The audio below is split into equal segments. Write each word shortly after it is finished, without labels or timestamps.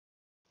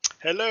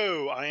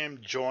Hello, I am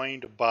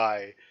joined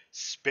by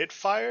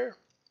SpitFire,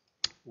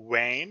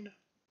 Wayne,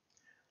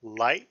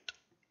 Light,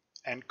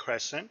 and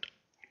Crescent,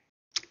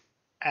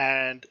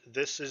 and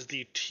this is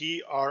the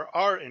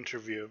TRR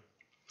interview.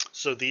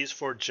 So these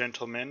four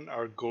gentlemen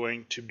are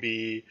going to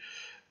be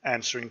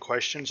answering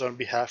questions on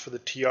behalf of the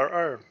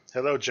TRR.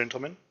 Hello,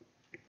 gentlemen.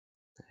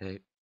 Hey,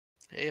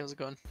 Hey, how's it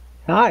going?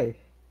 Hi.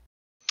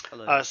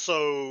 hello.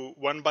 So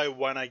one by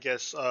one, I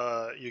guess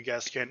you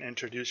guys can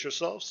introduce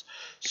yourselves.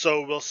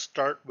 So we'll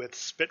start with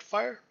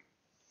SpitFire.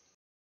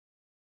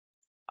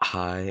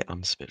 Hi,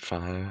 I'm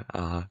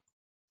SpitFire.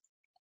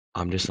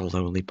 I'm just a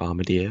lonely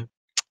bombardier.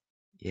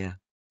 Yeah.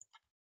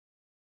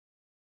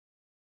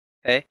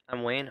 Hey,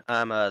 I'm Wayne.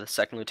 I'm the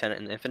second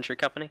lieutenant in the infantry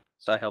company,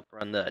 so I help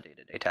run the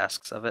day-to-day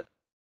tasks of it.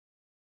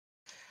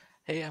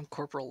 Hey, I'm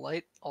Corporal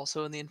Light,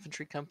 also in the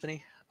infantry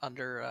company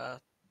under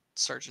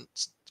Sergeant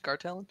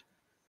Scartalent.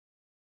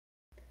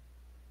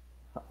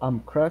 I'm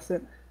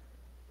Crescent.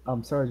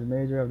 I'm Sergeant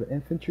Major of the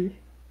infantry,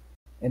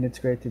 and it's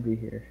great to be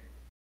here.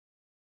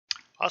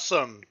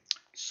 Awesome.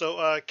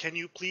 So can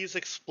you please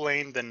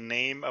explain the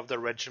name of the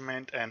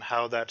regiment and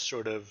how that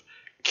sort of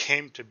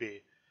came to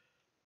be?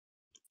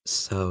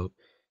 So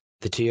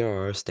the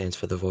TRR stands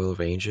for the Royal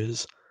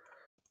Rangers.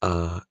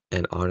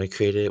 And Arne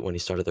created it when he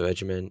started the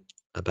regiment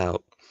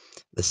about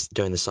this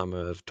during the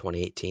summer of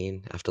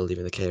 2018 after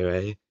leaving the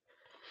KRA.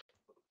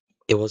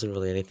 It wasn't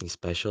really anything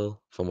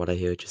special. From what I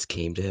hear, it just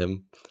came to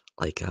him,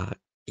 like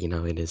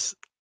in his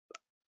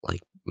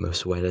like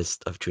most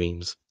wettest of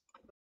dreams.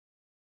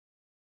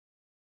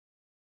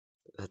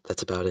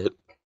 That's about it.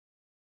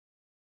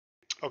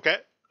 Okay.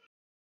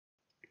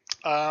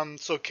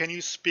 So can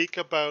you speak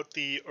about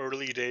the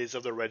early days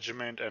of the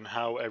regiment and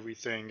how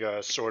everything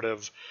sort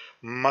of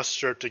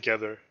mustered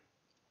together?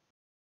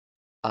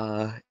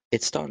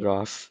 It started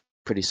off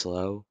pretty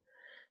slow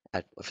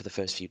for the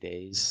first few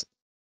days.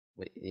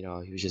 He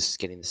was just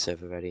getting the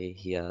server ready.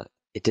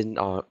 It didn't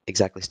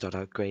exactly start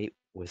out great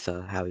with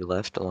how he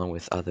left, along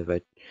with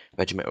other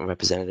regiment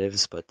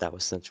representatives, but that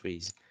was since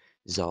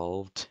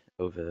resolved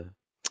over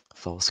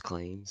false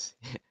claims.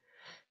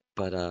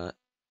 But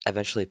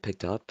eventually it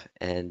picked up,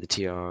 and the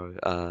TR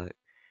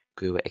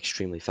grew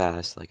extremely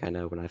fast. Like I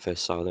know when I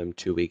first saw them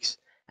 2 weeks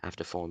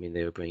after forming,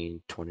 they were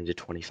bringing 20 to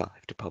 25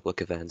 to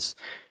public events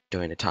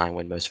during a time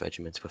when most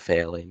regiments were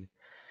failing.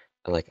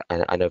 Like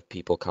I know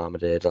people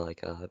commented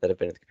that have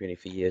been in the community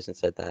for years and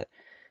said that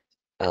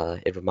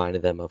it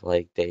reminded them of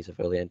like days of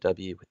early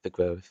NW with the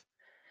growth.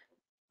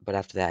 But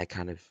after that, it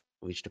kind of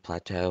reached a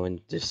plateau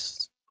and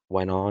just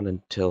went on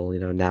until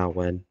now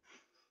when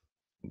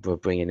we're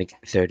bringing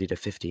 30 to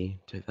 50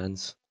 to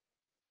events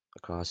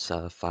across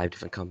 5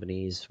 different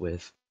companies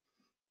with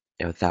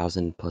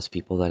 1,000 plus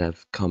people that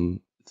have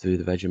come through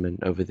the regiment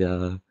over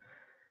an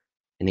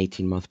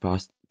 18-month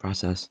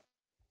process.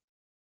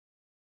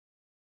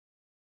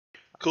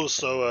 Cool.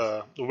 If anyone So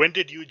else. when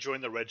did you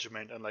join the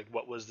regiment and like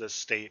what was the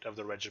state of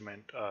the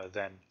regiment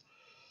then?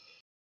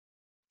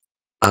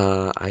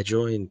 I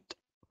joined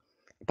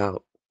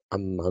about a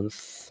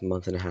month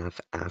and a half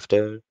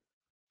after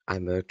I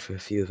merged for a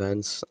few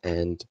events,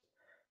 and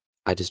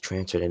I just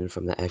transferred in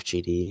from the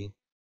FGD,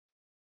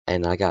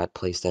 and I got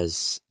placed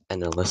as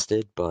an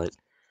enlisted, but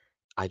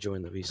I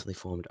joined the recently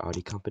formed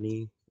Arty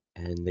company,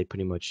 and they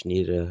pretty much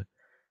needed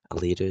a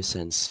leader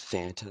since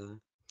Fanta,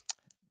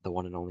 the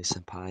one and only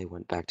senpai,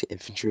 went back to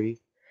infantry.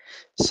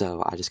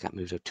 So I just got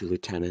moved up to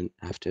lieutenant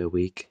after a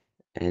week,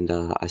 and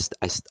I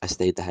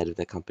stayed the head of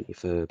the company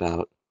for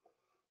about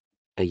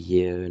a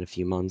year and a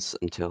few months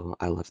until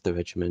I left the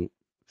regiment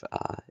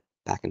uh,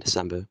 back in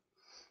December.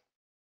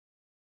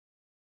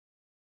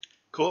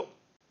 Cool.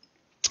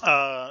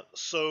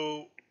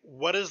 So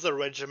what is the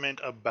regiment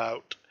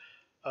about?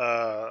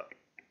 Uh,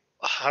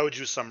 how would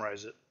you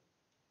summarize it?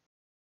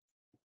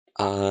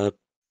 Uh,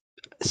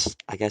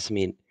 I guess I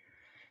mean,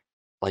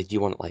 like, do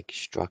you want like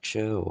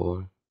structure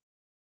or?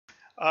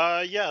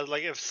 Yeah,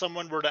 like if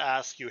someone were to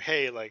ask you,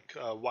 hey, like,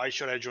 why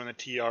should I join the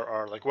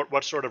TRR? Like,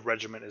 what sort of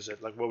regiment is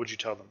it? Like, what would you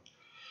tell them?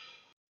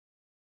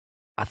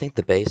 I think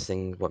the base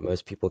thing, what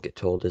most people get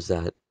told is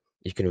that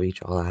you can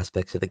reach all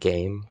aspects of the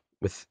game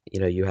with, you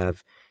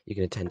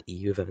can attend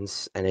EU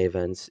events, NA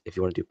events. If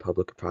you want to do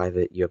public or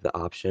private, you have the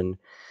option.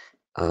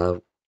 Uh,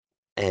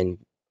 and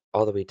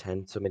although we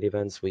attend so many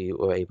events, we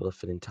were able to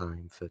fit in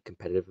time for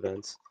competitive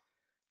events.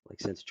 Like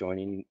since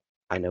joining,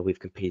 I know we've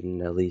competed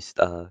in at least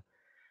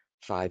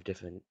 5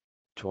 different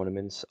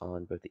tournaments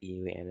on both the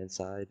EU and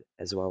inside,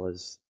 as well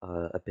as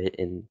a bit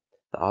in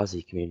the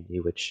Aussie community,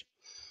 which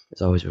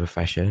is always a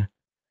refresher.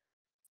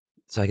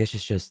 So I guess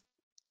it's just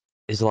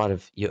there's a lot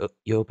of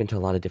you're open to a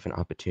lot of different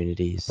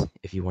opportunities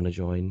if you want to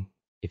join.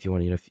 If you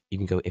want to, you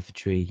can go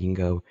infantry, you can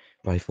go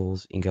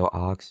rifles, you can go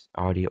AUX,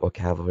 arty, or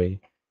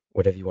cavalry.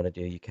 Whatever you want to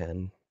do, you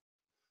can.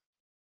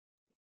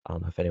 I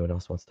don't know if anyone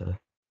else wants to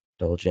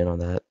indulge in on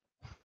that.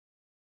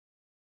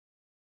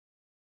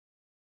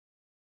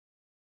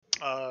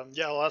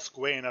 Yeah, I'll ask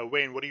Wayne.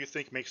 Wayne, what do you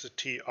think makes the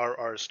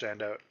TRR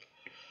stand out?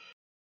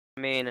 I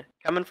mean,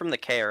 coming from the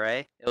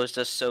KRA, it was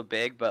just so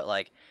big, but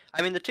like,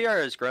 I mean, the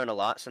TRR has grown a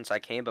lot since I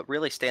came, but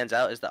really stands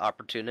out is the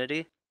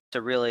opportunity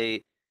to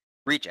really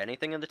reach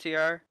anything in the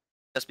TR,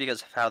 just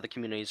because of how the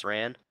communities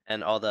ran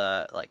and all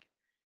the like,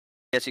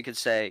 I guess you could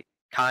say,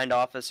 kind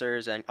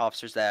officers and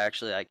officers that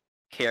actually like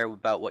care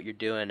about what you're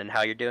doing and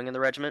how you're doing in the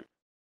regiment.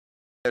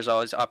 There's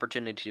always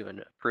opportunity to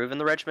improve in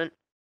the regiment,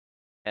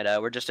 and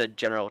we're just a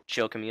general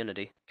chill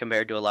community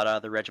compared to a lot of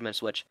other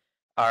regiments which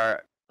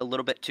are a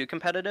little bit too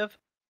competitive,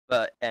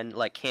 but and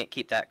like can't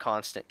keep that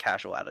constant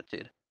casual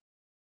attitude.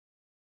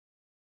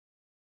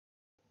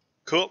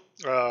 Cool.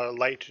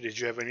 Light, did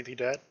you have anything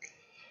to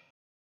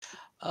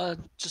add?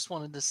 Just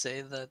wanted to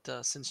say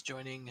that since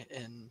joining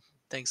in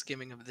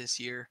Thanksgiving of this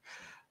year,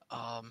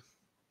 um,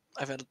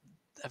 I've had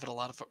I've had a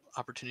lot of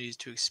opportunities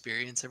to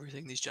experience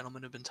everything these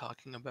gentlemen have been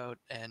talking about,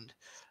 and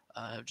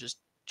I've just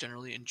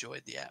generally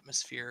enjoyed the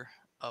atmosphere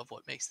of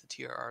what makes the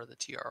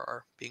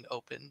TRR being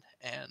open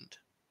and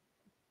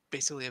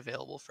basically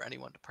available for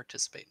anyone to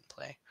participate and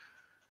play.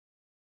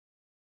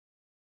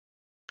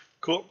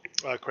 Cool.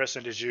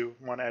 Crescent, did you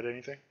want to add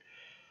anything?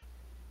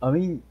 I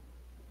mean,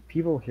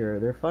 people here,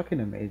 they're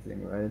fucking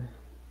amazing, right?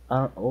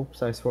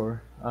 Oops, I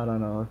swore. I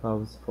don't know if I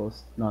was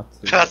supposed not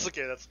to. That's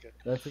okay. That's okay.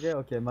 That's okay?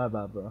 Okay, my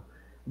bad, bro.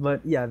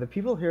 But yeah, the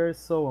people here is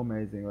so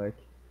amazing. Like,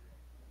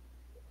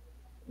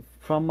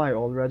 from my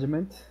old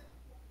regiment,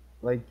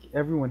 like,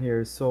 everyone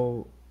here is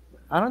so.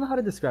 I don't know how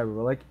to describe it,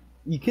 but like,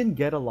 you can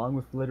get along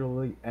with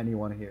literally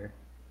anyone here.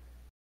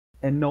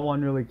 And no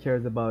one really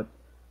cares about,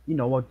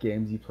 what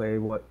games you play,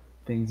 what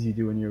things you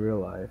do in your real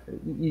life.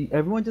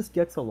 Everyone just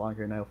gets along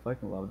here, and I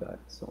fucking love that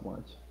so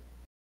much.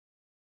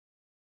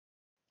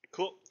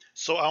 Cool.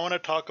 So I want to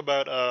talk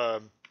about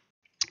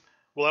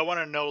well, I want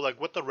to know like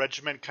what the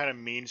regiment kind of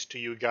means to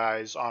you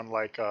guys on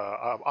like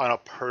on a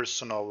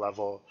personal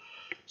level.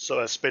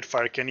 So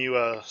Spitfire, can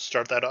you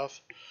start that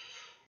off?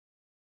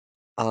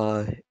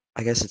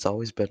 I guess it's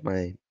always been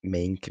my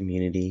main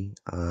community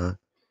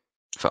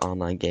for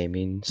online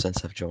gaming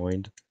since I've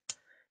joined.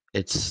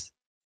 It's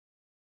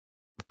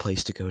a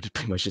place to go to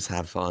pretty much just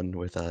have fun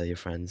with your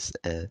friends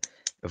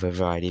with a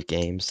variety of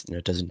games.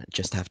 It doesn't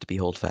just have to be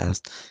hold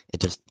fast.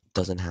 It just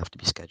doesn't have to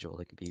be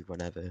scheduled. It can be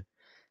whenever,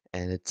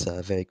 and it's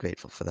very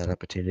grateful for that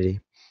opportunity.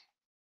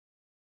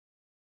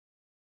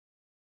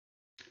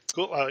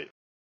 Cool.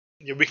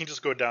 Yeah, we can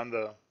just go down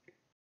the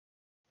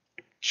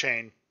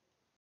chain.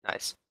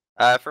 Nice.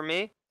 For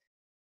me,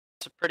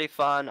 it's a pretty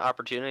fun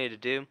opportunity to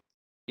do.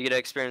 You get to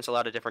experience a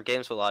lot of different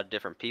games with a lot of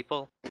different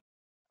people.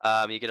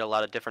 You get a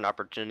lot of different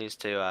opportunities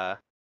to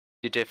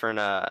do different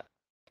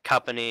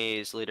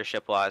companies,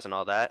 leadership wise, and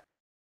all that.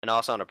 And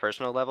also on a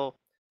personal level,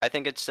 I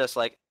think it's just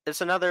like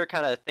it's another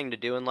kind of thing to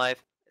do in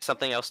life,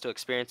 something else to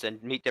experience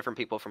and meet different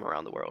people from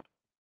around the world.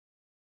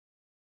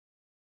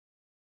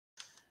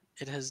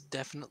 It has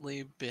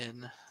definitely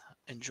been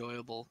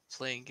enjoyable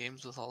playing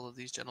games with all of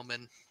these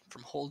gentlemen,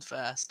 from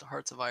Holdfast to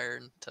Hearts of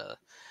Iron to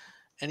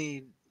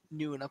any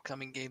new and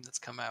upcoming game that's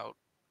come out.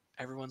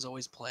 Everyone's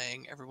always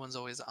playing, everyone's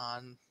always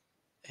on,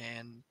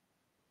 and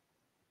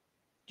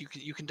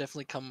you can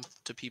definitely come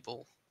to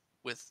people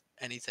with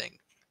anything,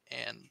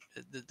 and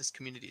this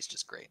community is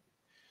just great.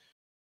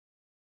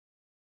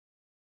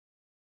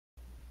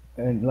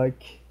 And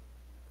like,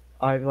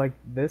 I like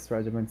this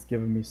regiment's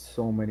given me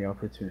so many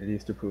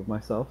opportunities to prove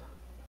myself.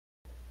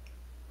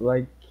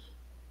 Like,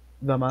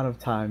 the amount of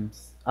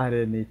times I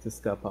didn't need to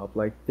step up.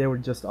 Like, they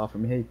would just offer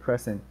me, hey,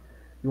 Crescent,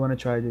 you want to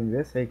try doing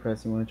this? Hey,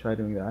 Crescent, you want to try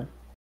doing that?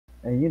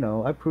 And,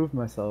 I proved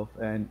myself,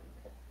 and,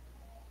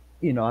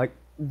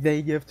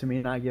 they give to me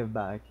and I give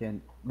back,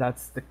 and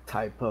that's the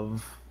type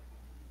of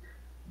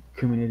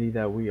community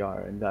that we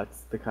are, and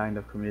that's the kind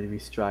of community we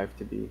strive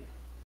to be.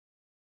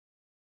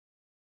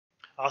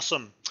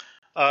 Awesome.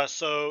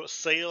 So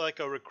say like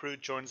a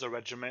recruit joins a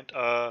regiment.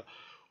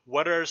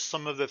 What are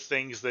some of the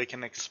things they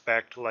can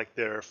expect like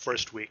their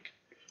first week?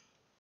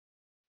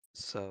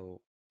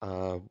 So,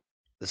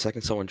 the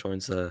second someone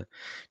joins the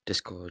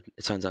Discord,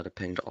 it sends out a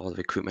ping to all the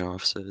recruitment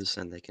officers,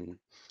 and they can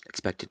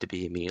expect it to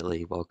be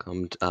immediately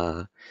welcomed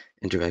and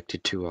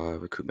directed to our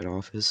recruitment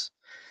office,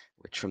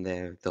 which from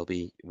there they'll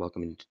be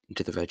welcomed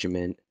into the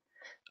regiment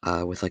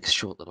with like a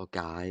short little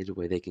guide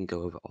where they can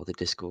go over all the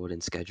Discord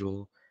and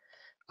schedule.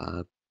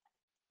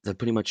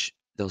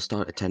 They'll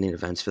start attending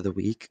events for the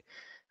week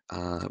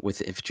with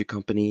the infantry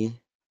company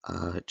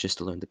just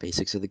to learn the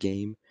basics of the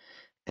game,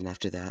 and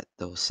after that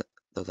they'll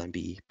then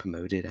be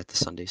promoted at the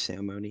Sunday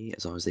ceremony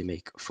as long as they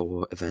make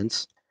 4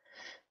 events.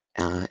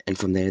 And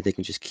from there, they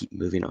can just keep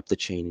moving up the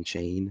chain.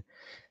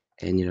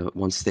 And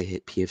once they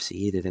hit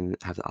PFC, they then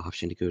have the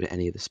option to go to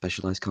any of the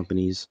specialized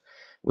companies,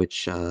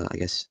 which I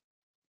guess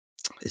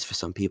is for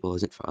some people,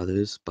 isn't for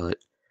others. But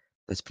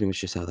that's pretty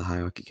much just how the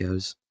hierarchy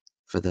goes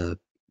for the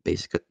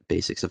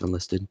basics of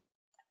enlisted.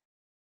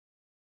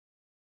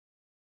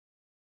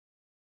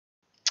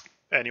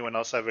 Anyone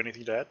else have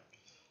anything to add?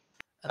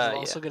 And they'll Yeah.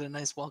 also get a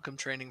nice welcome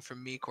training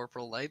from me,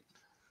 Corporal Light.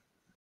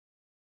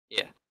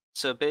 Yeah.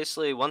 So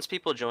basically, once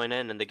people join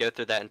in and they go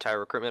through that entire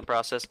recruitment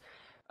process,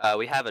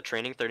 we have a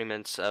training 30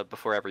 minutes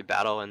before every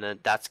battle, and then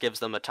that gives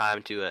them a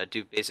time to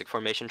do basic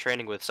formation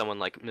training with someone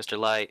like Mr.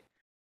 Light,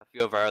 a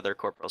few of our other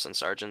corporals and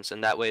sergeants,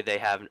 and that way they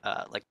have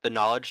like the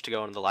knowledge to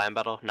go into the lion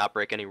battle, not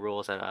break any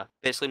rules, and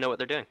basically know what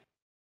they're doing.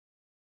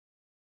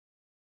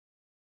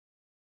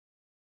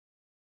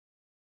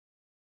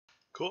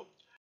 Cool.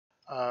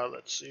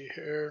 Let's see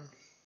here.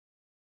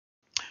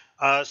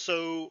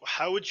 So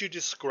how would you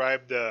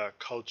describe the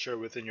culture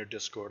within your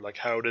Discord? Like,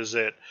 how does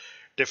it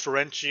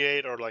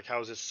differentiate, or like, how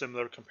is it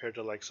similar compared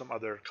to like some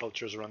other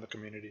cultures around the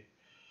community?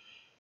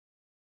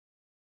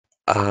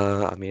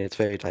 I mean, it's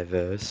very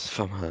diverse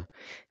from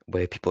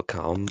where people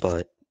come,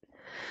 but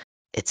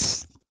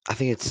I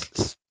think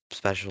it's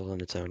special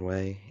in its own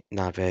way.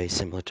 Not very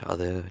similar to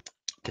other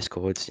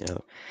Discords. You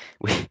know,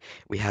 we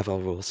we have our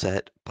rule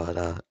set,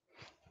 but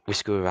we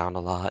screw around a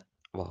lot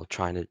while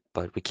trying to,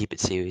 but we keep it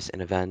serious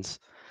in events.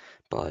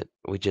 But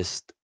we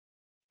just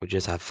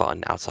have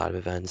fun outside of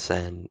events,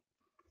 and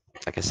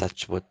I guess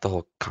that's what the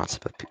whole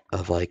concept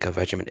of like a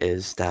regiment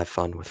is: to have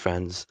fun with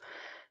friends,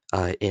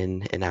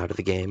 in and out of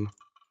the game.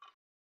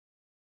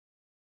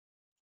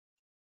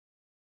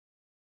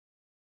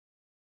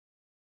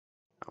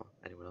 Oh,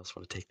 anyone else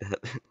want to take that?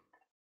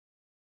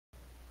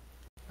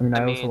 I mean, I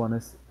I also mean, want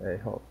to say,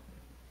 hold.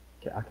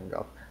 Okay, I can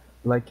go.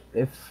 Like,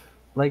 if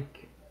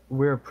like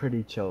we're a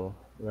pretty chill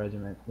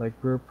regiment. Like,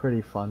 we're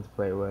pretty fun to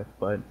play with,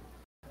 but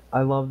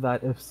I love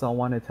that if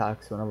someone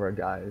attacks one of our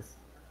guys,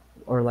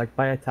 or like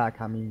by attack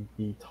I mean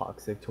be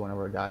toxic to one of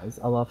our guys,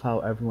 I love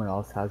how everyone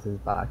else has his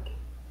back,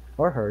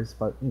 or hers,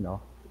 but you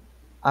know,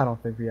 I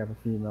don't think we have a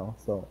female,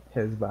 so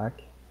his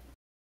back.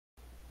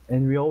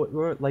 And we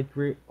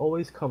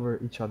always cover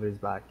each other's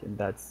back, and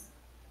that's,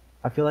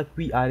 I feel like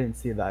I didn't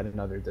see that in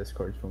other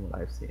Discords from what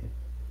I've seen,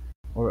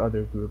 or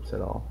other groups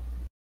at all.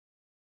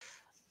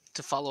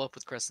 To follow up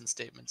with Crescent's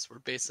statements, we're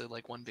basically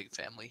like one big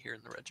family here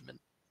in the regiment.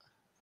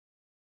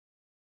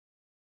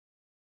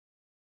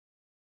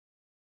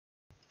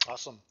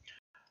 Awesome.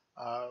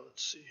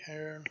 Let's see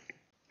here.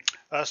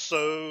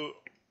 So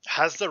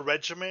has the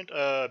regiment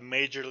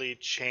majorly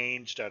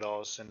changed at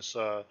all since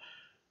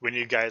when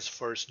you guys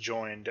first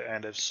joined,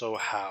 and if so,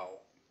 how?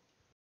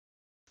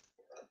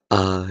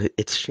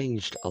 It's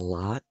changed a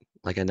lot.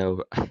 Like I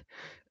know, I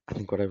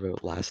think what I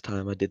wrote last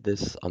time I did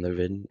this on the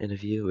written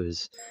interview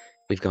is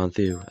we've gone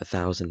through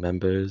 1,000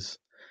 members.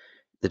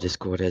 The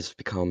Discord has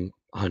become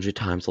 100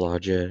 times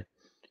larger.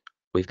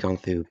 We've gone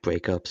through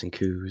breakups and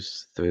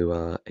coups,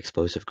 through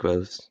explosive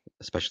growth,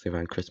 especially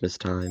around Christmas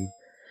time.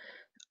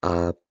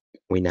 Uh,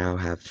 we now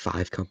have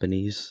 5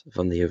 companies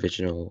from the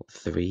original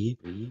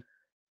 3.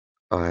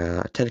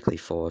 Technically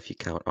 4 if you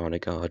count Honor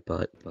Guard,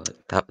 but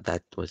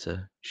that was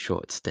a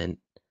short stint.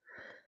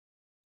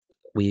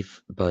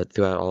 But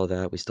throughout all of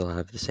that, we still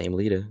have the same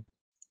leader,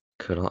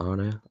 Colonel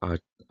Honor, our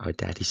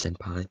daddy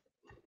senpai.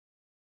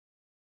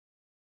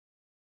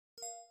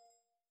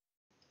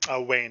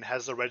 Wayne,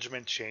 has the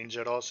regiment changed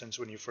at all since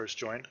when you first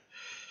joined?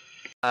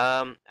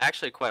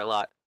 actually quite a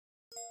lot.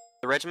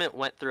 The regiment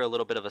went through a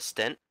little bit of a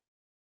stint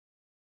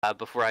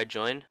before I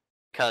joined,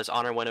 because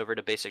Honor went over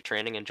to basic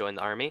training and joined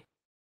the army.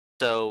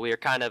 So we were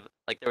kind of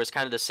like, there was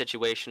kind of this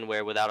situation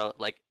where without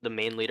like the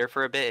main leader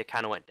for a bit, it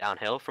kind of went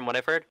downhill from what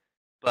I've heard.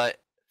 But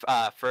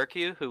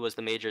Furq, who was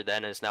the major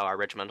then, is now our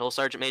regimental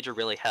sergeant major,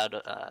 really held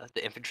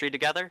the infantry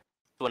together.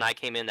 So when I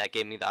came in, that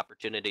gave me the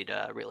opportunity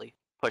to really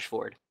push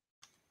forward.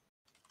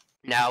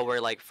 Now we're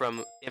like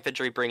from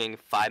infantry bringing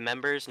 5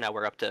 members, now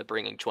we're up to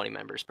bringing 20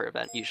 members per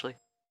event usually.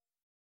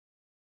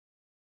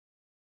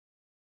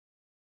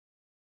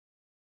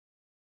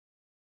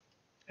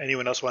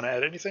 Anyone else want to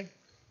add anything?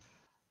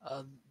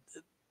 Uh,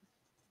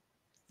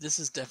 this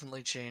has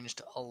definitely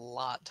changed a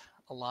lot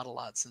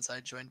since I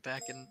joined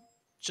back in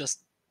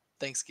just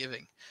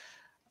Thanksgiving.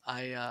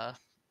 I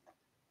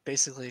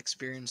basically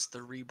experienced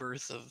the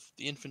rebirth of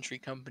the infantry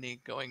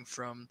company, going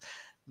from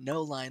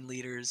no line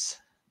leaders,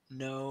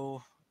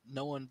 no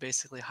one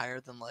basically higher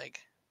than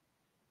like,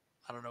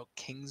 I don't know,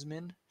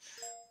 Kingsman,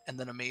 and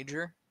then a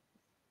major,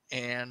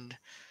 and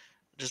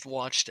just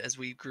watched as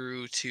we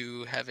grew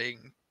to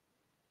having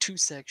 2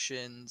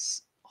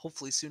 sections,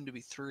 hopefully soon to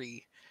be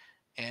 3,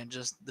 and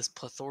just this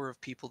plethora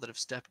of people that have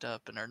stepped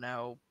up and are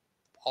now,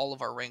 all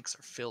of our ranks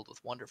are filled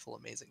with wonderful,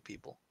 amazing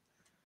people.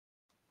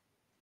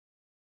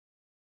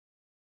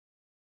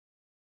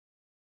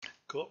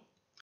 Cool.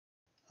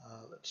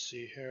 Let's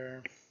see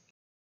here.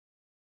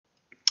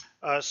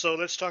 So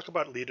let's talk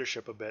about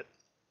leadership a bit.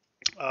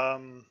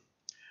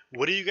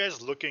 What are you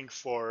guys looking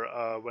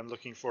for when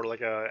looking for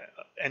like a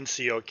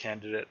NCO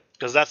candidate?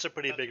 Because that's a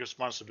pretty big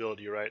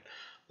responsibility, right?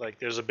 Like,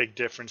 there's a big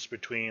difference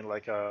between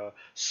like a,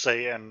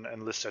 say, an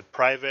enlisted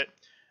private,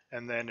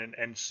 and then an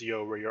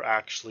NCO where you're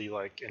actually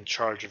like in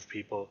charge of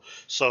people.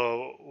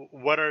 So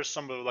what are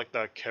some of like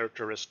the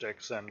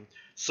characteristics and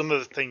some of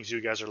the things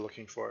you guys are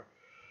looking for?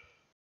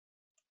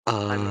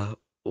 I mean,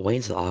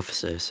 Wayne's the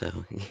officer, so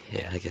yeah,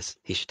 yeah. I guess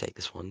he should take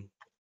this one.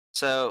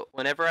 So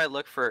whenever I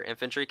look for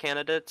infantry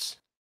candidates,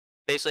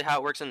 basically how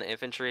it works in the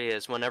infantry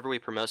is whenever we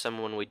promote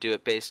someone, we do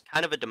it based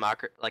kind of a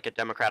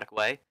democratic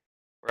way.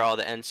 where all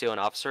the NCO and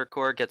officer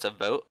corps gets a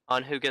vote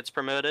on who gets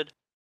promoted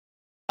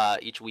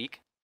each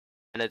week.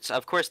 And it's,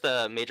 of course,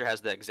 the major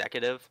has the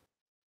executive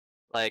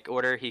like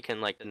order. He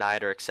can like deny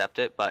it or accept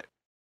it, but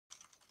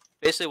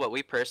basically what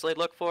we personally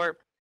look for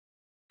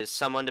is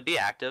someone to be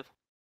active.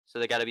 So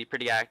they got to be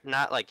pretty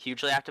not like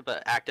hugely active,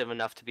 but active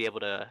enough to be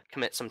able to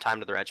commit some time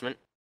to the regiment.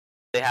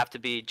 They have to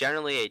be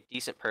generally a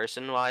decent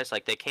person wise.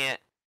 Like they can't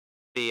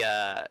be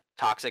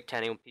toxic to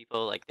any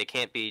people. Like they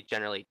can't be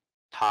generally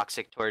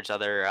toxic towards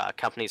other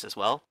companies as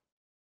well.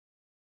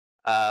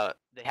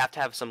 They have to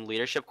have some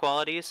leadership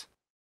qualities.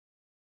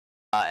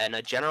 And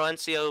a general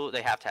NCO,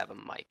 they have to have a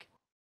mic,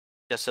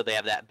 just so they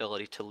have that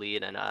ability to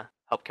lead and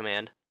help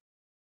command.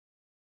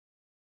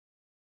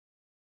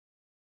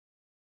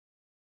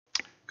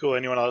 Cool.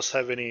 Anyone else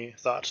have any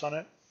thoughts on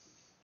it?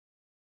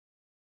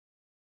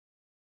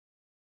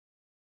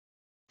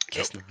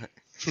 Guess not.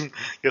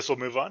 Guess we'll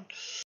move on.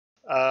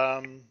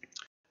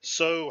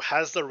 So,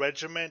 has the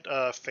regiment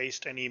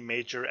faced any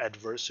major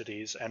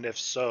adversities? And if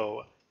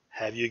so,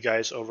 have you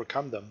guys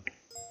overcome them?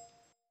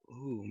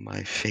 Ooh,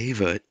 my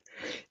favorite,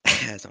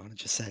 as Anna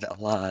just said, a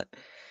lot.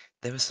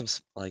 There was some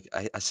like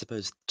I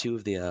suppose two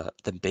of the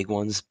big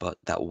ones, but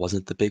that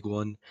wasn't the big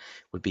one.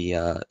 Would be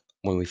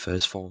when we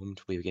first formed,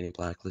 we were getting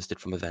blacklisted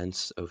from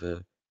events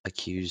over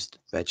accused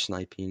reg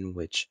sniping,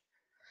 which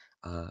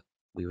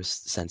we were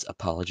since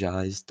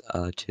apologized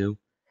to,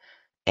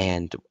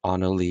 and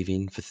Anna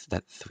leaving for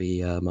that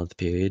 3 month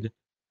period.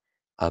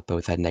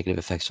 Both had negative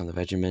effects on the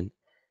regiment,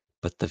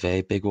 but the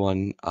very big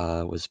one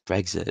was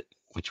Brexit,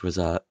 which was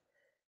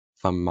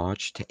from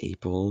March to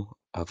April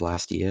of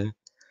last year,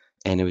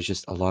 and it was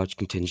just a large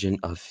contingent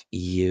of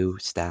EU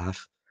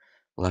staff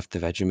left the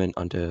regiment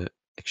under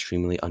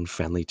extremely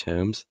unfriendly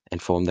terms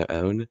and formed their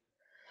own.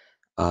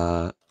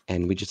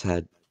 And we just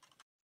had,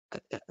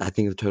 I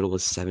think the total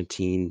was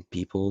 17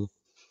 people.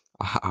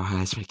 Our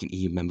highest ranking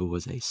EU member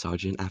was a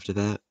sergeant after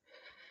that.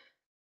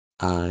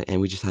 And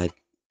we just had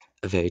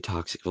a very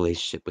toxic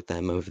relationship with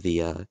them over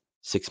the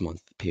 6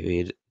 month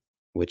period,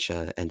 which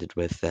ended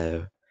with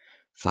their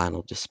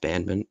final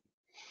disbandment.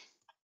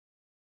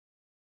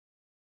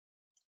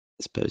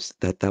 I suppose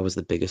that was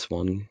the biggest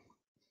one.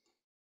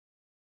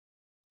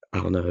 I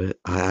don't know.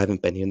 I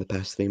haven't been here in the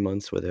past 3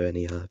 months. Were there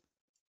any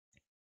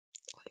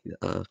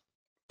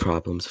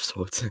problems of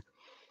sorts?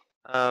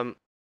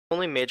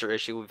 Only major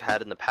issue we've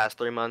had in the past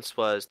 3 months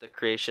was the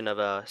creation of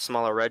a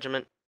smaller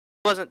regiment.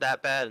 It wasn't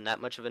that bad and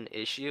that much of an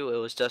issue. It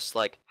was just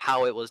like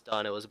how it was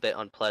done. It was a bit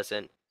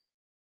unpleasant.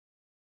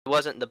 It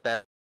wasn't the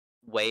best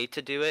way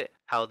to do it.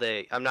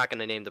 I'm not going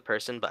to name the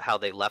person, but how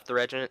they left the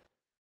regiment.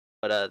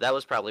 But that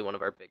was probably one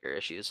of our bigger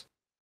issues.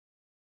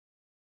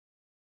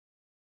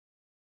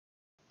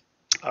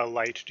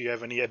 Light, do you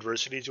have any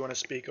adversities you want to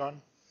speak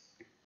on?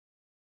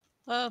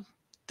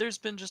 There's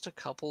been just a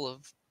couple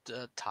of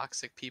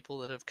toxic people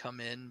that have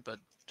come in, but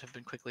have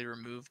been quickly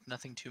removed.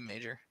 Nothing too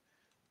major.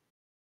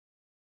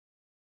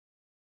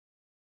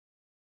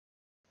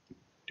 Do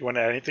you want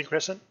to add anything,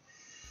 Crescent?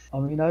 I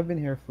mean, I've been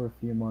here for a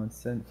few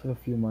months, and for the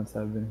few months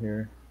I've been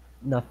here,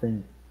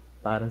 nothing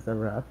bad has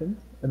ever happened,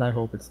 and I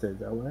hope it stays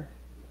that way.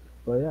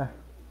 But yeah,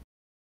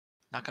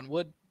 Knock on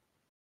wood.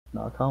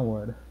 knock on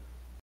wood.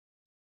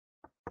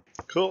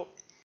 Cool.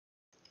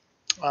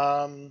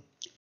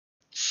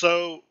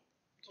 So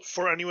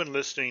for anyone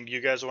listening, do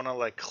you guys want to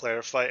like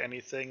clarify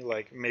anything?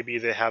 Like maybe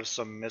they have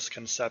some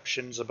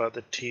misconceptions about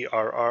the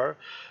TRR.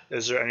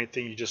 Is there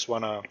anything you just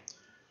want to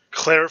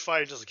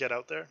clarify, just get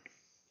out there?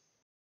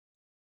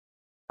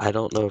 I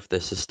don't know if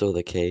this is still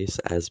the case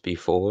as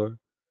before,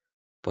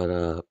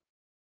 but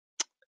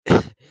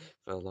for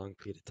a long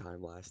period of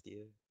time last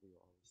year, we were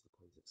always the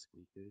closest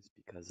squeakers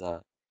because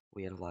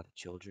we had a lot of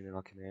children in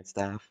our command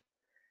staff,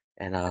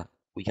 and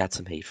we got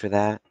some hate for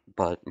that.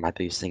 But my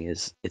biggest thing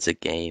is it's a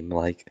game.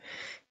 Like,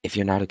 if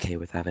you're not okay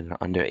with having an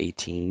under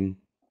 18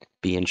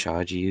 be in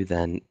charge of you,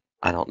 then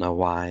I don't know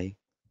why.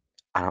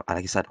 I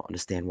guess I don't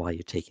understand why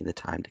you're taking the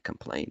time to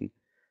complain.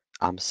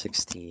 I'm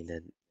 16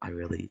 and I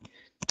really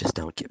just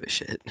don't give a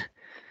shit.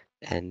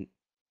 And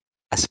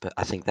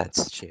I think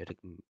that's shared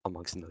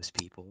amongst most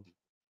people.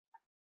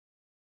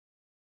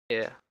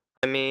 Yeah.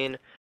 I mean,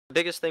 the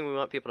biggest thing we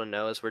want people to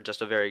know is we're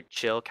just a very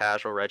chill,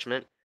 casual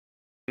regiment.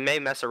 You may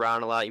mess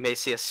around a lot. You may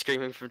see us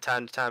screaming from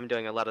time to time,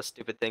 doing a lot of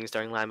stupid things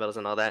during line battles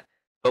and all that.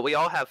 But we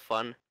all have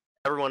fun.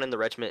 Everyone in the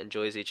regiment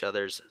enjoys each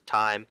other's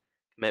time,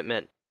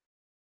 commitment.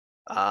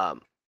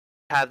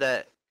 Have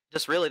that,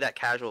 just really that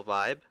casual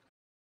vibe.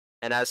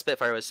 And as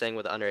Spitfire was saying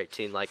with under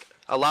 18, like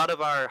a lot of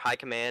our high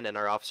command and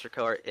our officer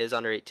cohort is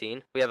under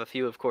 18. We have a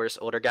few, of course,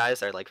 older guys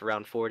that are like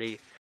around 40,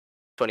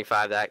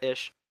 25, that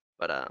ish.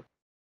 But in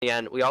the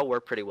end, we all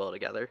work pretty well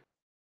together.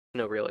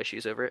 No real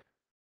issues over it.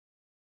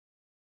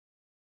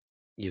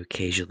 You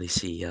occasionally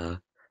see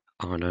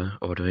Anna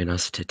ordering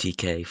us to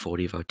TK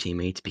 40 of our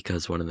teammates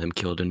because one of them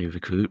killed a new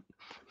recruit.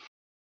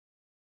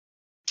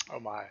 Oh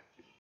my.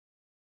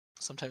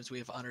 Sometimes we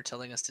have Honor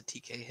telling us to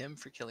TK him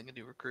for killing a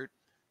new recruit.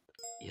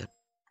 Yep.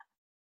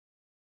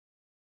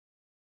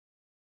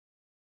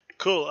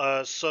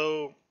 Cool.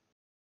 So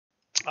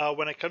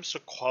When it comes to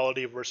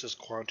quality versus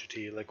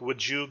quantity, like,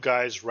 would you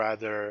guys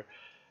rather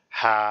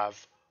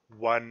have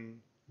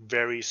one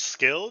very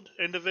skilled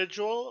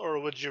individual, or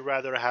would you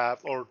rather have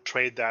or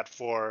trade that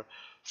for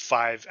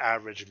 5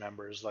 average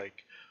members?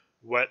 Like,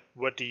 what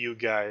do you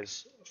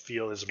guys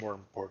feel is more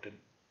important?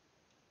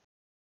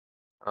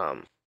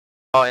 I'll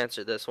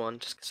answer this one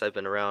just because I've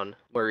been around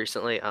more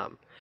recently.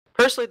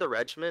 Personally, the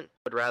regiment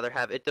would rather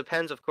have. It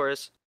depends, of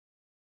course.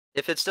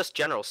 If it's just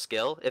general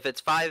skill, if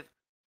it's 5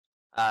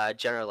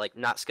 general like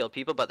not skilled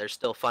people, but they're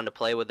still fun to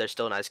play with, they're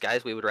still nice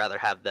guys, we would rather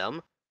have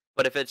them.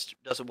 But if it's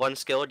just one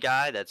skilled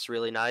guy that's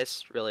really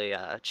nice, really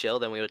chill,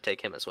 then we would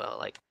take him as well.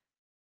 Like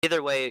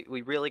either way,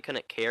 we really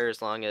couldn't care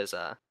as long as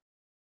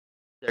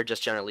they're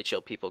just generally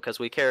chill people, because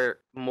we care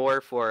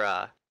more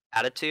for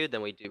attitude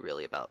than we do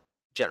really about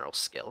general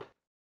skill.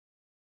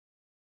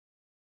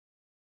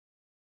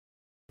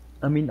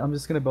 I mean, I'm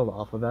just gonna build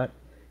off of that.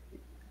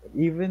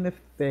 Even if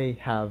they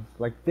have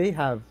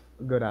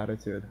good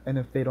attitude, and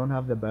if they don't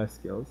have the best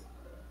skills,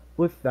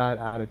 with that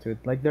attitude,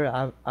 like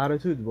their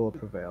attitude will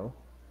prevail,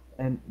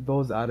 and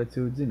those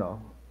attitudes are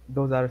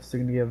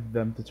gonna give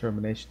them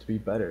determination to be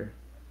better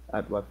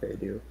at what they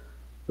do.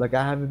 Like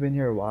I haven't been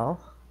here a while,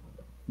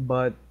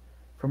 but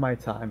for my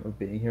time of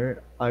being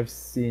here, I've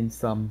seen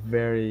some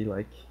very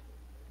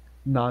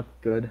not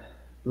good,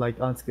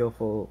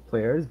 unskillful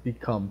players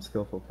become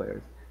skillful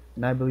players,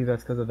 and I believe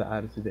that's because of the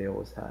attitude they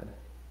always had.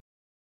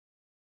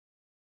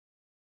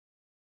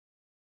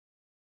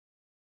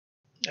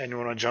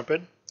 Anyone want to jump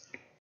in?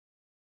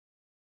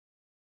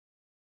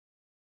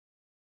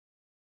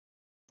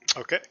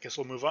 Okay, I guess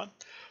we'll move on.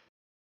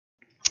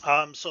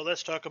 So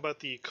let's talk about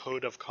the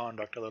code of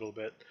conduct a little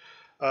bit.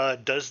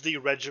 Does the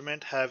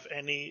regiment have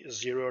any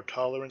zero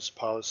tolerance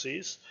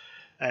policies?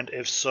 And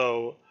if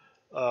so,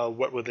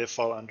 what would they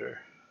fall under?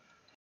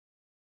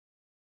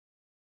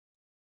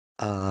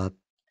 The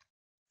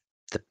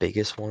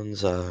biggest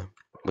ones,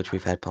 which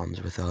we've had problems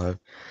with, are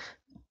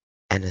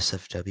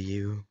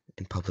NSFW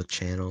in public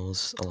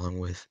channels, along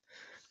with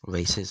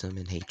racism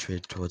and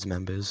hatred towards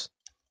members.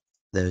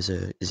 There's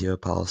a zero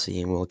policy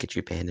and we'll get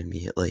you banned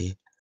immediately.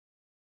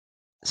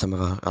 Some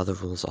of our other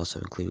rules also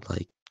include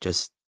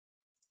just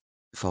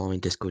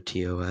following Discord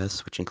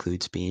TOS, which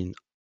includes being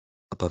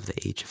above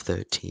the age of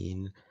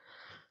 13,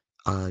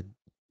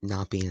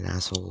 not being an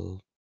asshole,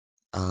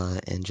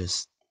 and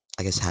just,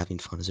 I guess, having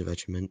fun as a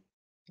regiment.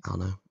 I don't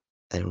know.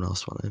 Anyone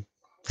else want to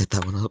hit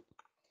that one up?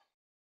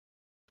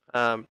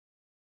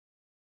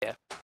 Yeah.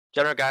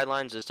 General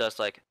guidelines is just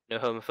like no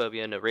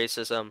homophobia, no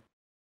racism,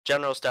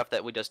 general stuff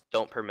that we just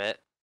don't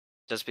permit,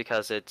 just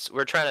because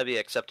we're trying to be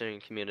accepting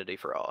community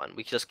for all, and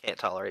we just can't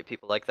tolerate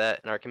people like that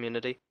in our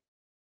community.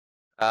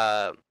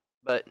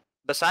 But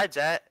besides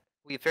that,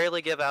 we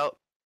fairly give out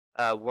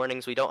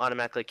warnings. We don't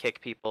automatically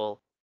kick people.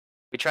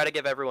 We try to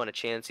give everyone a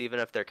chance, even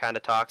if they're kind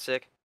of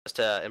toxic, just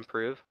to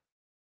improve.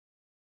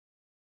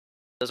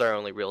 Those are our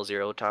only real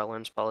zero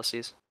tolerance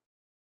policies.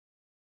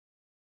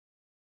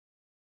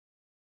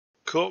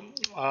 Cool.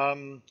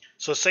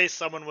 So say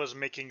someone was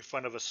making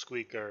fun of a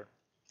squeaker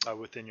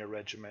within your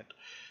regiment.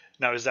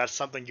 Now, is that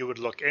something you would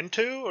look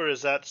into, or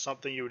is that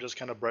something you would just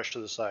kind of brush to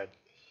the side?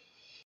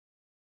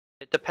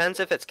 It depends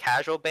if it's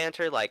casual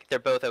banter, like they're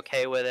both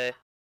okay with it,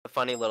 a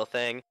funny little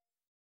thing.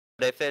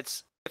 But if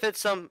it's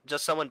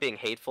just someone being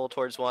hateful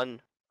towards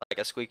one, like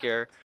a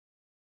squeaker,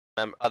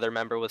 other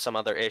member with some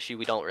other issue,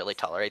 we don't really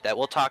tolerate that.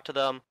 We'll talk to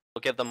them,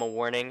 we'll give them a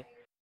warning,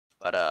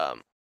 but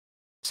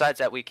besides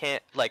that, we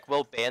can't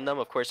we'll ban them,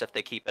 of course, if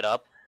they keep it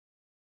up.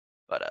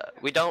 But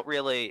we don't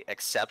really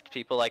accept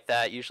people like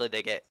that. Usually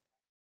they get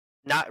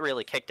not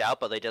really kicked out,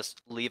 but they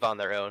just leave on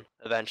their own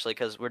eventually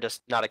because we're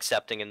just not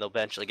accepting, and they'll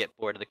eventually get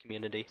bored of the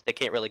community. They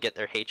can't really get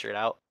their hatred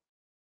out.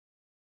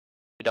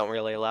 We don't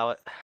really allow it.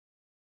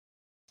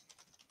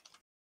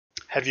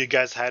 Have you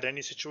guys had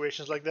any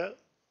situations like that?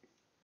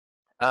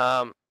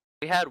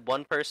 We had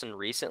one person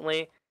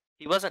recently.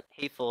 He wasn't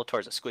hateful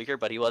towards a squeaker,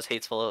 but he was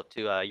hateful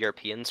to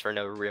Europeans for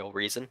no real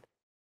reason.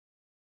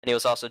 And he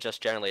was also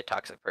just generally a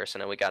toxic person,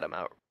 and we got him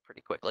out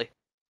pretty quickly.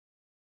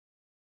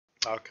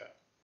 Okay.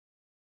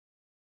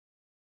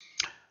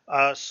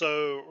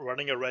 So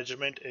running a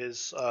regiment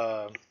is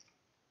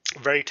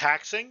very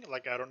taxing.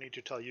 Like, I don't need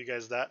to tell you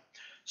guys that.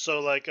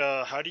 So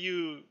how do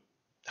you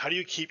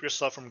keep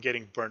yourself from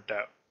getting burnt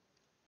out?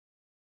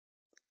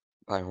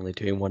 By only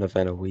doing one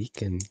event a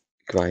week and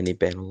grinding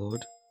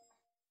Bannerlord.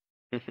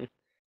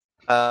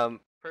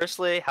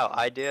 Personally, how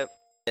I do it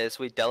is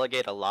we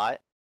delegate a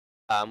lot.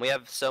 We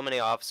have so many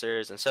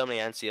officers and so many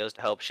NCOs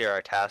to help share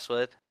our tasks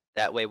with.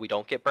 That way we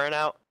don't get burnt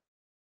out.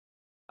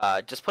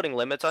 Just putting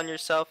limits on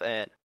yourself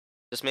and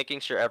just making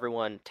sure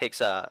everyone takes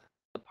the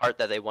part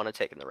that they want to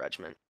take in the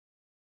regiment.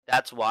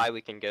 That's why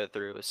we can go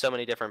through so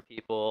many different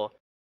people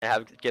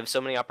and give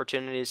so many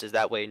opportunities, is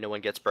that way no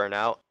one gets burnt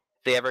out.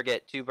 If they ever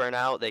get too burnt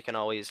out, they can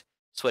always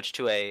switch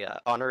to a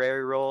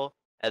honorary role,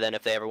 and then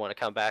if they ever want to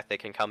come back, they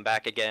can come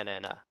back again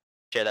and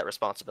share that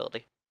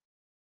responsibility.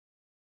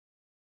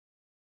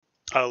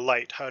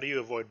 Light, how do you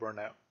avoid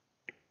burnout?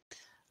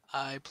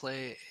 I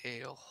play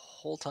a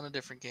whole ton of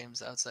different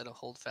games outside of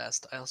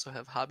Holdfast. I also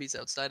have hobbies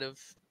outside of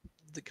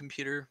the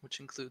computer, which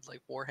include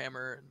like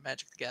Warhammer and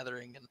Magic the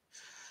Gathering, and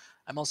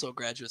I'm also a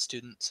graduate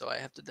student, so I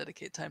have to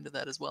dedicate time to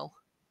that as well.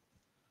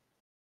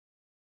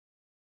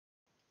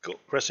 Cool.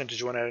 Crescent, did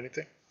you want to add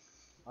anything?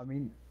 I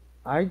mean,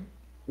 I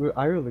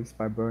released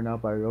my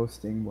burnout by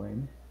roasting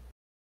Wayne,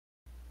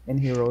 and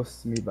he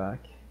roasts me back,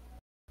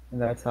 and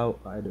that's how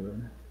I do it.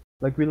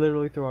 Like we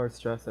literally throw our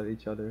stress at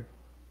each other,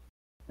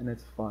 and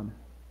it's fun.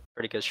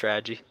 Pretty good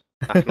strategy.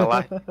 Not gonna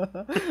lie.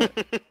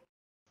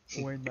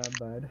 Wayne, man,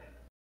 bad.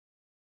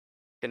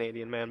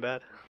 Canadian man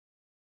bad.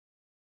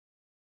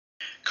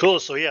 Cool.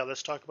 So yeah,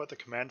 let's talk about the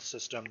command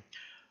system.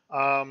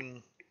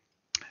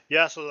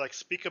 Yeah, so like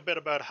speak a bit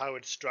about how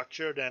it's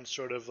structured and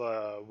sort of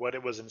what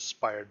it was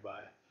inspired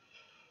by.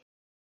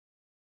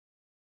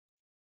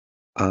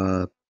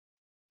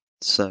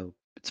 So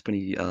it's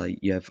pretty.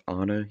 You have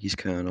Honor, he's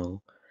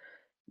Colonel.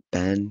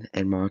 Ben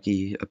and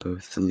Marky are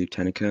both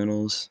lieutenant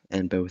colonels,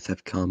 and both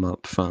have come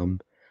up from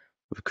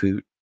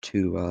recruit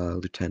to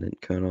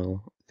lieutenant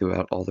colonel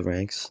throughout all the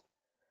ranks.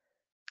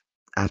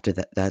 After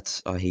that,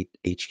 that's our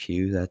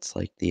HQ. That's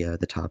like the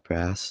top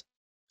brass,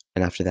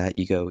 and after that,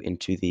 you go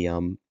into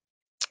the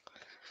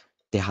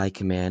high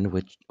command,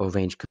 or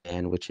range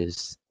command, which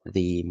is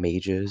the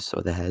majors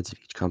or the heads of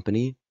each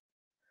company.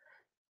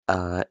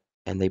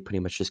 And they pretty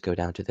much just go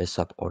down to their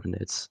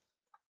subordinates.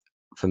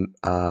 From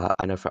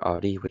I know for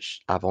Artie,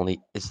 which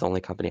it's the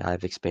only company I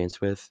have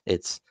experience with.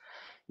 It's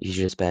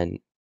usually just been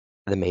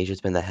the major's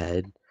been the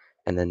head,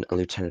 and then a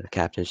lieutenant or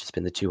captain's just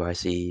been the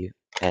 2IC,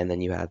 and then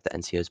you have the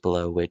NCOs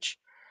below, which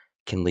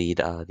can lead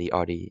the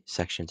Artie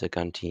sections or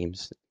gun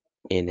teams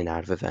in and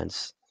out of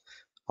events,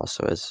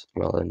 also as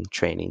well in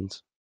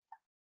trainings.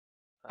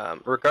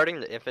 Regarding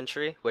the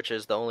infantry, which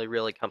is the only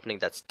really company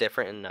that's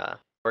different in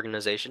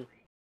organization,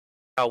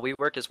 how we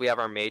work is we have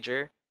our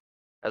major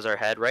as our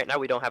head. Right now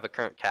we don't have a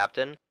current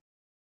captain,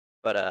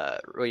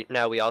 but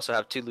now we also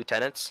have 2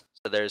 lieutenants.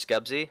 So there's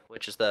Gubsy,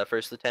 which is the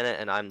first lieutenant,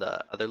 and I'm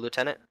the other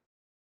lieutenant.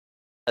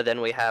 And then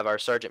we have our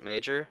sergeant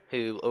major,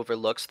 who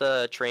overlooks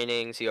the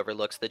trainings. He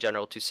overlooks the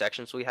general 2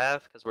 sections we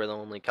have, because we're the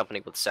only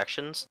company with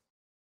sections.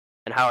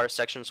 And how our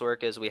sections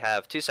work is we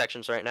have 2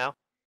 sections right now.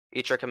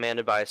 Each are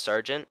commanded by a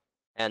sergeant,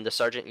 and the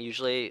sergeant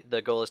usually,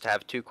 the goal is to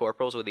have 2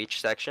 corporals with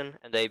each section,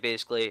 and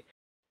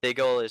the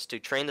goal is to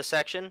train the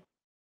section,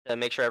 to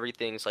make sure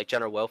everything's like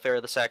general welfare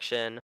of the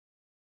section,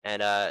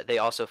 and they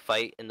also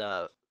fight in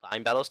the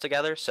line battles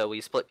together, so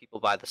we split people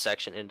by the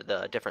section into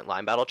the different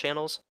line battle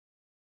channels,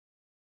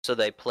 so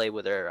they play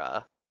with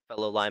their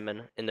fellow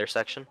linemen in their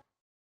section.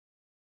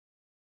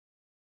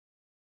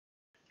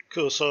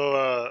 Cool.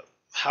 So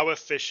how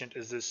efficient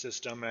is this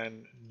system,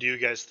 and do you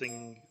guys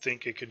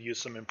think it could use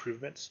some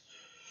improvements?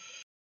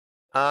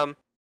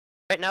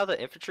 Right now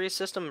the infantry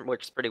system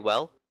works pretty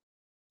well.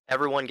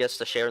 Everyone gets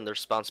to share in the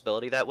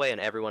responsibility that way, and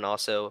everyone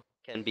also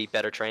can be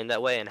better trained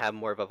that way and have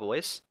more of a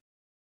voice.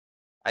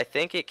 I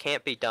think it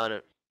can't be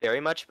done very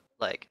much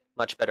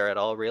better at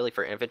all, really,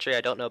 for infantry.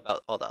 I don't know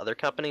about all the other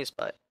companies,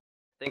 but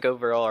I think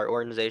overall our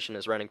organization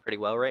is running pretty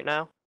well right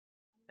now,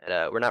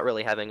 and we're not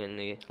really having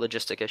any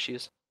logistic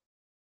issues.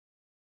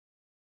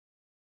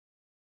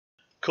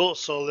 Cool.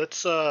 So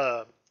let's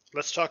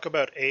talk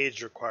about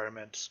age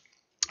requirements.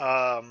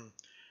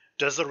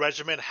 Does the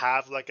regiment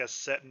have like a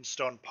set in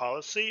stone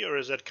policy, or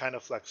is it kind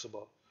of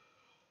flexible?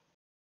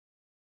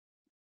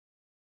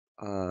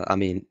 I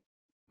mean,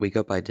 we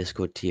go by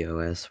Discord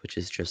TOS, which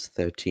is just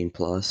 13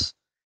 plus,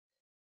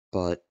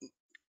 but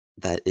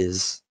that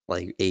is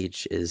like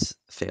age is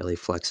fairly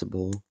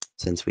flexible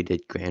since we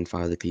did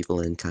grandfather people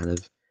in kind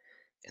of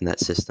in that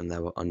system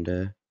that we're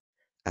under.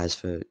 As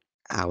for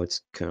how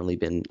it's currently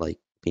been like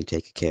being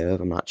taken care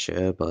of, I'm not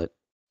sure, but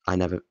I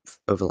never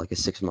over like a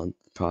 6-month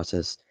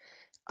process,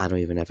 I don't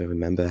even ever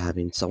remember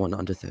having someone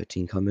under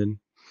 13 come in.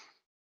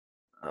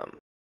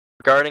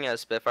 Regarding,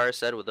 as SpitFire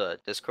said with the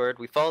Discord,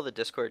 we follow the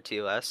Discord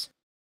TOS.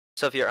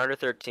 So if you're under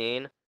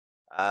 13,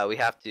 we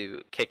have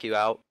to kick you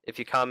out. If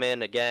you come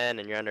in again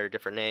and you're under a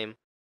different name,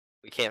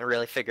 we can't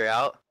really figure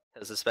out,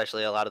 because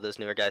especially a lot of those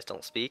newer guys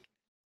don't speak.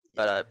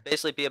 But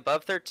basically, be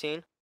above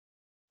 13.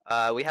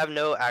 We have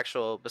no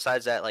actual,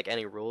 besides that, like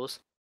any rules.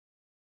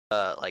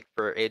 Like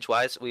for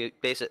age-wise, we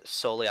base it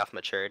solely off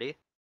maturity.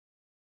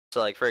 So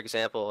like for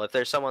example, if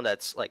there's someone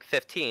that's like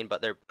 15 but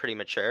they're pretty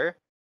mature,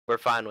 we're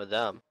fine with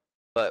them.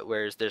 But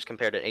whereas there's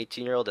compared to an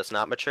 18-year-old that's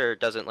not mature,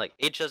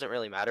 age doesn't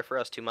really matter for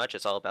us too much.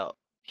 It's all about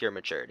pure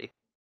maturity.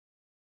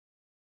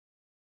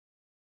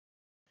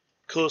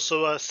 Cool.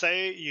 So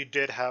say you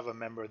did have a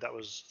member that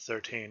was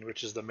 13,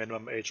 which is the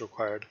minimum age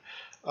required,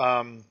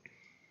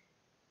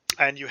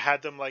 and you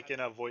had them like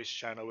in a voice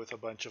channel with a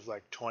bunch of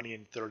like 20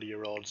 and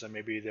 30-year-olds, and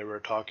maybe they were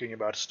talking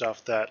about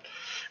stuff that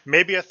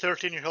maybe a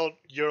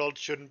 13-year-old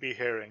shouldn't be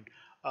hearing.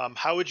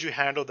 How would you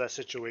handle that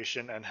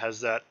situation, and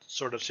has that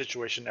sort of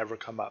situation ever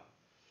come up?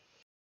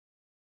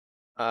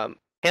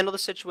 Handle the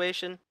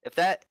situation. If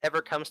that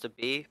ever comes to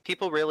be,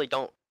 people really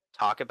don't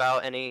talk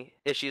about any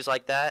issues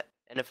like that.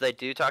 And if they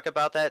do talk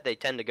about that, they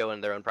tend to go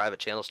in their own private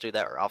channels to do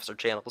that, or officer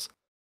channels.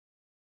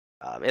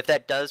 If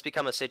that does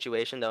become a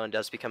situation though and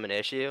does become an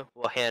issue,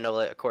 we'll handle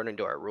it according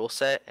to our rule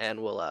set,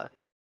 and we'll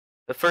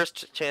the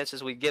first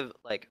chances we give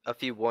like a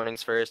few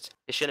warnings first.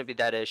 It shouldn't be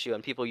that issue,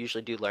 and people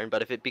usually do learn.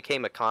 But if it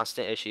became a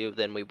constant issue,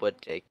 then we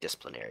would take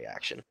disciplinary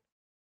action.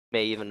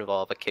 May even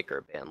involve a kick or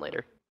a ban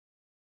later.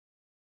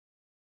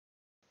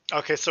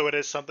 Okay, so it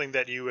is something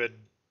that you would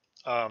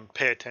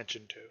pay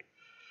attention to.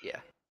 Yeah.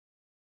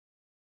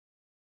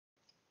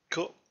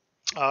 Cool.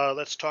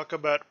 Let's talk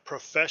about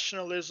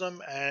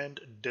professionalism and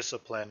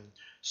discipline.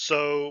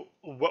 So,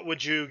 what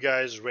would you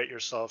guys rate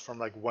yourself from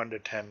like 1 to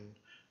 10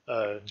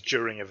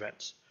 during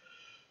events?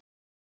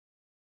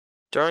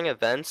 During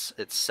events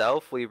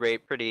itself, we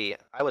rate pretty,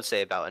 I would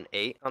say about an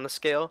 8 on the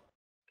scale.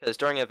 Because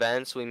during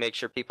events, we make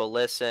sure people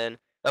listen.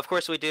 Of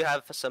course, we do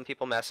have some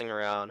people messing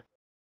around.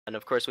 And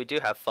of course, we do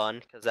have fun,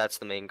 because that's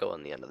the main goal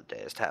in the end of the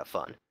day, is to have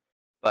fun.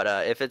 But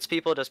if it's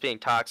people just being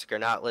toxic or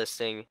not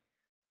listening,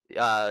 it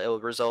will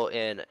result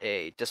in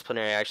a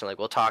disciplinary action. Like,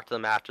 we'll talk to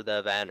them after the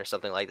event or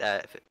something like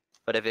that.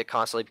 But if it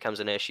constantly becomes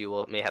an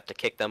issue, we may have to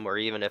kick them, or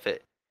even if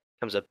it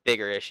becomes a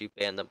bigger issue,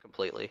 ban them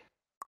completely.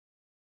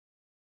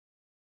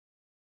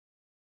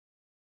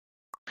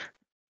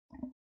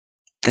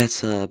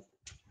 That's I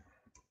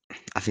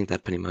think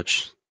that pretty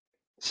much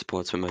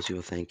supports what most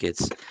people think.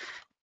 It's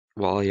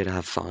well, you're to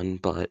have fun,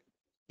 but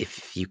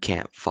if you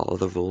can't follow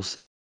the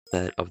rules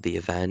of the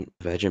event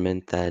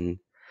regiment, then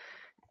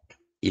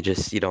you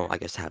don't, I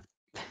guess,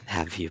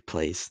 have your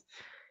place.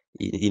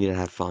 You need to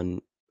have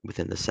fun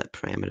within the set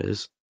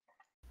parameters.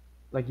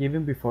 Like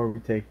even before we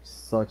take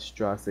such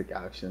drastic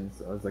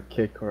actions as a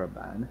kick or a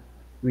ban,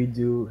 we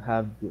do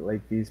have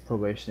like these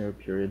probationary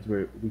periods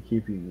where we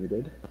keep you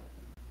muted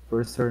for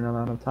a certain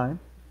amount of time.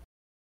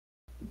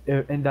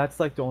 And that's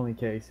like the only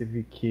case if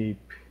you keep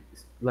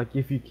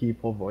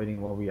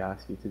avoiding what we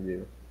ask you to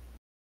do.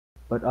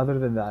 But other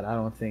than that, I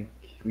don't think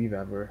we've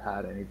ever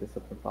had any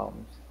discipline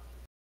problems.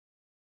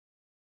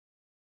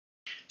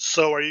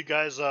 So, are you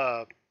guys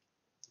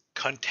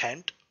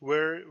content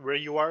where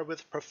you are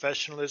with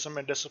professionalism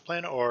and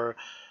discipline, or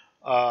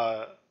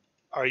are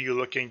you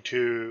looking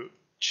to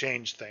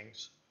change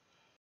things?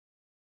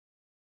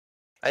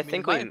 I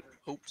think we.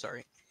 Oh,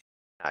 sorry.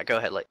 Go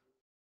ahead, like.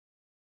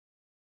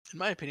 In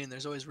my opinion,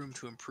 there's always room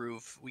to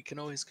improve. We can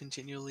always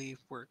continually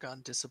work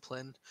on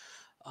discipline,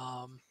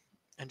 and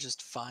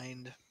just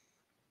find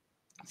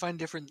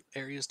different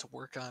areas to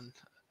work on.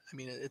 I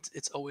mean,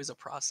 it's always a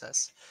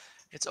process.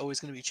 It's always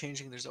going to be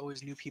changing. There's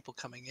always new people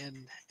coming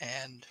in,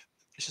 and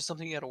it's just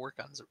something you got to work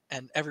on.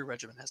 And every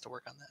regiment has to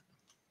work on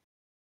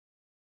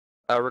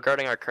that.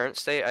 Regarding our current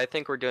state, I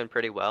think we're doing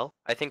pretty well.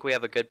 I think we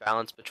have a good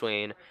balance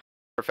between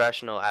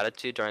professional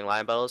attitude during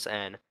line battles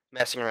and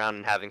messing around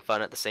and having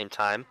fun at the same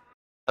time.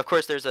 Of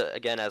course, there's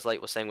again, as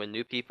Light was saying, with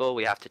new people,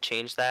 we have to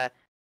change that.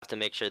 Have to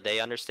make sure they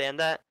understand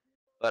that.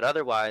 But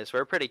otherwise,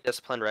 we're a pretty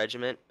disciplined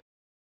regiment.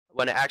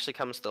 When it actually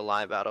comes to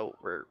line battle,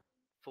 we're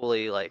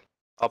fully like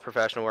all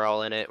professional. We're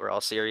all in it. We're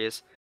all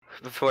serious.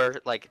 Before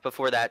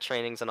that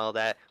trainings and all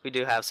that, we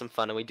do have some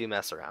fun and we do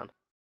mess around.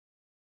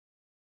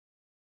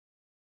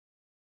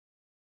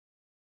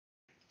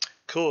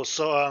 Cool.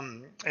 So,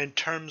 in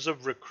terms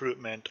of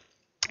recruitment,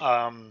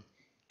 how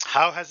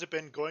has it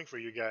been going for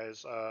you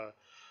guys?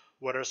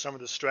 What are some of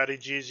the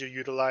strategies you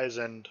utilize,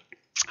 and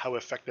how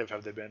effective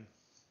have they been?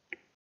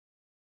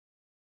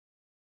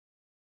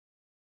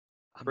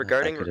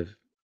 Regarding,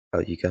 oh,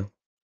 you go.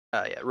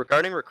 Yeah,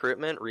 regarding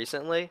recruitment,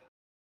 recently,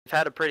 we've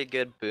had a pretty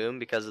good boom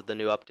because of the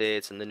new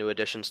updates and the new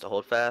additions to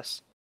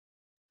Holdfast.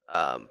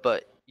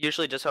 But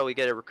usually, just how we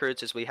get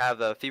recruits is we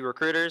have a few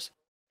recruiters.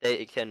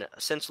 They can,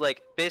 since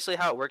like basically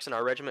how it works in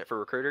our regiment for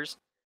recruiters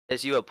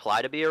is you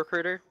apply to be a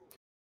recruiter,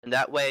 and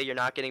that way you're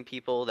not getting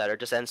people that are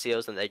just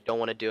NCOs and they don't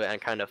want to do it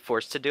and kind of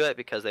forced to do it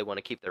because they want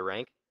to keep their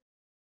rank.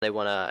 They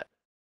want to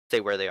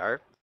stay where they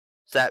are.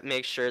 So that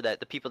makes sure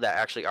that the people that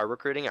actually are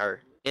recruiting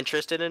are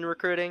interested in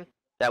recruiting.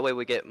 That way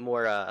we get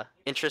more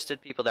interested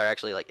people that are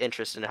actually like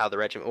interested in how the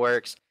regiment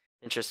works,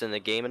 interested in the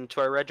game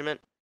into our regiment.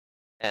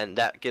 And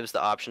that gives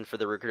the option for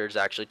the recruiters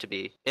actually to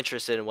be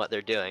interested in what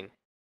they're doing,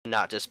 and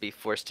not just be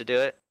forced to do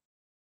it.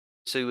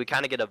 So we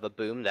kind of get a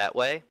boom that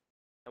way.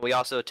 And we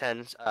also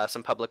attend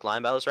some public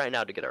line battles right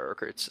now to get our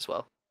recruits as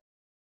well.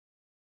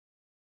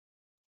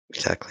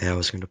 Exactly how I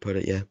was going to put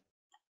it, yeah.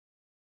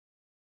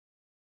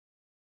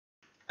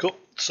 Cool.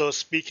 So,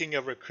 speaking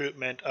of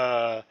recruitment,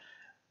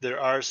 there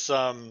are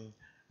some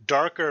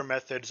darker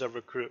methods of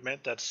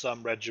recruitment that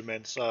some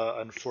regiments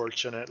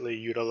unfortunately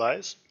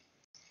utilize.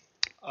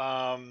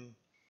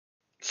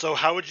 So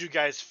how would you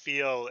guys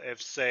feel if,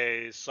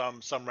 say,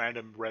 some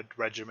random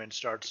regiment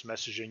starts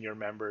messaging your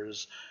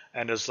members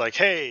and is like,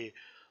 "Hey,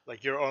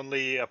 like you're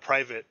only a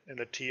private in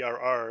the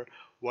TRR.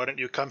 Why don't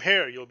you come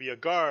here? You'll be a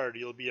guard.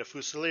 You'll be a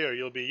fusilier.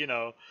 You'll be,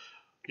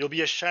 you'll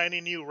be a shiny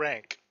new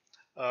rank."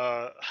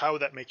 How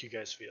would that make you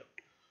guys feel?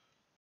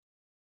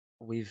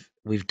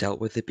 We've dealt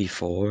with it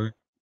before,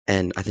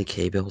 and I think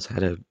K-Bill's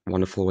had a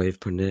wonderful way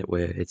of putting it,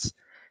 where it's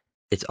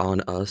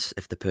on us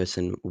if the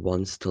person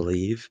wants to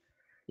leave.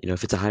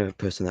 if it's a higher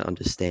person that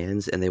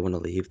understands and they want to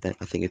leave, then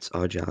I think it's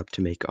our job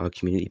to make our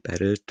community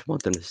better, to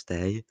want them to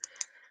stay.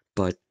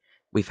 But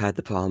we've had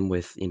the problem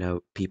with,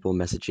 people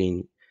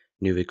messaging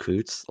new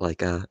recruits. Like,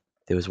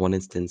 there was one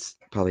instance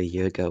probably a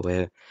year ago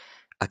where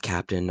a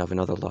captain of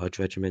another large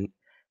regiment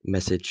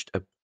messaged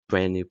a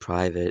brand new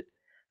private,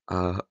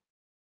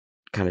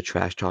 kind of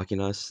trash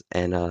talking us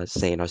and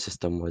saying our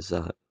system was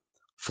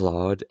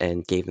flawed,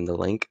 and gave him the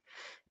link.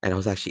 And I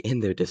was actually in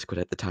their Discord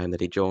at the time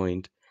that he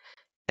joined,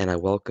 and I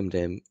welcomed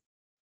him,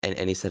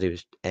 and he said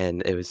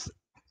and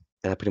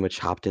I pretty much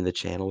hopped in the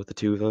channel with the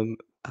two of them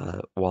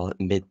while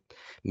mid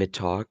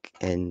talk,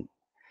 and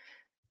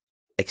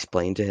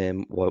explained to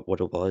him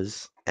what it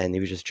was, and he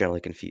was just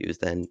generally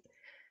confused. And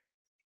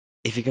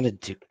if you're gonna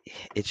do,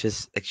 it's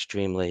just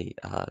extremely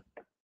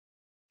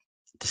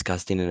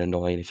disgusting and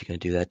annoying if you're gonna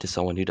do that to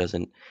someone who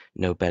doesn't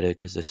know better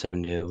because they're so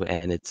new,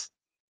 and it's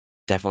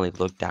definitely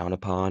looked down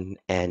upon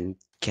and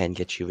can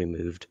get you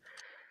removed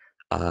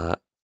uh,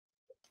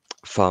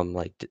 from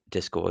like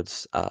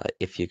discords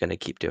if you're gonna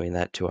keep doing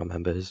that to our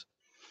members.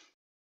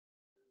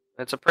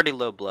 It's a pretty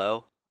low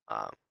blow.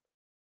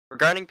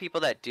 Regarding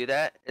people that do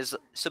that, is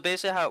so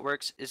basically how it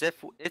works is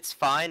if it's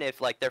fine if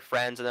like they're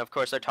friends and of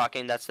course they're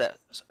talking, that's that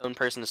own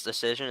person's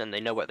decision and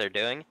they know what they're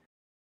doing.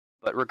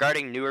 But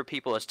regarding newer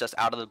people, it's just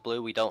out of the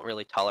blue. We don't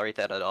really tolerate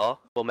that at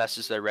all. We'll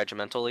message their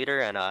regimental leader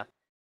and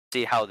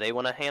see how they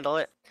want to handle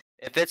it.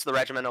 If it's the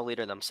regimental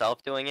leader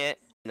themselves doing it,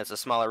 and it's a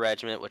smaller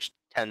regiment, which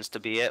tends to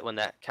be it when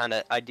that kind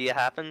of idea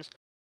happens,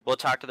 we'll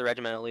talk to the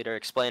regimental leader,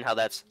 explain how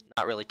that's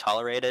not really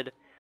tolerated.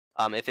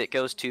 If it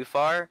goes too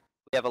far,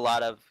 we have a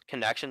lot of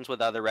connections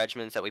with other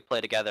regiments that we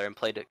play together and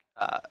played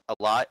a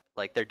lot,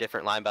 like their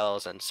different line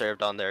battles and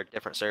served on their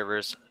different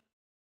servers,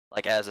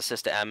 like as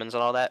assistant admins and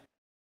all that.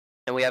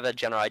 And we have a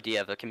general idea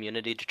of a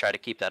community to try to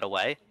keep that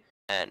away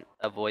and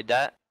avoid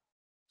that.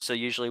 So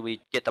usually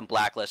we get them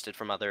blacklisted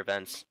from other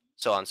events,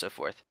 so on and so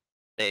forth.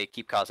 They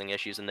keep causing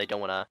issues and they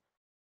don't want to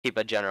keep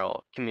a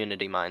general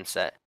community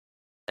mindset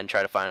and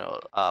try to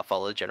follow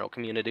the general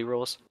community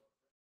rules.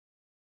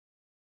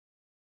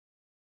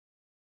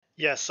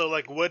 Yeah, so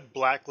like would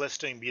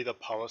blacklisting be the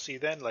policy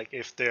then? Like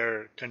if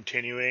they're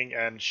continuing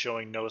and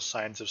showing no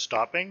signs of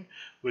stopping,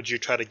 would you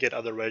try to get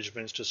other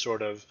regiments to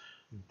sort of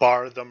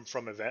bar them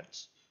from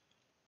events?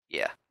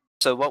 Yeah.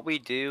 So what we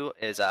do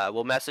is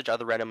we'll message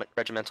other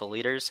regimental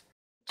leaders,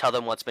 tell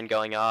them what's been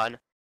going on.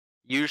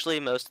 Usually,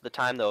 most of the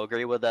time, they'll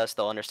agree with us,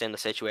 they'll understand the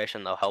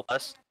situation, they'll help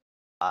us.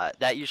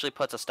 That usually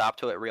puts a stop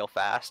to it real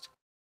fast,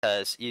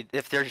 because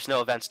if there's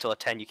no events to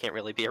attend, you can't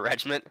really be a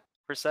regiment,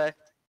 per se.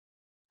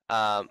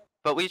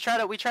 But we try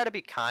to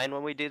be kind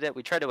when we do that.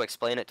 We try to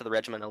explain it to the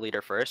regimental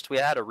leader first. We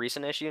had a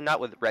recent issue, not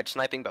with reg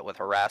sniping, but with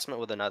harassment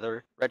with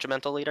another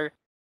regimental leader.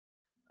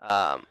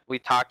 We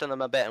talked to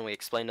them a bit and we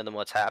explained to them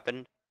what's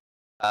happened.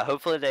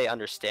 Hopefully they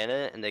understand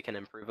it and they can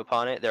improve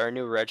upon it. They're a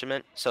new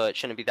regiment, so it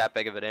shouldn't be that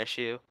big of an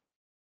issue.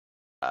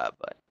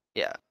 But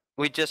yeah,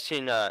 we just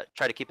can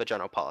try to keep a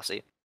general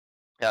policy.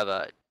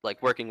 Have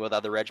like working with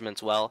other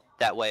regiments well.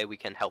 That way we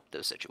can help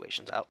those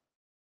situations out.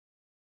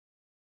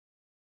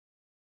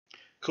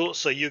 Cool.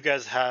 So you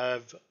guys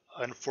have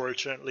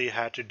unfortunately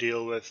had to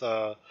deal with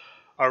a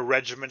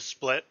regiment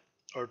split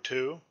or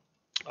two.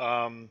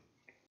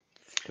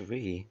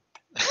 3.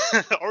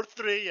 Or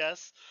 3,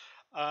 yes.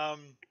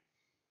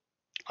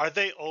 Are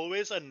they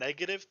always a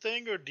negative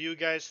thing, or do you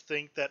guys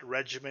think that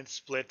regiment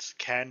splits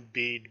can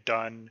be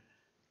done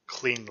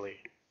cleanly?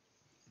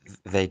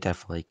 They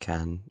definitely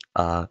can.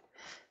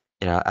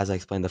 As I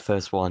explained, the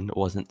first one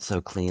wasn't so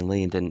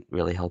cleanly and didn't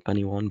really help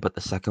anyone, but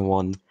the second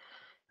one,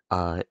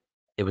 it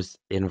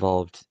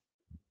involved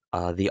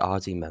the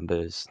Aussie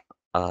members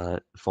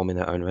forming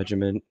their own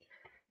regiment,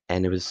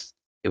 and it was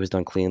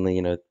done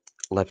cleanly,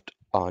 left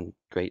on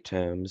great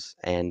terms,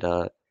 and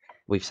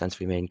we've since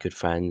remained good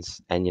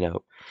friends, and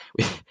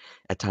we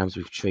at times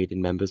we've traded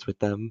members with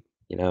them,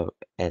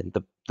 and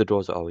the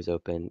doors are always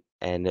open,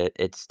 and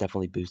it's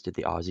definitely boosted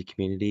the Aussie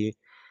community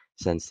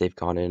since they've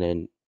gone in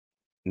and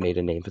made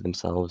a name for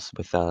themselves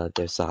with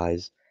their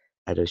size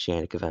at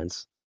oceanic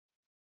events.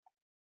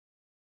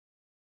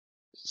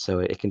 So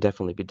it can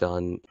definitely be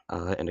done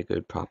in a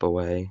good, proper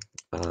way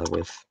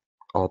with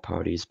all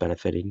parties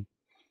benefiting.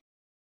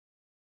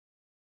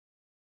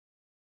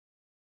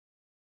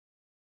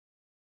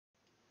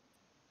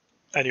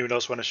 Anyone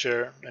else want to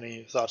share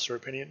any thoughts or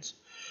opinions?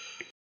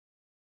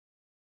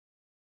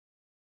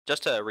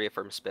 Just to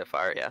reaffirm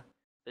SpitFire, yeah.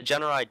 The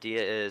general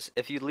idea is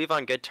if you leave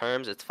on good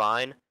terms, it's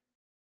fine.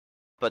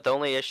 But the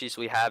only issues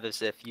we have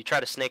is if you try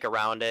to snake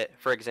around it.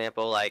 For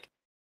example, like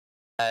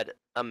had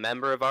a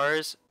member of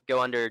ours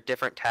go under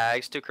different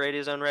tags to create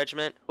his own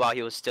regiment while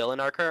he was still in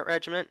our current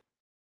regiment,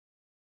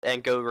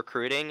 and go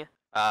recruiting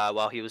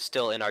while he was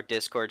still in our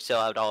Discord,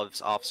 still had all of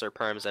his officer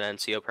perms and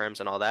NCO perms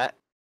and all that,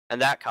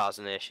 and that caused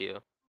an issue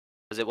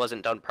because it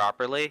wasn't done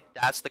properly.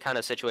 That's the kind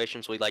of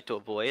situations we like to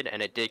avoid,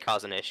 and it did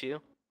cause an issue,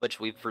 which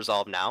we've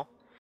resolved now.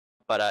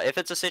 But if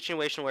it's a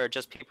situation where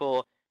just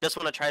people just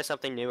want to try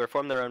something new or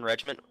form their own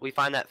regiment, we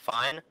find that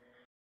fine.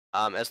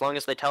 As long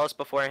as they tell us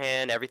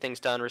beforehand, everything's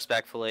done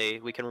respectfully,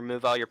 we can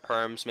remove all your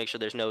perms, make sure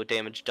there's no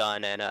damage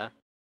done, and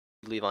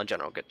leave on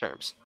general good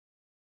terms.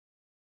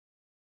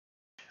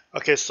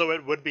 Okay, so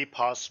it would be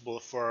possible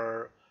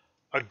for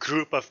a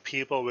group of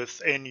people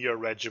within your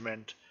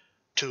regiment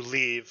to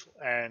leave,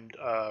 and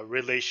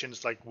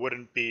relations like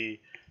wouldn't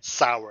be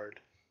soured,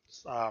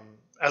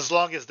 as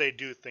long as they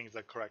do things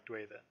the correct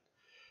way.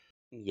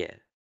 Then, Yeah.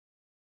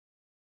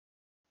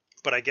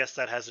 but I guess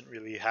that hasn't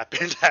really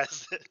happened,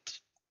 has it?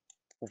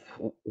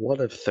 One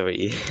of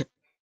three.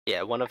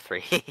 Yeah, one of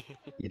three.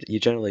 You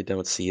generally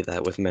don't see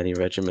that with many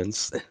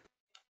regiments.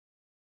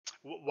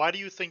 Why do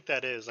you think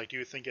that is? Like, do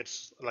you think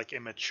it's like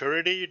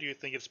immaturity? Do you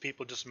think it's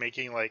people just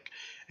making like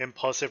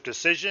impulsive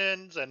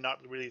decisions and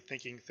not really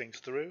thinking things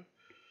through?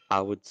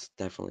 I would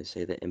definitely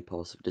say the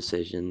impulsive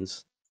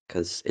decisions,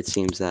 because it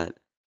seems that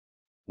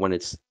when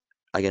it's,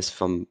 I guess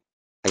what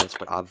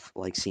I've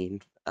like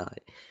seen,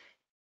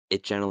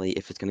 it generally,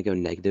 if it's going to go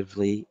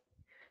negatively,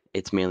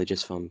 it's mainly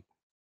just from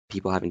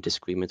people having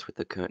disagreements with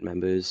the current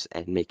members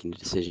and making a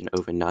decision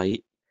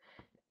overnight,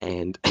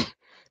 and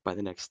by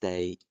the next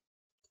day,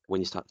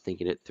 when you start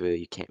thinking it through,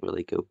 you can't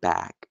really go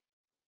back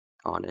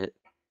on it,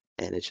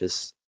 and it's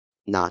just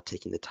not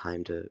taking the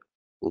time to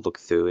look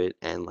through it,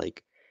 and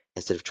like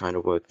instead of trying to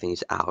work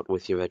things out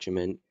with your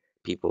regiment,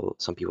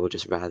 some people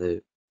just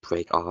rather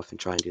break off and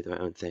try and do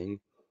their own thing.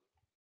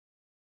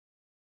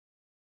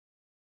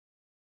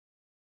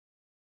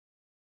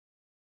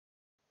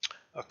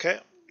 Okay.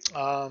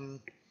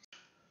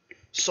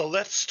 So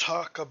let's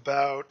talk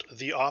about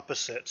the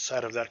opposite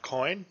side of that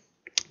coin.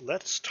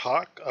 Let's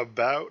talk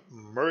about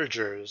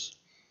mergers.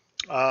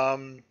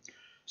 Um,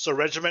 so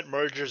regiment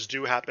mergers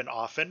do happen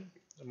often,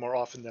 more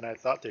often than I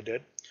thought they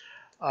did.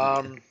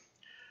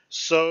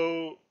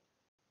 So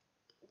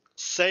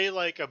say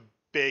like a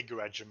big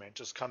regiment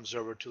just comes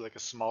over to like a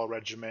small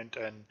regiment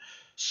and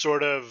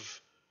sort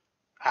of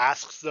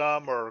asks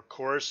them or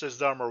coerces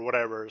them or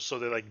whatever, so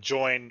they like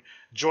join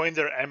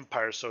their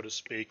empire, so to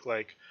speak.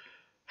 Like,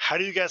 how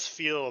do you guys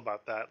feel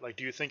about that? Like,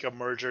 do you think a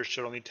merger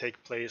should only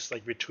take place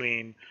like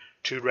between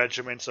two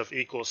regiments of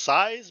equal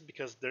size,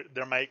 because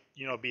there might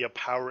be a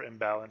power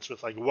imbalance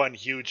with like one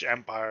huge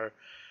empire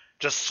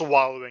just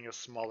swallowing a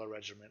smaller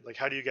regiment? Like,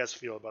 how do you guys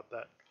feel about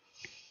that?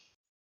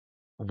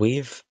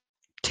 We've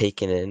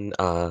taken in,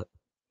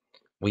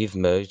 we've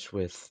merged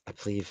with, I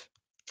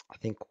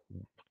think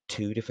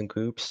 2 different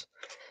groups.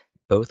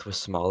 Both were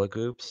smaller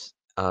groups,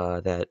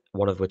 that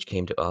one of which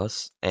came to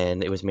us,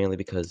 and it was mainly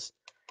because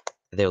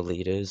their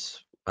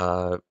leaders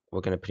were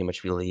going to pretty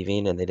much be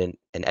leaving, and they didn't,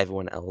 and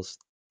everyone else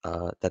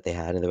that they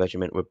had in the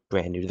regiment were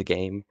brand new to the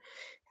game,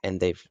 and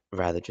they've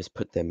rather just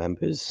put their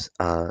members,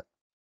 I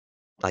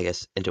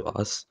guess, into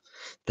us,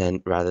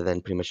 rather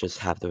than pretty much just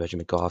have the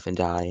regiment go off and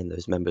die and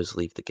those members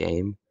leave the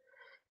game.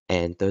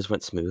 And those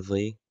went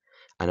smoothly.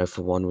 I know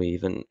for one, we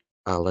even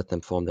let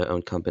them form their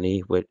own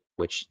company,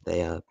 which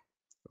they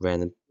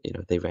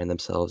they ran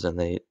themselves, and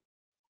they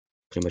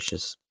pretty much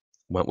just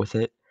went with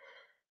it.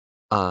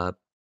 Uh,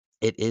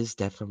 it is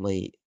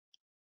definitely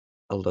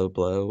a low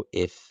blow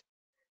if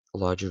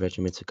larger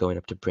regiments are going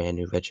up to brand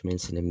new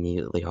regiments and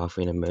immediately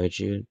offering a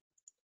merger.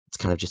 It's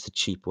kind of just a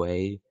cheap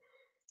way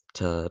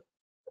to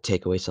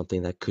take away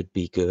something that could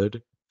be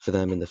good for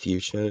them in the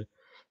future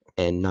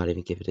and not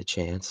even give it a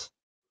chance.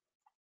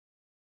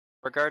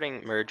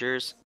 Regarding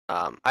mergers,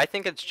 I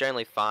think it's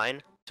generally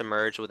fine to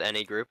merge with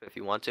any group if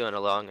you want to, and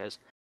as long as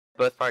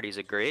both parties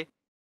agree.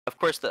 Of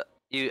course,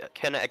 you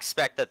can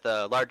expect that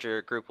the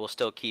larger group will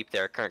still keep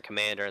their current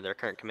commander, and their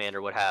current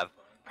commander would have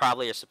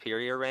probably a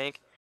superior rank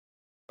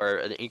or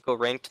an equal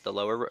rank to the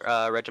lower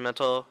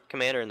regimental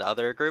commander in the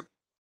other group.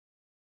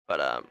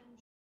 But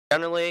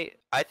generally,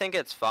 I think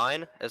it's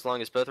fine as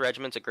long as both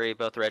regiments agree,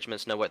 both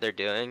regiments know what they're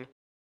doing,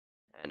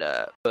 and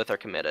both are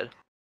committed.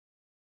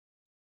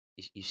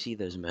 You see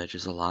those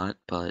mergers a lot,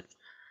 but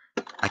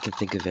I can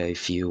think of very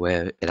few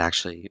where it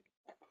actually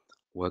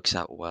works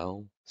out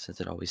well, since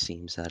it always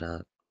seems that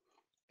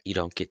you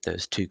don't get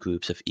those 2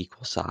 groups of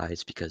equal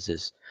size, because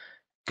there's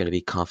going to be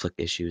conflict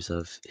issues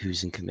of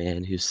who's in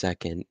command, who's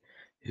second,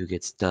 who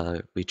gets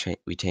to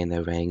retain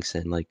their ranks,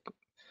 and like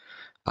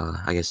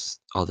I guess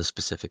all the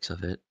specifics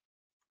of it.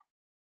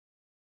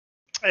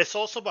 It's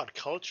also about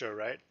culture,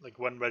 right? Like,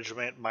 one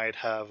regiment might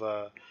have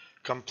a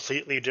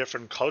completely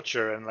different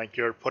culture, and like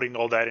you're putting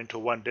all that into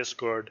one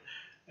Discord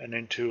and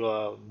into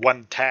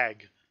one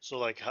tag. So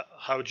like,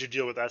 how would you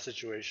deal with that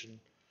situation?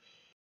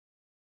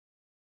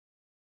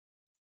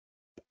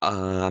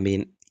 I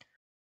mean,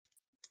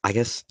 I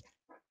guess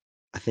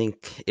I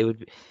think it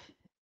would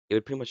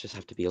pretty much just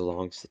have to be a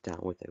long sit down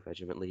with a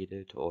regiment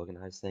leader to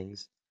organize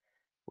things,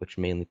 which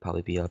mainly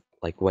probably be up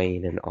like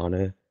Wayne and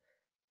Honor.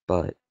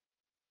 But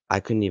I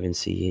couldn't even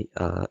see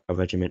a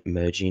regiment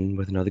merging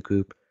with another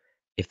group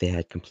if they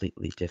had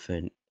completely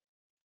different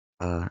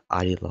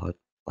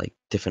like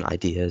different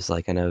ideas.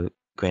 Like I know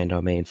Grand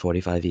Army and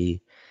 45E,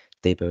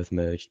 they both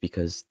merged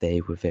because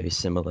they were very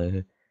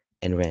similar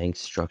in rank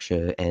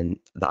structure and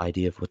the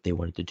idea of what they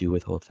wanted to do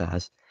with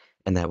Holdfast,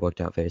 and that worked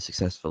out very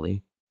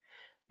successfully.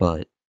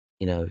 But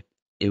you know,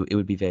 it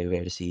would be very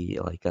rare to see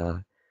like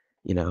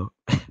you know,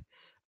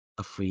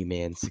 a free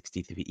man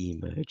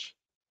 63E merge.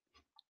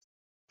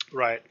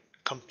 Right.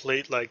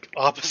 Complete like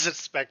opposite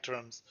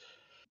spectrums.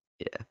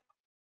 Yeah.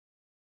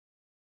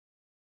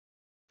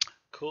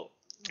 Cool.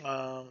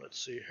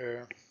 Let's see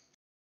here.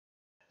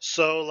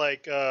 So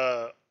like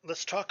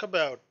let's talk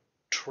about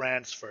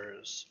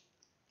transfers.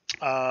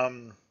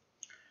 Um,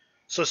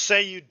 so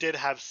say you did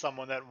have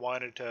someone that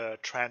wanted to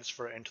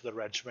transfer into the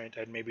regiment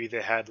and maybe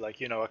they had like,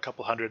 you know, a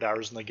couple hundred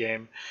hours in the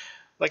game.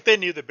 Like they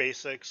knew the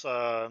basics.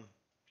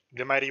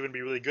 They might even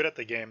be really good at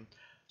the game.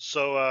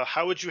 So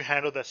how would you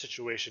handle that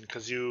situation?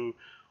 Because you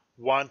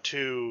want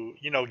to,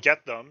 you know,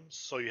 get them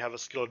so you have a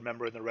skilled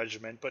member in the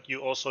regiment, but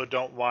you also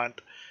don't want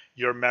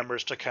your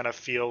members to kind of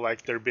feel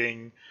like they're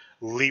being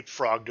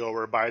leapfrogged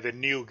over by the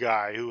new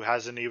guy who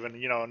hasn't even,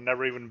 you know,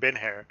 never even been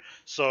here.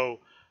 So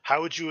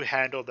how would you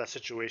handle that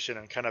situation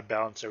and kind of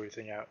balance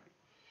everything out?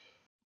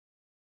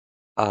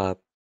 I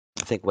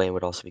think Wayne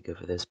would also be good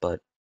for this, but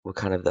we're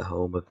kind of the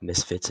home of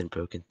misfits and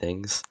broken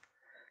things.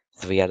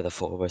 3 out of the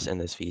 4 of us in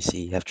this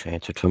VC have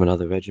transferred from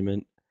another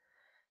regiment.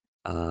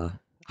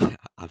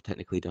 I've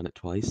technically done it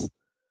twice.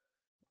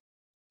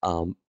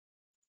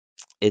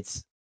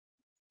 It's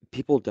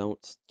people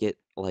don't get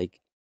like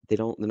they're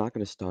not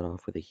going to start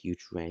off with a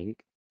huge rank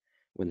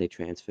when they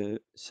transfer,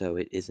 so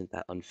it isn't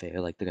that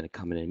unfair. Like they're going to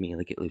come in and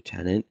immediately get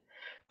lieutenant,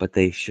 but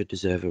they should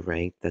deserve a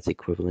rank that's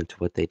equivalent to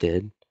what they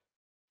did,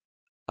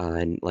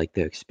 and like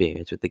their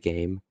experience with the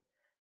game.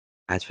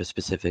 As for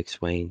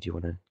specifics, Wayne, do you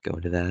want to go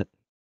into that?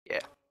 Yeah.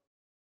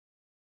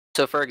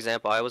 So for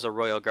example, I was a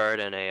Royal Guard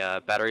and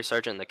a battery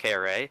sergeant in the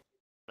KRA.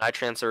 When I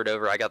transferred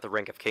over, I got the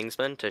rank of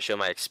Kingsman to show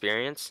my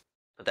experience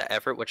with the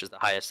effort, which is the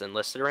highest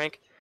enlisted rank.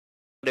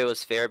 But it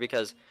was fair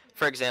because,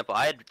 for example,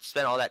 I had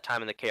spent all that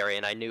time in the KRA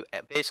and I knew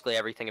basically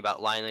everything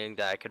about lining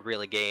that I could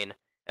really gain,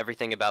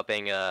 everything about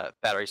being a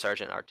battery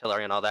sergeant,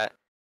 artillery, and all that.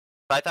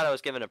 So I thought I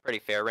was given a pretty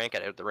fair rank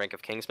at the rank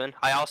of Kingsman.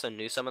 I also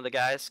knew some of the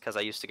guys because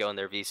I used to go in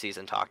their VCs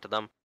and talk to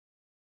them.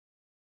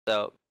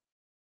 So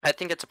I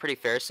think it's a pretty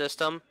fair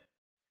system.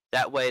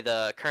 That way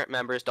the current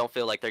members don't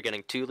feel like they're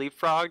getting too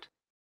leapfrogged.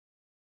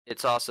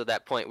 It's also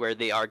that point where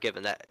they are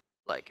given that,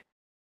 like,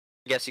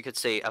 I guess you could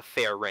say a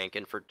fair rank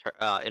in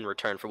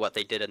return for what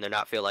they did, and they're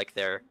not feel like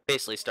they're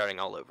basically starting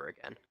all over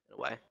again, in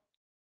a way.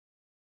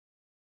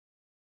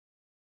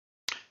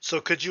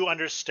 So could you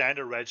understand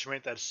a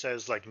regiment that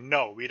says like,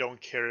 no, we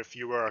don't care if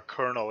you were a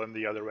colonel in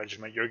the other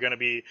regiment. You're going to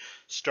be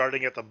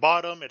starting at the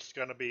bottom. It's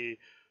going to be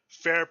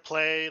fair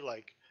play,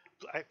 like,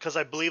 because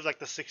I believe like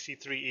the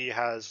 63E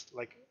has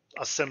like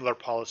a similar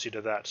policy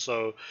to that.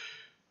 So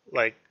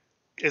like,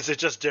 is it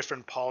just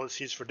different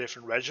policies for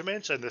different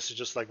regiments, and this is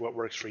just like what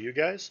works for you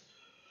guys?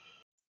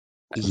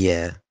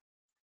 Yeah.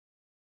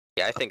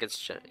 Yeah, I think it's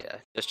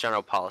just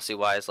general policy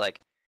wise.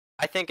 Like,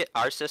 I think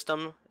our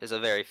system is a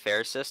very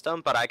fair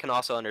system, but I can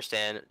also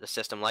understand the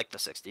system like the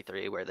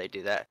 63 where they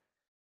do that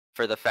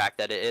for the fact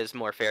that it is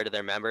more fair to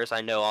their members.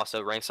 I know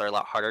also ranks are a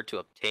lot harder to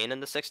obtain in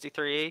the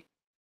 63.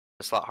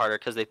 It's a lot harder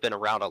because they've been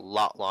around a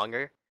lot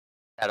longer,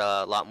 had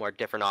a lot more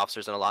different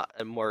officers and a lot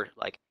and more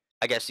like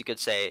I guess you could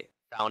say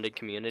founded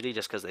community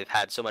just because they've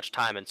had so much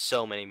time and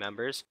so many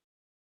members.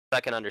 So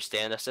I can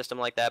understand a system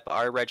like that, but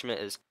our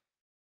regiment is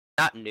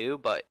not new,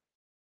 but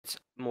it's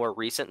more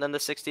recent than the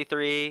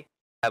 63,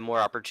 have more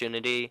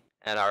opportunity,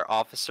 and our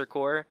officer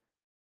corps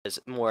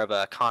is more of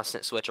a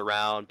constant switch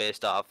around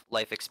based off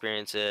life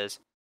experiences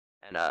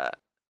and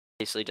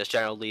basically just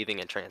general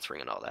leaving and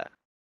transferring and all that.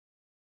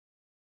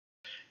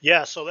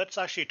 Yeah, so let's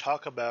actually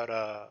talk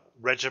about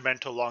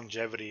regimental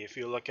longevity. If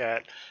you look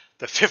at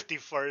the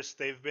 51st,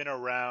 they've been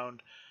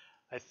around.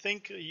 I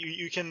think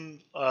you can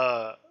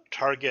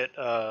target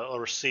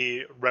or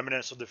see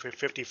remnants of the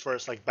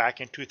 51st like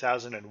back in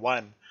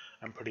 2001,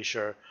 I'm pretty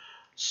sure.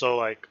 So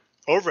like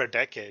over a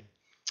decade.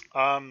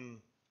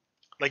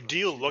 Like, do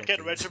you 2 look at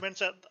decades.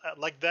 regiments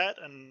like that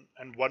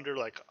and wonder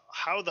like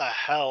how the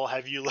hell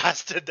have you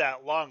lasted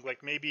that long?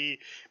 Like maybe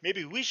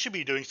we should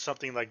be doing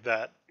something like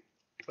that.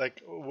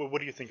 Like, what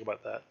do you think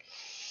about that?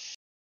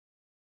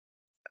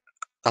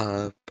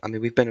 I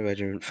mean, we've been a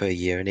regiment for a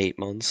year and 8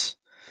 months,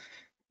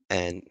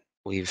 and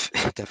we've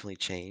definitely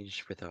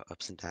changed with our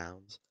ups and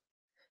downs.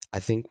 I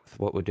think with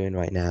what we're doing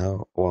right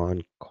now, we're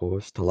on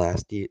course to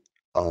last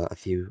a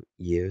few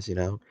years, you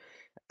know,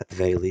 at the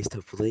very least,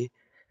 hopefully.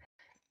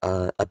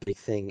 A big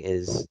thing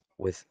is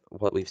with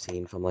what we've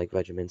seen from like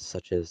regiments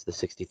such as the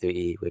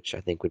 63E, which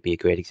I think would be a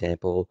great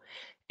example,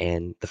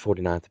 and the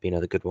 49th would be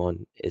another good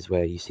one, is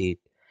where you see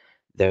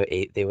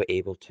they were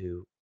able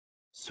to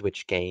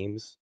switch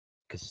games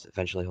because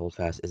eventually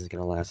Holdfast isn't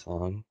going to last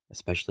long,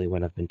 especially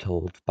when I've been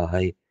told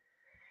by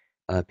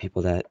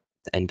people that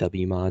the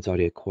NW mod's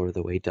already a quarter of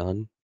the way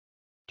done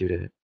due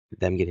to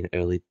them getting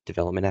early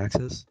development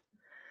access.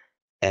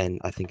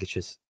 And I think it's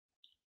just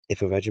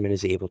if a regiment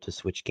is able to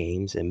switch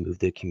games and move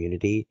their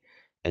community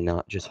and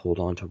not just hold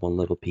on to one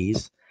little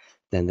piece,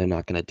 then they're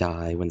not going to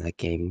die when that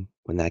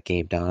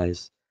game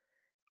dies.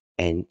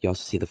 And you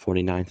also see the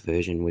 49th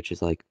version, which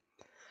is like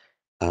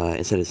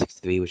instead of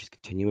 63, which is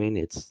continuing,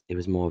 it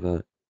was more of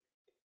a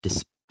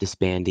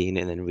disbanding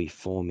and then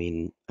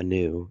reforming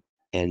anew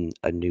in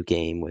a new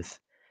game with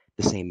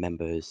the same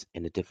members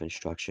in a different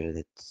structure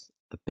that's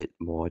a bit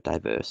more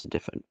diverse and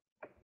different.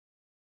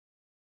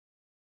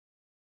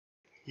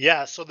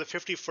 Yeah, so the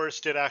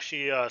 51st did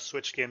actually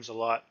switch games a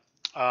lot.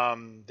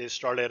 They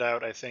started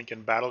out, I think,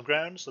 in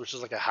Battlegrounds, which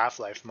is like a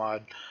Half-Life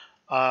mod.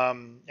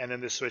 And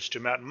then they switched to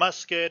Mountain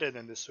Musket, and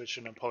then they switched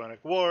to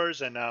Napoleonic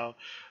Wars, and now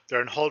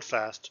they're in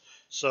Holdfast.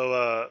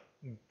 So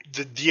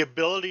the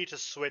ability to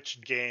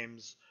switch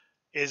games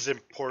is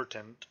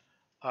important.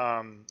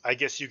 I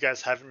guess you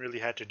guys haven't really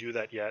had to do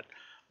that yet,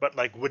 but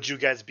like, would you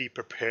guys be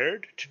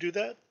prepared to do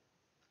that?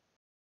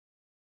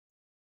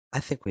 I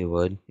think we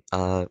would.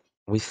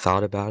 We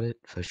thought about it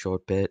for a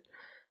short bit,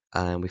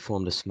 and we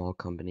formed a small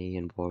company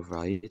in War of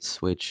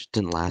Rights, which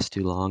didn't last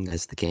too long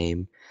as the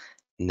game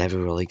never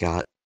really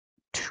got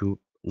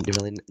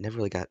never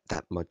really got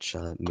that much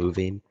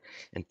moving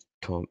in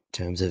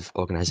terms of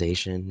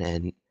organization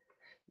and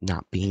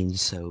not being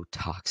so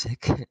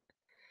toxic.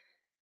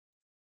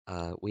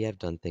 We have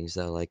done things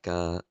though, like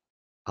I'm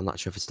not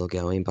sure if it's still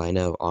going, but I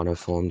know Honor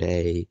formed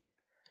a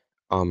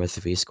Armor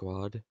 3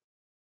 squad,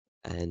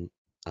 and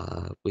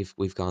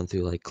we've gone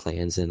through like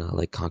clans and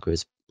like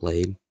Conqueror's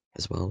Blade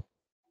as well.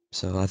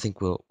 So I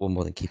think we're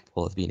more than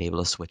capable of being able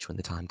to switch when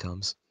the time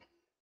comes.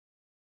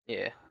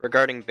 Yeah.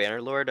 Regarding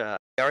Bannerlord,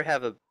 we already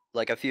have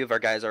a few of our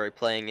guys already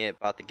playing it,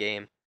 bought the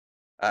game.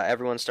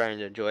 Everyone's starting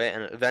to enjoy it,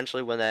 and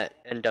eventually when that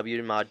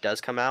NW mod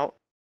does come out,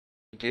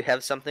 we do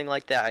have something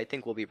like that, I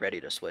think we'll be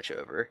ready to switch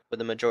over with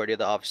the majority of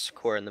the officer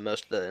corps and the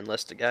most of the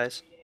enlisted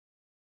guys.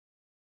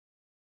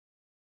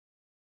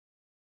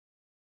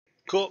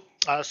 Cool.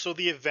 So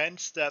the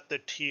events that the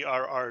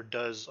TRR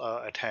does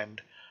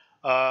attend,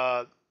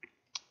 uh,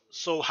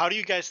 so how do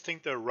you guys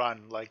think they're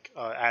run, like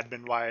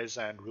admin wise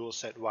and rule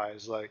set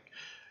wise? Like,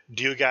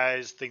 do you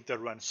guys think they're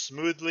run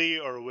smoothly,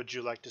 or would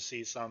you like to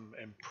see some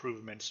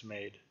improvements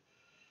made?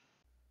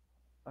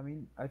 I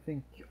mean, I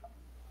think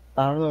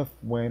I don't know if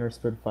Wayne or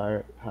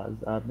SpitFire has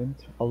admin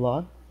a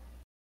lot,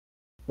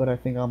 but I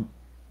think I'm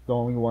the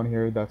only one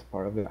here that's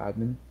part of the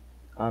admin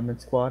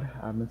squad,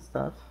 admin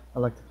staff. I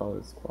like to call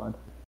it a squad.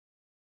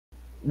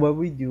 What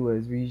we do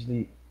is we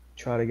usually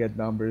try to get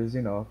numbers,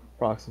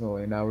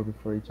 approximately an hour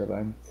before each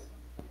event,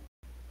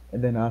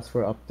 and then ask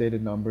for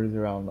updated numbers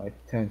around like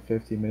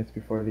 10-15 minutes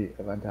before the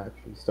event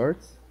actually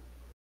starts.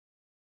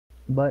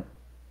 But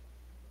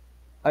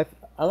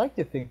I I like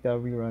to think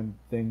that we run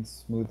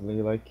things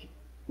smoothly. Like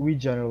we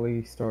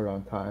generally start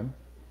on time.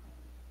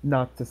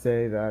 Not to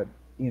say that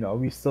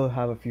we still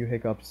have a few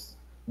hiccups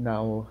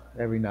now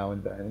every now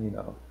and then.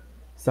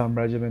 Some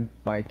regiment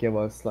might give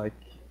us like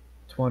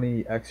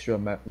 20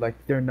 extra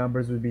like their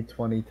numbers would be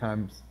 20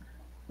 times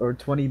or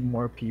 20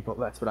 more people.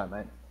 That's what I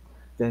meant.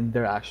 Than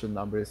their actual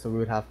numbers, so we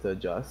would have to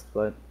adjust.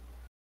 But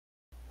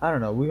I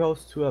don't know. We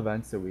host 2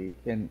 events a week,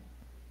 and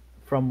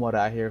from what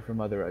I hear from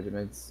other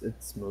regiments,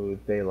 it's smooth.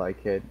 They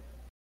like it.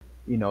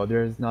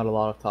 There's not a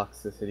lot of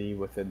toxicity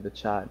within the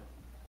chat,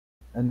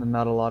 and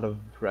not a lot of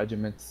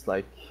regiments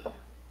like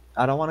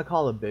I don't want to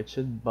call it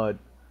bitching, but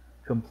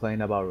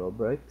complain about rule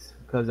breaks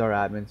because our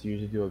admins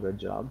usually do a good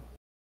job.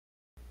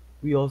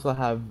 We also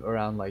have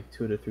around like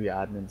 2 to 3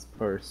 admins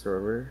per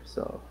server,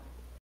 so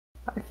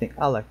I think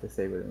I like to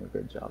say we're doing a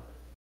good job.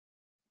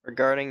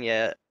 Regarding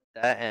that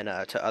and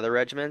to other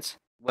regiments,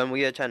 when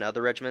we attend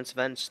other regiments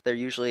events, they're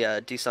usually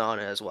decent on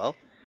it as well.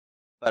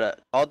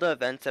 But all the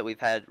events that we've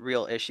had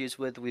real issues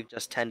with, we've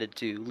just tended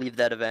to leave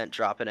that event,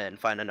 drop it in, and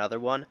find another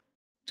one.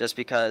 Just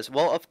because,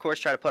 well, of course,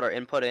 try to put our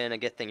input in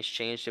and get things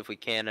changed if we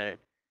can, and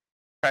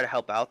try to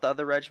help out the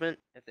other regiment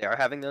if they are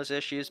having those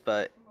issues.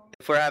 But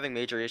if we're having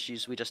major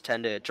issues, we just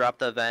tend to drop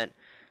the event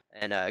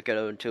and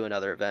go into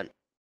another event.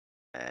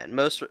 And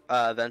most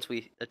events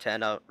we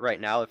attend right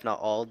now, if not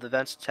all of the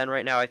events attend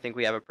right now, I think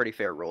we have a pretty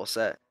fair rule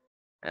set.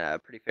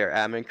 Pretty fair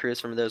admin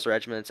crews from those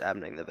regiments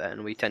admining the event,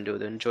 and we tend to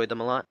enjoy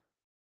them a lot.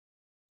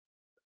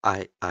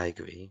 I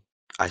agree.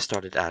 I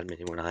started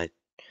admitting when I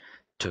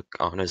took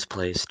Honor's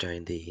place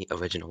during the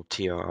original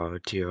TRR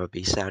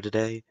TRB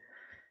Saturday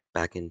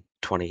back in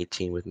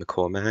 2018 with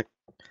McCormack.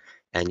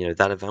 And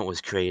that event was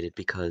created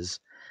because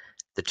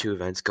the 2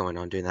 events going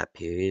on during that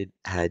period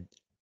had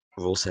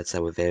rule sets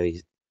that were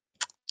very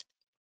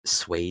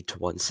swayed to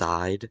one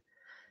side,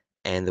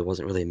 and there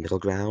wasn't really a middle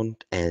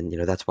ground. And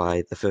that's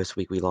why the first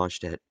week we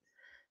launched it,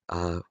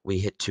 we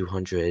hit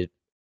 200,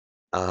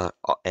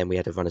 and we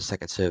had to run a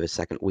second service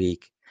second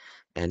week.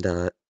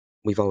 And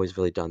we've always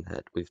really done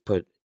that.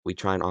 We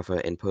try and offer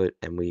input,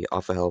 and we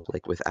offer help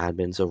like with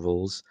admins or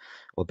rules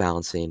or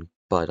balancing.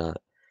 But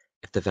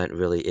if the event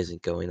really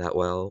isn't going that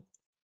well,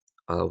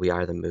 we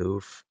either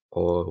move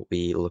or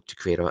we look to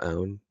create our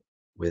own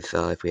with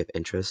if we have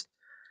interest.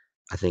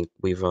 I think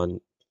we've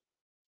run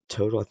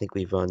total. I think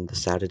we've run the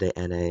Saturday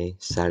NA,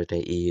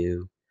 Saturday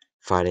EU,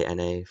 Friday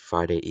NA,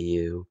 Friday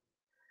EU,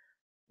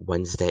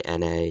 Wednesday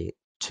NA,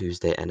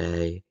 Tuesday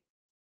NA.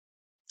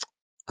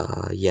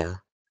 Yeah,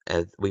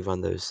 we run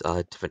those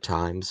different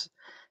times,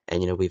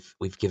 and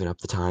we've given up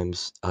the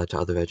times to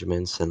other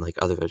regiments, and like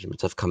other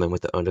regiments have come in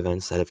with their own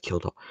events that have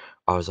killed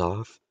ours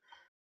off.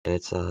 and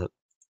it's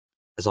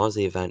as long as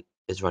the event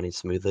is running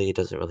smoothly, it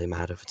doesn't really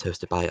matter if it's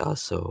hosted by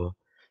us or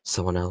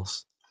someone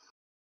else.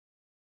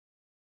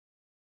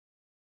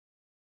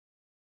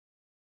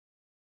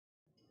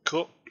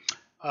 Cool.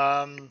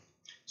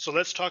 So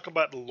let's talk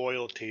about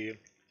loyalty.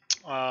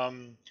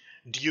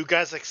 Do you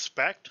guys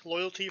expect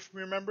loyalty from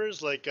your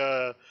members? Like,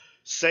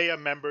 say a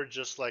member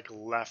just like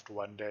left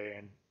one day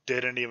and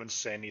didn't even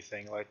say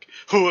anything. Like,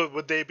 who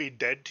would they be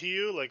dead to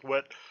you? Like,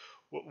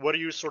 what are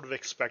you sort of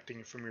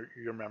expecting from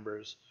your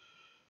members?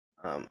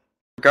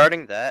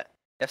 Regarding that,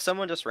 if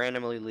someone just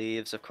randomly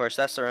leaves, of course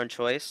that's their own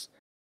choice,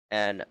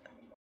 and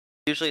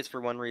usually it's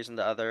for one reason or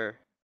the other.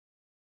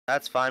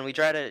 That's fine. We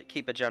try to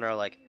keep a general,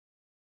 like,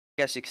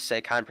 I guess you could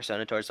say, kind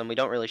persona towards them. We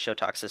don't really show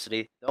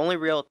toxicity. The only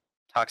real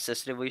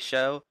toxicity we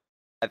show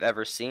I've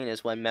ever seen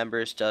is when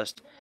members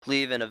just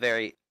leave in a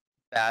very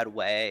bad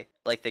way.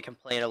 Like, they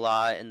complain a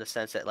lot in the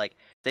sense that, like,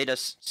 they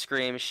just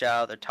scream,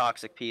 shout, they're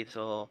toxic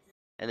people,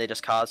 and they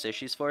just cause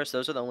issues for us.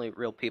 Those are the only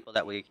real people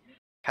that we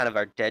kind of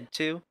are dead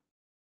to.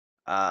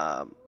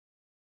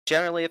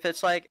 Generally, if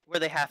it's like where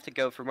they have to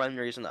go for one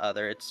reason or the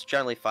other, it's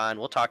generally fine.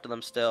 We'll talk to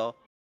them still.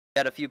 We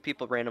had a few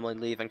people randomly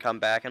leave and come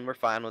back, and we're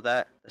fine with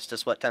that. It's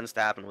just what tends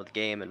to happen with the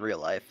game in real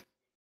life.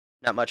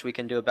 Not much we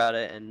can do about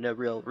it, and no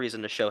real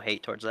reason to show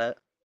hate towards that.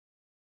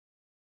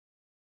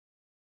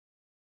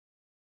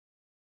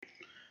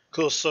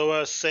 Cool.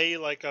 So, say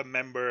like a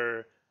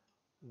member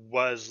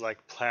was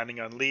like planning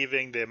on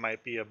leaving, they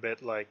might be a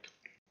bit like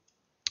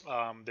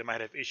they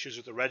might have issues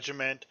with the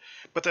regiment,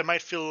 but they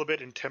might feel a little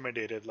bit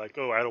intimidated. Like,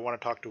 oh, I don't want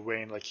to talk to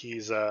Wayne. Like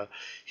he's like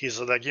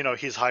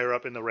he's higher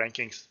up in the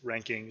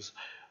rankings.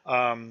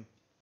 Um,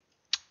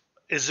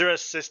 is there a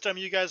system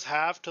you guys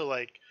have to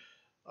like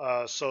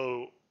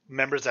so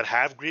members that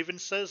have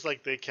grievances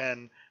like they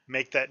can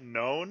make that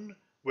known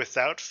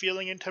without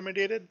feeling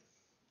intimidated?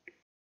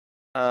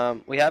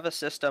 We have a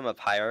system of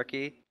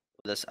hierarchy.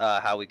 This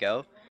how we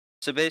go.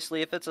 So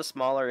basically, if it's a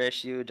smaller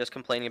issue, just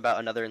complaining about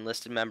another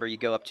enlisted member, you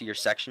go up to your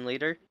section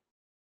leader,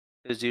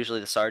 who's usually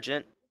the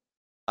sergeant,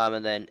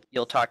 and then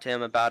you'll talk to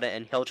him about it,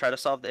 and he'll try to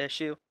solve the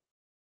issue.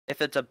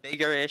 If it's a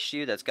bigger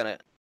issue that's gonna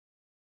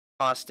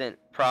constant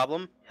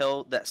problem,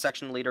 that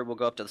section leader will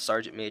go up to the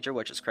sergeant major,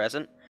 which is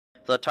Crescent.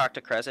 They'll talk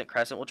to Crescent.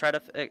 Crescent will try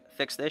to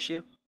fix the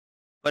issue.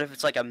 But if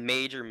it's like a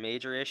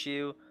major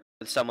issue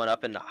with someone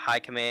up in high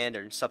command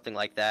or something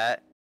like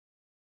that,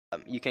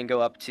 you can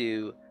go up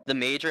to the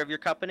major of your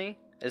company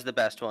is the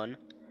best one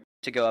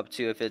to go up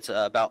to if it's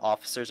about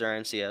officers or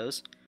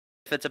NCOs.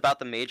 If it's about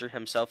the major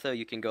himself, though,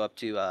 you can go up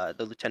to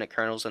the lieutenant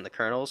colonels and the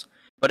colonels.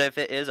 But if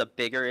it is a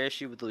bigger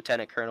issue with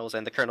lieutenant colonels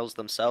and the colonels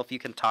themselves, you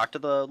can talk to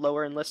the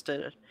lower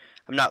enlisted.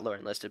 I'm not lower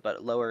enlisted,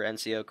 but lower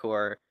NCO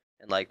corps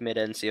and like mid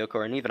NCO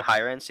corps and even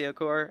higher NCO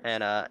corps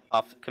and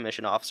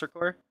commissioned officer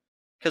corps,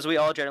 because we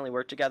all generally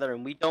work together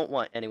and we don't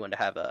want anyone to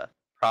have a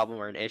problem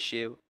or an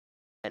issue.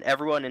 And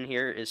everyone in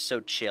here is so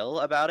chill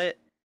about it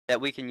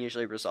that we can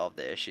usually resolve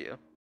the issue.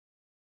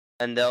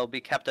 And they'll be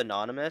kept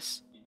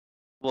anonymous.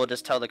 We'll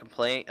just tell the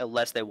complaint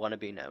unless they want to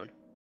be known.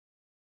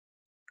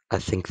 I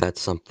think that's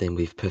something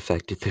we've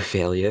perfected through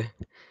failure.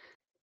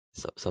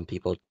 So some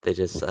people, they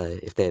just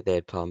if they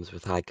had problems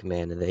with high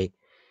command, and they,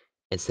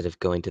 instead of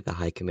going to the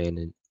high command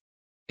and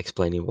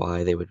explaining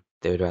why, they would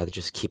rather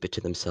just keep it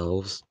to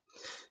themselves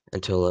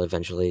until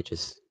eventually it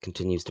just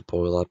continues to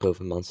boil up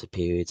over months of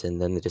periods, and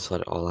then they just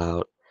let it all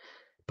out.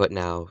 But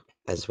now,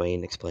 as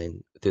Wayne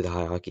explained, through the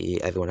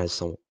hierarchy, everyone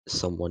has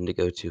someone to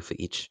go to for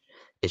each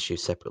issue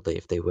separately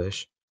if they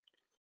wish.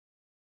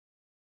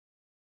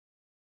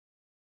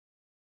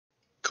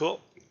 Cool.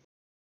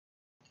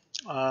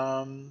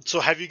 So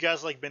have you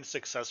guys like been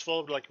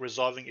successful like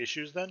resolving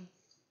issues then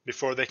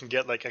before they can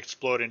get like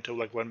explode into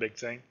like one big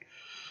thing?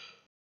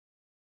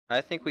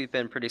 I think we've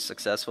been pretty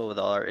successful with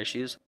all our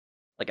issues.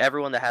 Like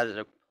everyone that has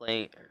a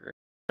complaint or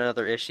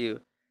another issue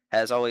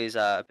has always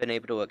been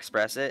able to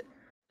express it.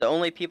 The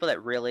only people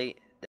that really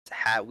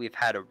we've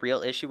had a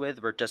real issue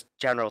with were just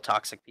general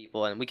toxic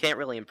people, and we can't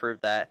really improve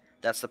that.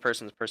 That's the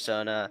person's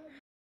persona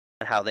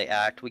and how they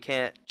act. We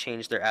can't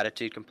change their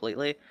attitude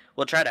completely.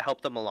 We'll try to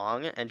help them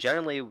along, and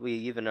generally we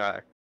even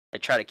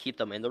try to keep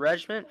them in the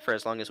regiment for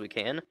as long as we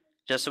can,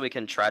 just so we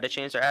can try to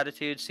change their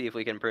attitude, see if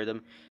we can improve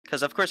them.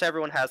 Because of course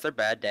everyone has their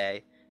bad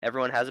day,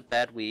 everyone has a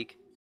bad week,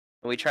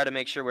 and we try to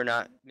make sure we're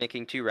not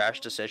making too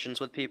rash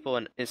decisions with people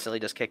and instantly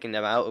just kicking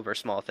them out over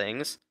small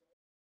things,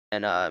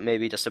 and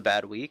maybe just a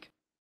bad week.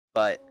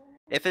 But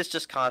if it's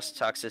just constant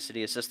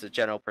toxicity, it's just the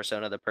general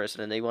persona of the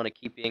person, and they want to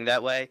keep being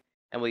that way,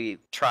 and we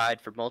tried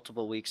for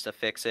multiple weeks to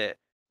fix it,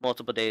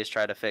 multiple days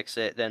try to fix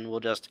it, then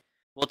we'll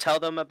tell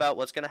them about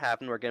what's going to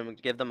happen. We're going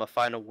to give them a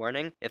final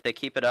warning. If they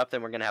keep it up,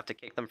 then we're going to have to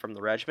kick them from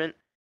the regiment.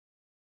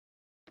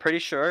 Pretty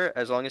sure,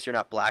 as long as you're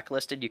not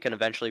blacklisted, you can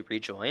eventually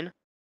rejoin.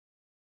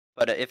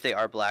 But if they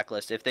are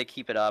blacklisted, if they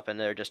keep it up and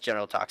they're just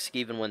general toxic,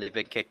 even when they've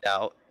been kicked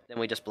out, then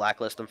we just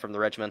blacklist them from the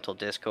regimental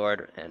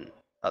Discord and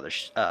other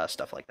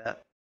stuff like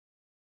that.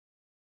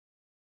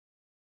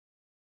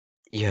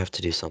 You have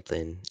to do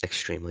something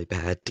extremely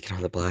bad to get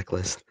on the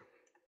blacklist.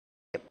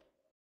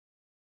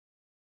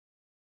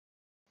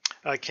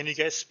 Can you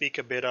guys speak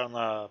a bit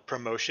on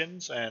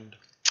promotions and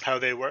how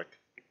they work?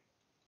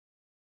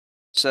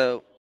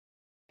 So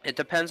it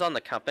depends on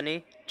the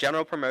company.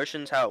 General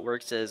Promotions, how it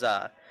works is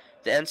the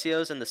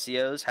NCOs and the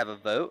COs have a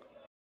vote.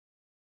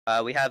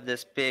 We have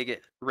this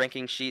big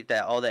ranking sheet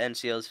that all the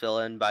NCOs fill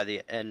in by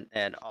the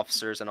and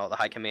officers and all the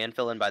high command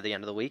fill in by the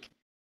end of the week,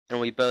 and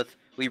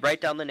we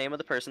write down the name of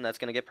the person that's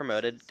going to get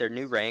promoted, their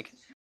new rank,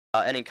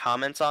 any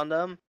comments on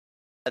them,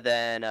 and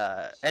then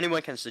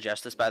anyone can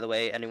suggest this. By the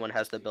way, anyone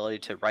has the ability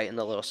to write in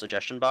the little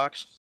suggestion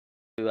box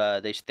who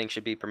they think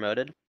should be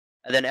promoted,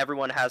 and then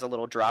everyone has a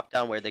little drop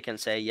down where they can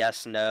say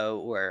yes, no,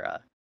 or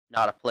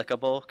not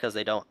applicable because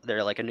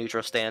they're like a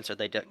neutral stance or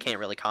they can't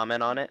really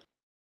comment on it.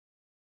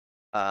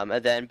 And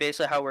then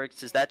basically how it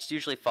works is that's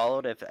usually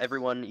followed if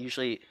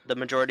the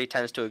majority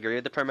tends to agree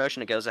with the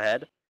promotion, it goes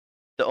ahead.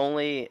 The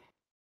only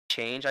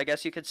change, I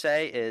guess you could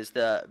say, is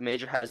the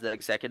major has the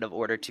executive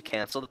order to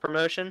cancel the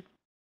promotion,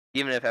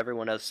 even if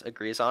everyone else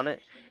agrees on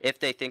it, if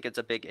they think it's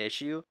a big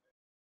issue.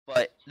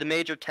 But the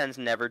major tends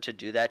never to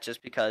do that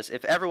just because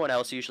if everyone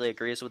else usually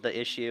agrees with the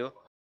issue,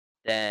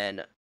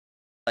 then,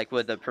 like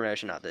with the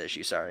promotion, not the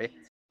issue, sorry,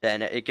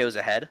 then it goes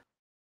ahead.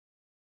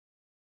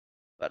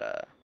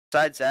 But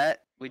besides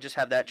that, we just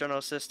have that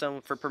general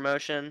system for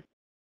promotion.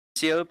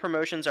 CO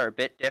promotions are a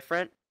bit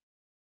different,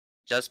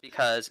 just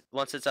because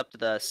once it's up to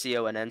the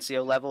CO and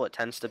NCO level, it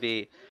tends to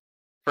be,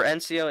 for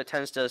NCO, it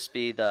tends to just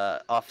be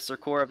the officer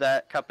corps of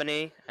that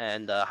company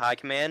and the high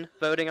command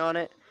voting on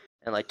it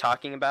and like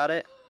talking about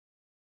it.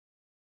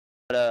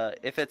 But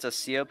if it's a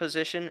CO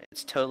position,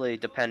 it's totally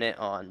dependent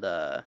on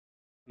the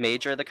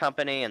major of the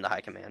company and the high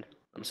command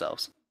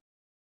themselves.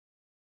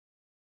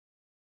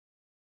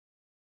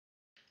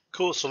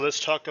 Cool. So let's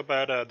talk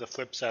about the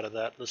flip side of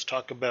that. Let's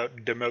talk about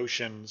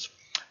demotions.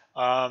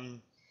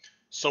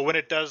 So when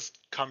it does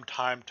come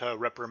time to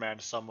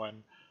reprimand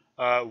someone,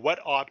 what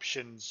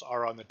options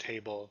are on the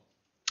table,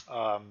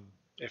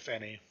 if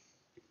any?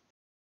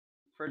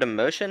 For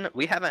demotion,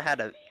 we haven't had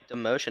a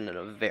demotion in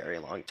a very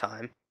long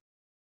time.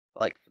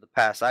 Like for the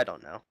past, I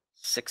don't know,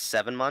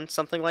 6-7 months,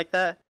 something like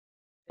that.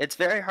 It's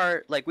very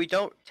hard. Like we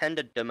don't tend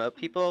to demote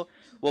people.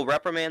 We'll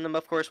reprimand them,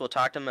 of course. We'll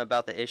talk to them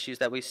about the issues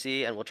that we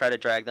see, and we'll try to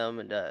drag them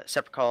into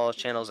separate calls,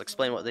 channels,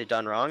 explain what they've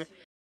done wrong.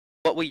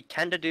 What we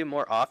tend to do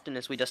more often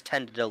is we just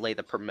tend to delay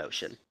the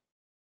promotion.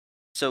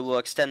 So we'll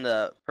extend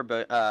the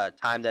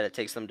time that it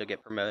takes them to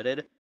get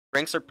promoted.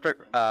 Ranks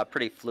are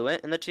pretty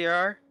fluent in the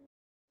TRR.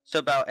 So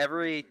about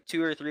every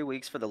 2 or 3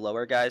 weeks for the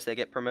lower guys, they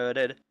get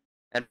promoted,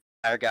 and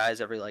higher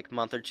guys every like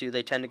month or two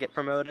they tend to get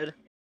promoted.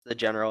 The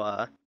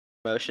general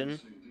promotion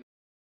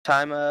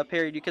time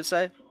period, you could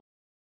say.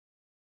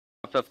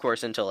 Up, of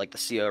course, until like the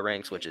CO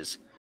ranks, which is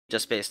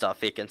just based off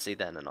vacancy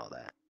then and all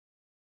that.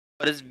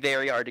 But it's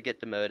very hard to get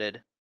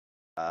demoted.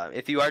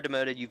 If you are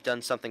demoted, you've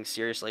done something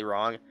seriously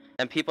wrong,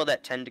 and people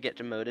that tend to get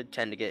demoted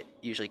tend to get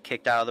usually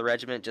kicked out of the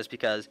regiment just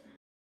because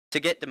to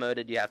get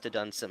demoted you have to have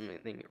done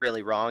something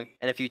really wrong,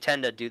 and if you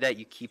tend to do that,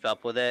 you keep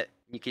up with it,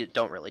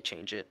 don't really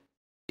change it,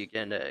 you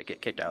can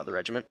get kicked out of the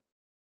regiment.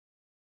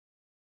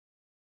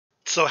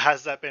 So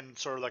has that been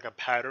sort of like a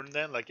pattern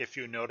then? Like if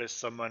you notice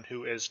someone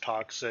who is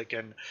toxic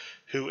and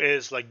who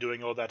is like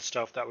doing all that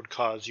stuff that would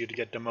cause you to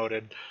get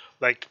demoted,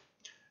 like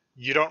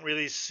you don't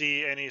really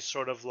see any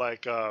sort of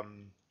like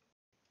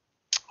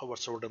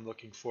what's the word I'm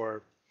looking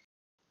for?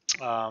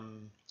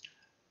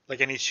 Like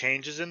any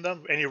changes in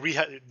them? Any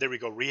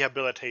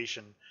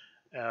rehabilitation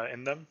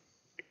in them?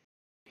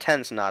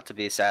 Tends not to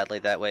be, sadly,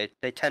 that way.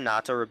 They tend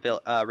not to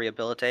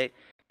rehabilitate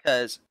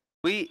because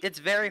it's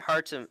very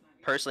hard to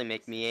personally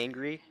make me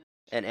angry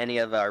and any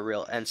of our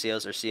real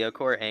NCOs or CO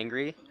Corps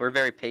angry. We're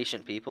very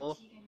patient people.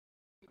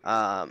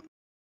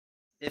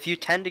 If you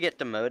tend to get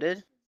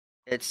demoted,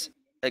 it's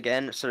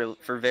again sort of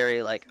for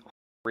very like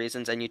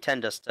reasons, and you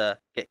tend just to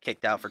get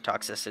kicked out for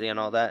toxicity and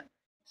all that.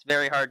 It's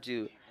very hard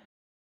to,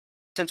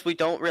 since we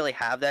don't really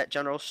have that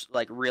general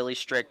like really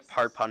strict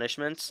hard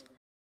punishments.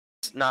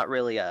 It's not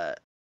really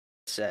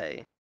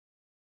say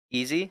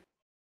easy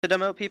to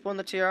demote people in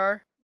the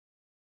TRR,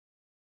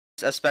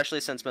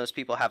 especially since most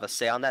people have a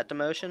say on that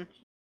demotion,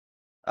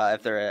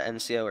 if they're an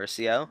NCO or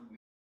CO.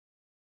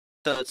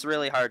 So it's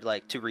really hard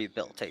like to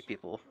rehabilitate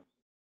people.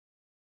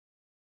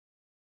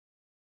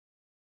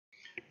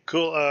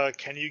 Cool.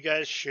 Can you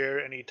guys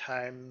share any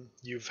time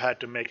you've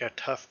had to make a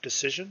tough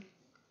decision?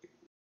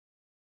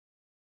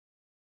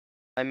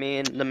 I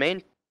mean, the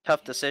main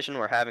tough decision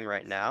we're having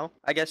right now,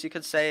 I guess you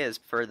could say, is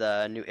for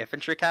the new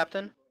infantry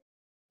captain,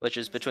 which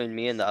is between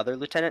me and the other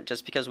lieutenant,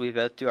 just because we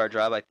both do our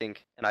job, I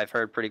think, and I've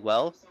heard pretty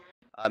well.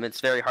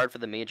 It's very hard for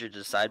the major to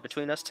decide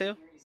between us two.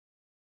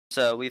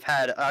 So we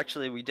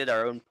did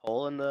our own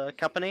poll in the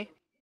company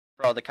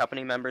for all the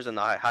company members and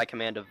the high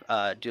command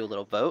to do a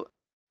little vote.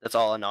 That's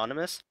all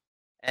anonymous.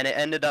 And it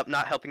ended up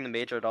not helping the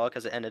major at all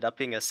because it ended up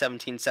being a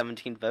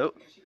 17-17 vote.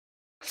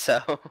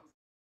 So,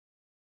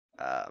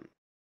 I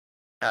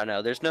don't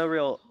know. There's no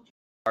real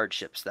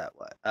hardships that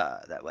way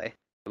that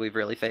we've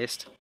really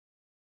faced.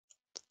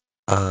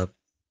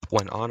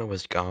 When Anna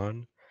was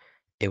gone,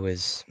 it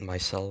was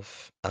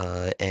myself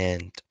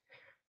and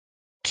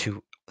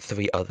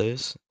 3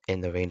 others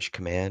in the range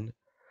command,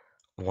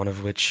 one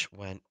of which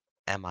went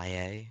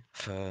MIA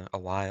for a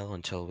while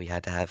until we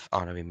had to have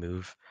Honor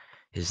remove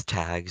his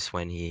tags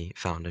when he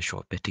found a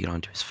short bit to get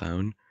onto his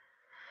phone.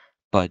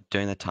 But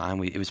during that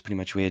time, it was pretty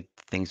much we had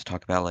things to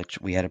talk about, like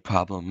we had a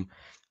problem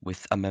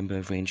with a member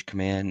of range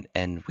command,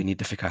 and we need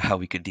to figure out how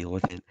we could deal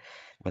with it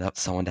without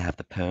someone to have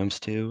the perms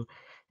to,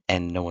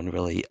 and no one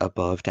really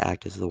above to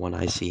act as the one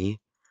IC,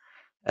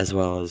 as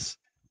well as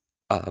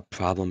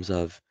problems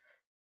of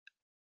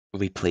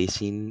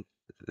replacing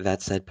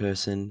that said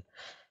person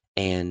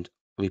and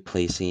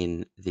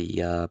replacing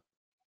the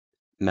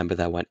member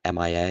that went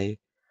MIA,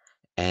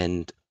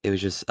 and it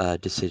was just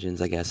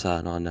decisions, I guess,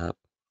 on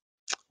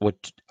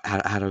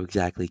how to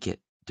exactly get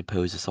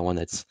deposed to someone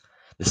that's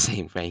the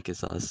same rank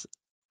as us,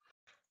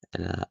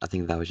 and I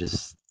think that was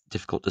just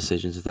difficult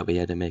decisions that we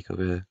had to make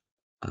over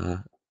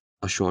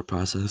a short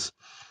process.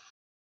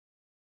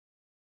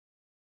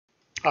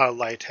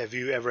 Light, have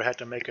you ever had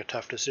to make a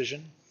tough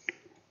decision?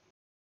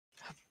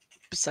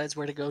 Besides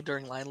where to go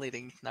during line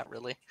leading, not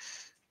really.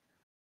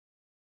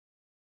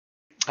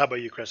 How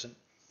about you, Crescent?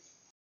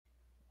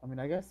 I mean,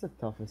 I guess the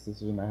toughest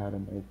decision I had to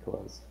make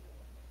was,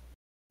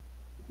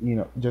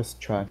 just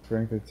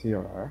transferring to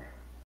TRR.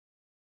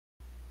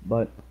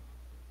 But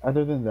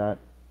other than that,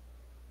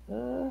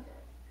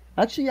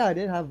 actually, yeah, I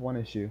did have one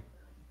issue.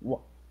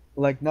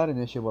 Like, not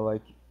an issue, but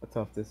like a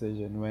tough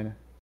decision when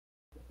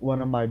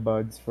one of my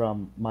buds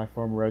from my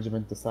former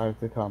regiment decided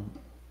to come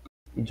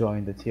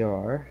join the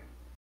TRR.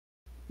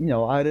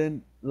 I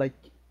didn't like.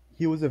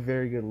 He was a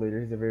very good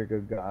leader. He's a very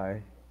good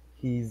guy.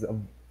 He's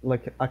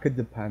like I could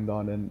depend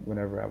on him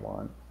whenever I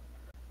want.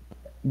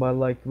 But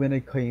like when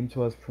it came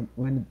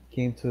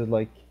to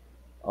like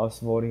us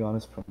voting on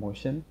his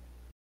promotion,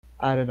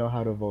 I don't know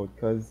how to vote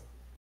because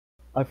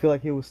I feel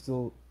like he was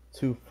still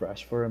too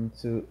fresh for him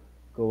to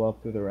go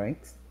up through the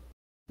ranks.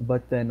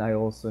 But then I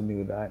also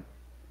knew that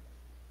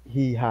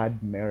he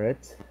had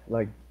merit.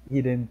 Like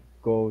he didn't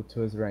go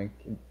to his rank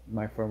in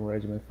my former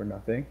regiment for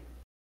nothing.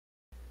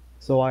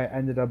 So I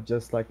ended up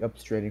just like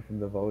abstraining from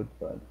the vote.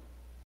 But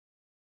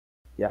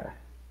yeah,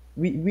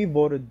 we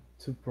voted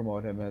to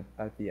promote him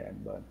at the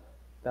end. But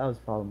that was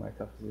probably my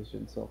tough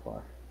decision so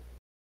far.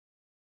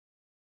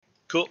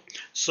 Cool.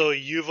 So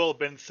you've all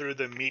been through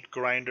the meat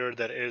grinder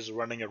that is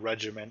running a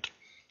regiment.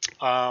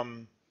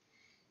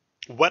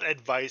 What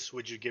advice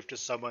would you give to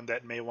someone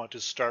that may want to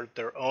start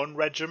their own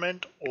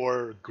regiment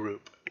or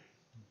group?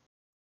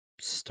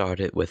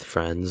 Start it with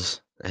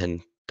friends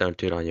and don't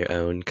do it on your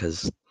own,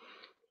 because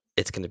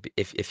it's gonna be,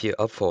 if you're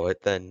up for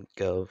it, then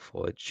go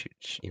for it.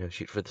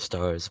 Shoot for the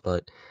stars.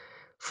 But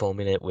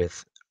forming it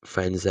with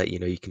friends that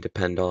you can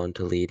depend on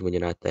to lead when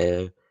you're not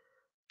there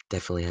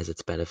definitely has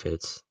its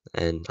benefits,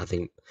 and I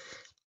think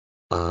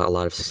a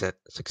lot of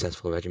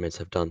successful regiments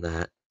have done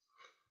that.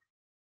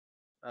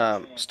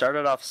 Start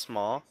it off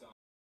small,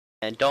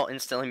 and don't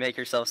instantly make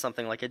yourself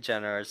something like a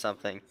general or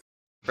something.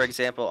 For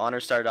example, Honor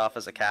started off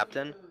as a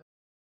captain.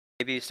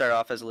 Maybe you start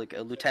off as like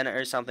a lieutenant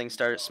or something.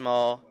 Start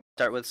small.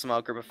 Start with a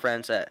small group of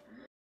friends that,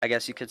 I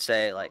guess you could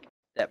say, like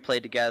that play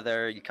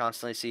together. You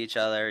constantly see each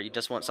other. You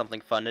just want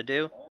something fun to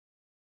do.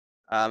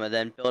 And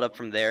then build up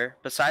from there.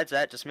 Besides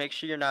that, just make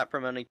sure you're not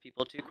promoting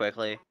people too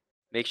quickly.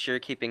 Make sure you're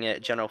keeping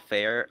it general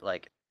fair,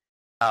 like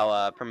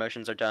how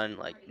promotions are done.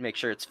 Like make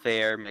sure it's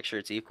fair, make sure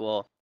it's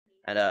equal,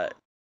 and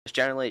just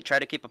generally try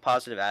to keep a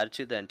positive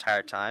attitude the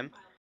entire time.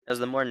 Because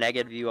the more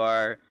negative you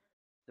are,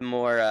 the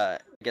more I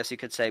guess you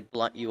could say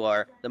blunt you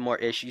are, the more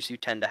issues you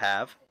tend to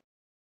have,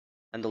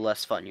 and the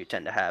less fun you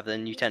tend to have.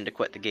 Then you tend to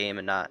quit the game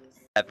and not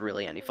have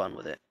really any fun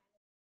with it.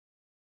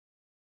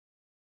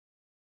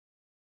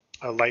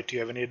 Light, do you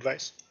have any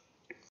advice?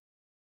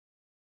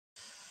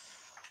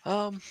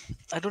 I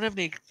don't have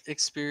any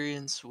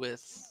experience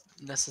with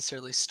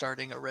necessarily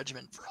starting a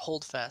regiment for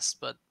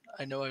Holdfast, but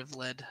I know I've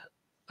led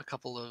a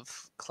couple of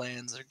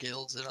clans or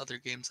guilds in other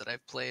games that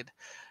I've played,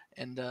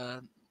 and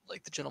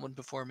like the gentleman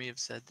before me have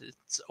said,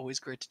 it's always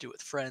great to do it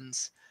with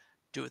friends,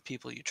 do it with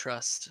people you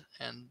trust,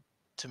 and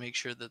to make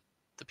sure that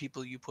the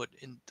people you put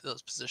in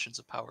those positions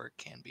of power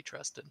can be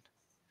trusted.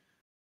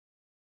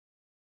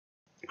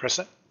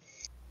 Crescent?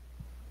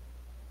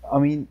 I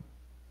mean,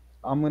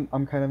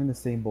 I'm kind of in the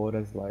same boat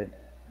as Light.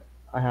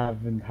 I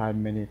haven't had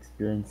many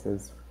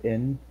experiences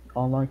in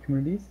online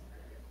communities,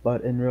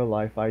 but in real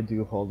life, I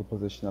do hold a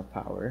position of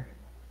power.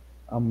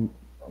 I'm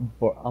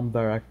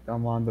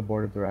I'm on the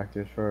board of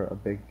directors for a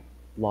big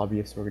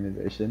lobbyist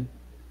organization,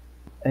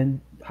 and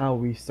how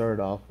we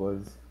started off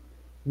was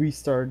we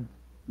started,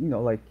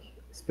 like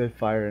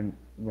SpitFire and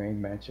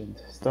Wayne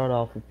mentioned, start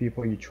off with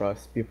people you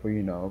trust, people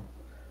you know,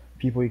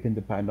 people you can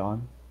depend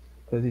on,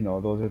 because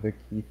those are the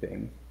key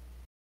things.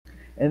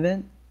 And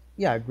then,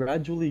 yeah,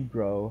 gradually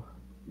grow.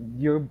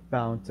 You're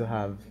bound to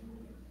have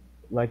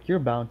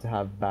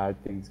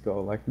bad things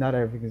go. Like not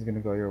everything is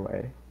gonna go your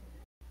way.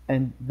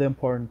 And the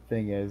important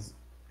thing is,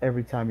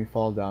 every time you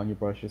fall down, you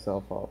brush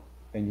yourself up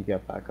and you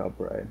get back up,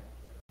 right?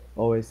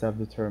 Always have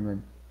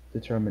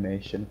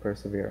determination,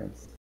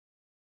 perseverance.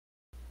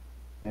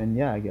 And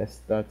yeah, I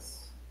guess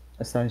that's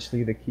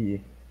essentially the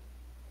key.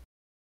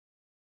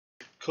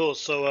 Cool.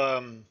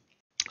 So,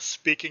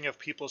 speaking of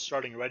people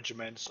starting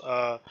regiments,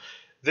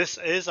 this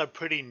is a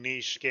pretty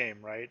niche game,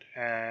 right?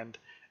 And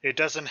it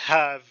doesn't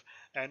have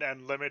an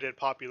unlimited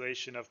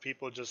population of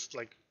people just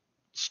like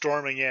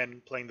storming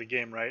in playing the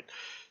game, right?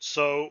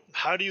 So,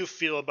 how do you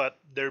feel about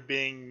there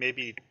being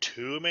maybe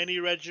too many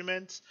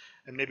regiments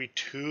and maybe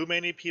too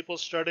many people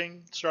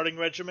starting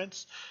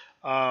regiments?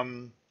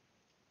 Um,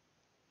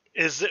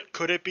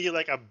 could it be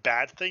like a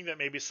bad thing that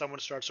maybe someone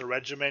starts a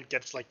regiment,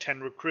 gets like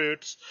 10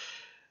 recruits,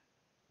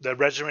 the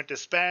regiment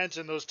disbands,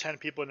 and those 10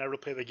 people never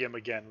play the game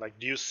again? Like,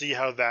 do you see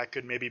how that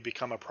could maybe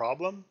become a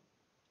problem?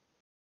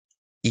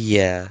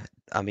 Yeah,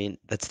 I mean,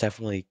 that's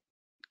definitely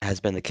has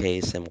been the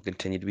case and will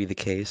continue to be the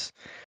case.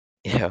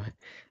 You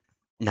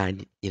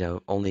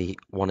know, only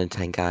 1 in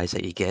 10 guys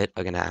that you get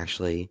are gonna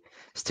actually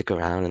stick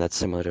around, and that's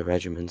similar to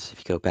regiments. If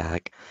you go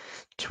back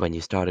to when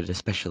you started,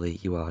 especially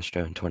you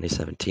Austro in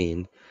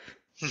 2017,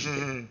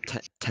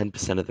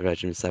 10% of the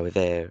regiments that were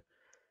there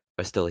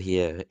are still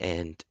here,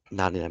 and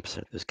 99%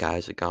 of those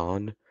guys are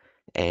gone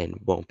and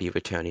won't be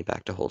returning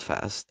back to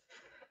Holdfast.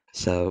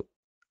 So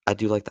I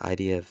do like the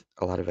idea of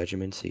a lot of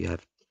regiments. So you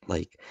have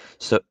like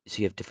so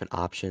you have different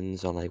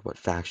options on like what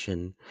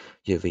faction,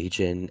 your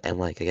region, and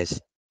like I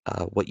guess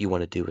what you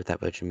want to do with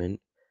that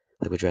regiment.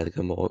 Like would you rather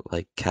go more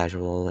like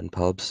casual and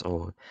pubs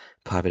or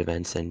private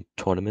events and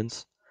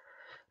tournaments?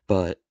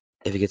 But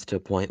if it gets to a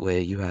point where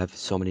you have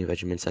so many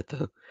regiments that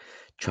they're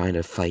trying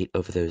to fight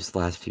over those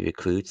last few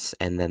recruits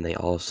and then they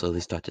all slowly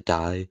start to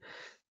die,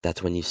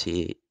 that's when you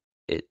see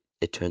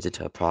it turns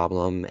into a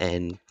problem,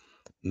 and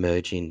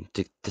merging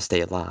to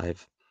stay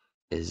alive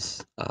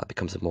is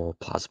becomes a more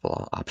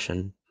plausible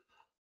option.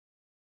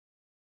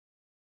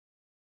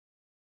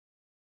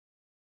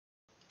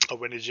 Oh,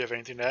 when did you have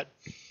anything to add?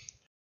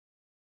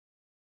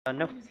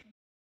 No.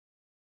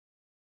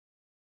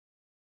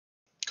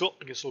 Cool.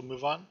 I guess we'll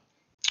move on.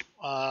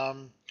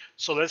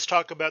 So let's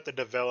talk about the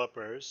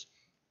developers.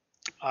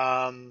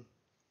 Um,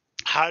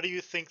 how do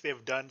you think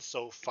they've done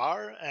so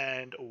far,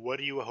 and what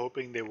are you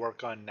hoping they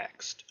work on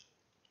next?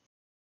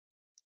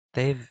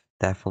 They've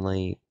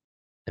definitely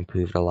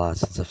improved a lot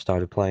since I've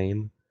started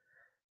playing.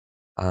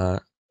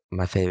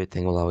 My favorite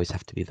thing will always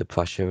have to be the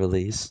Prussia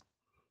release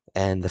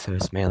and the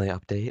first melee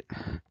update.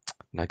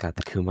 And I got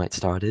the Kumite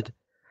started,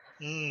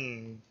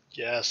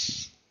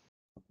 Yes.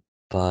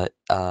 but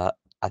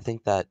I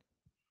think that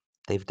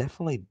they've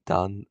definitely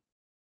done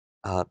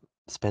uh,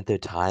 spent their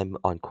time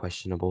on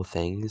questionable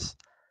things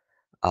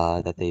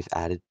that they've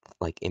added,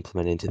 like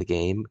implemented into the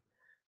game.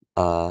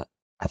 Uh,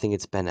 I think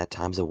it's been at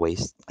times a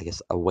waste, I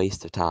guess, a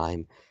waste of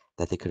time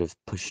that they could have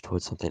pushed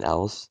towards something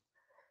else.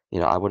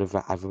 I would have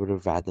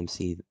rather them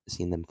seen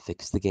them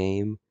fix the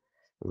game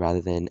rather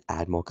than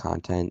add more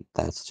content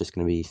that's just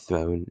going to be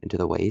thrown into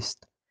the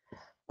waste.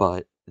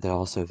 But they're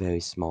also a very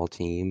small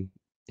team.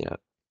 You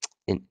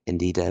know,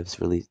 indie devs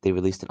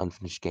released an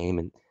unfinished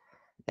game,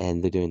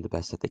 and they're doing the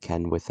best that they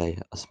can with a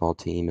small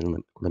team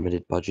and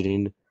limited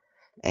budgeting.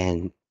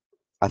 And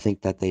I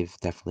think that they've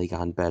definitely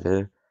gotten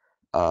better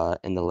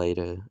in the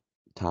later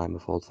time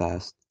of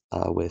Holdfast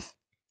with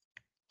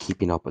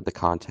keeping up with the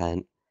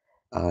content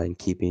and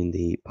keeping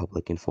the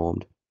public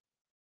informed.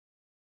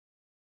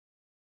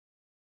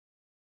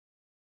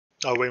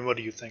 Oh, Wayne, what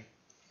do you think?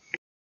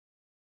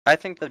 I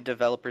think the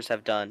developers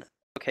have done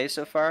okay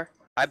so far.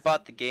 I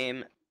bought the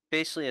game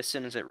basically as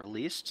soon as it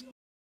released.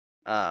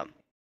 I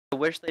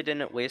wish they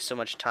didn't waste so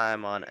much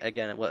time on,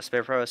 again, what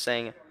SpitFire was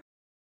saying,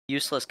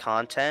 useless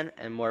content,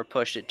 and more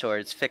pushed it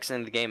towards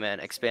fixing the game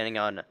and expanding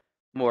on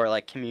more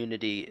like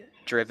community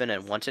driven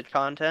and wanted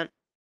content.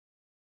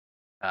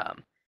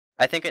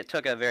 I think it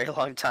took a very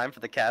long time for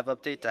the Cav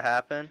update to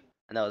happen,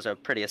 and that was a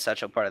pretty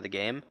essential part of the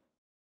game.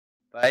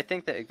 But I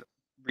think they've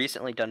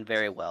recently done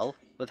very well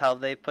with how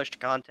they pushed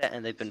content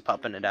and they've been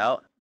pumping it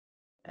out.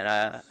 And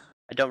I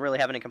don't really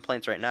have any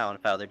complaints right now on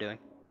how they're doing.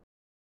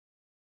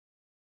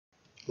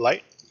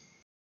 Light?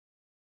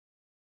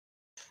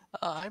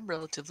 I'm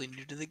relatively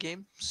new to the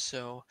game,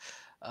 so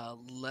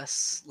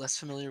less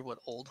familiar what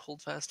old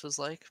Holdfast was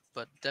like.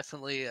 But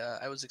definitely,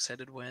 I was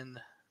excited when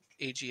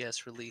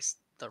AGS released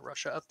the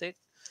Russia update.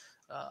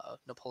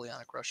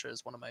 Napoleonic Russia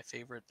is one of my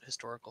favorite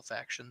historical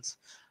factions.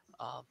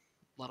 A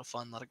lot of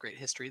fun, a lot of great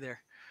history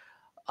there.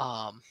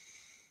 Um,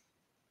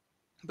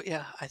 but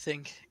yeah, I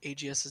think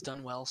AGS has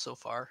done well so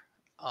far,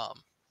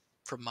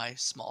 from my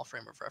small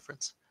frame of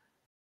reference.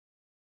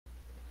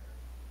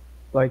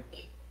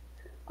 Like,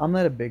 I'm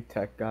not a big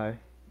tech guy.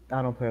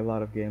 I don't play a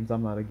lot of games.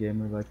 I'm not a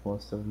gamer like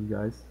most of you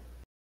guys.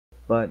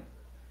 But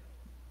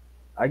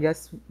I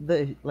guess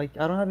I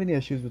don't have any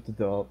issues with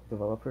the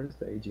developers,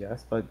 the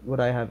AGS, but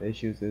what I have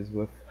issues is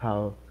with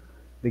how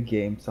the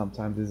game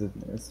sometimes is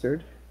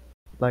administered,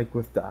 like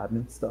with the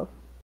admin stuff.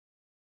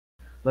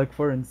 Like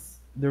for instance,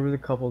 there was a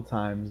couple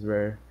times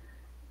where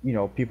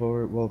people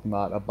were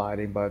not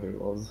abiding by the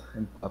rules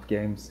of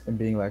games and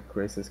being like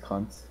racist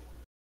cunts.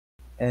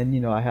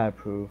 And I had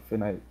proof,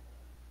 and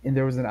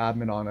there was an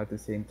admin on at the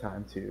same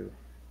time too.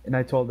 And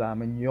I told the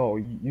admin, yo,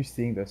 you're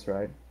seeing this,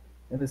 right?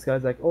 And this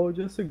guy's like, oh,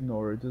 just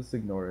ignore it, just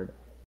ignore it.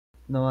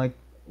 And I'm like,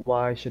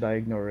 why should I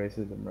ignore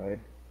racism, right?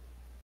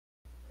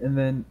 And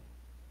then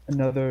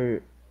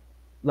another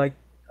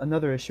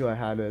another issue I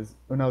had is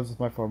when I was with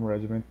my former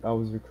regiment, I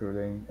was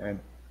recruiting, and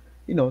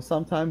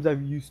sometimes I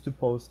used to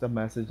post a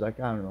message like,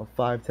 I don't know,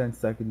 5-10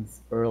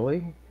 seconds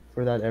early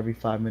for that every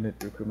 5-minute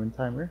recruitment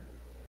timer.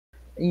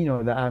 And,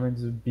 the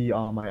admins would be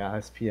on my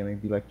ass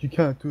PMing, be like, you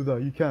can't do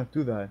that, you can't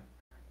do that.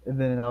 And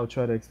then I'll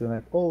try to explain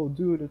like, oh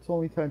dude, it's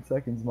only 10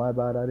 seconds, my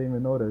bad, I didn't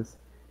even notice.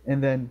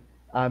 And then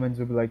admins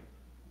would be like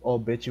all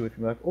bitchy with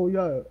me, like, oh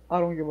yeah, I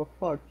don't give a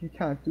fuck, you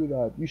can't do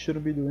that, you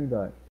shouldn't be doing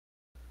that.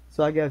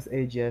 So I guess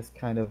AGS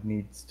kind of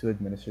needs to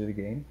administer the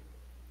game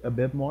a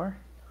bit more,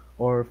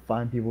 or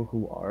find people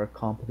who are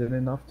competent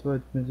enough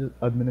to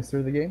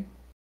administer the game.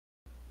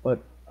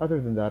 But other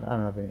than that, I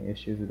don't have any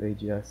issues with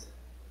AGS.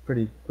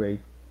 Pretty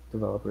great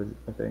developers,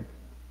 I think.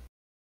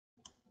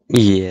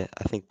 Yeah,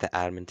 I think the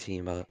admin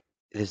team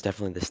is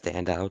definitely the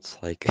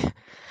standouts. Like,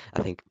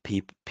 I think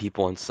Peep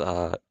once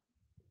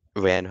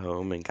ran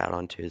home and got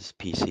onto his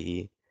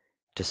PC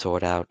to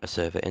sort out a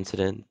server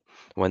incident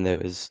when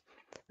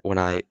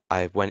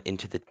I went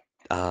into the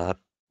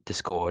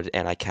Discord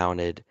and I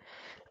counted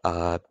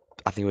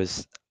I think it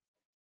was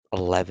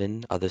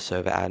 11 other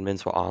server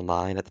admins were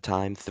online at the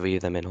time, 3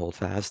 of them in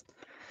Holdfast,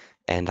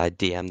 and I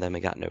DM'd them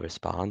and got no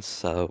response.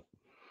 So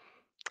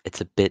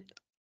it's a bit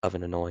of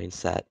an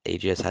annoyance that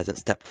AGS hasn't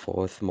stepped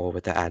forth more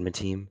with their admin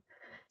team.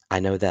 I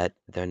know that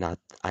they're not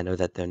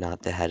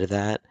the head of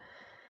that,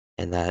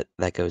 and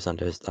that goes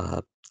under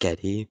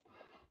Getty,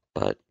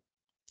 but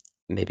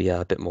maybe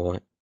a bit more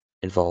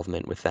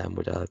involvement with them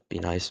would be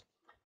nice.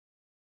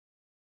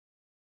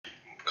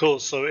 Cool.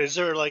 So, is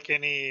there like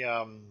any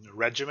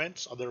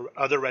regiments,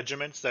 other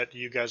regiments that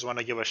you guys want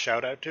to give a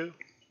shout out to?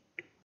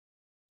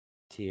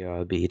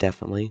 TRB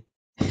definitely.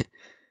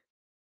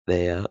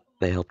 They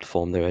helped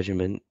form the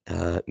regiment.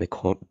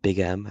 Big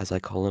M, as I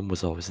call him,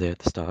 was always there at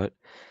the start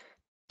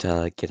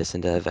to get us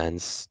into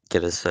events,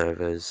 get us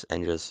servers,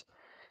 and just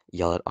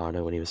yell at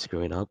Arno when he was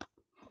screwing up.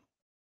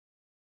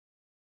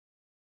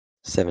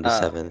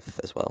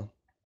 77th as well.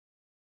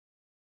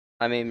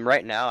 I mean,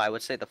 right now, I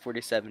would say the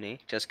 4070,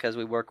 just because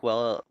we work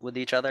well with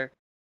each other.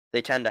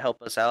 They tend to help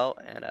us out,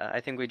 and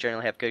I think we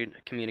generally have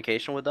good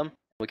communication with them.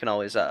 We can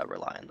always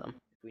rely on them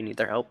if we need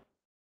their help.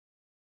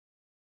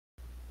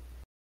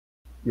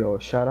 Yo,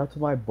 shout out to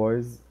my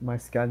boys, my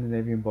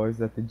Scandinavian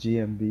boys at the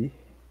GMB.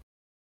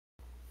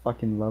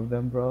 Fucking love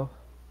them, bro.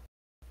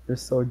 They're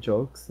so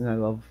jokes, and I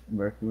love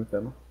working with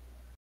them.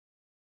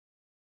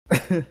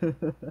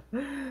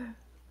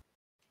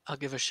 I'll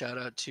give a shout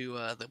out to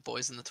the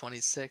boys in the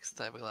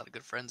 26th. I have a lot of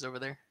good friends over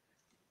there.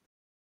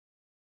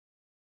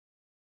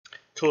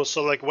 Cool.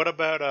 So, like, what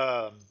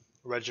about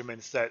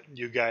regiments that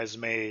you guys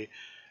may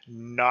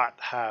not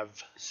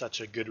have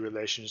such a good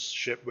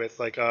relationship with?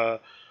 Like,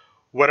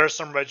 what are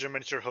some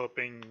regiments you're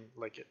hoping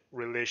like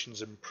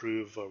relations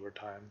improve over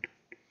time?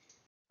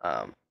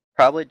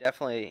 Probably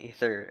definitely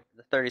either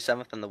the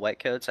 37th and the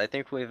Whitecoats. I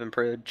think we've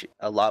improved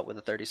a lot with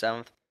the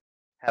 37th.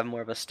 Have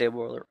more of a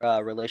stable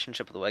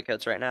relationship with the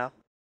Whitecoats right now.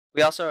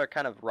 We also are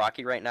kind of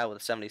rocky right now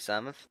with the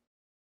 77th.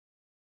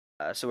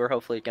 So we're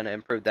hopefully going to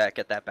improve that,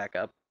 get that back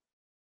up.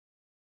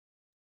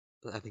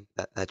 I think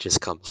that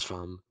just comes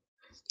from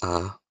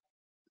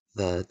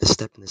the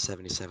step in the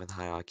 77th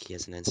hierarchy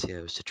as an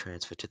NCO is to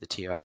transfer to the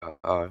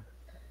TRR.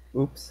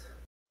 Oops.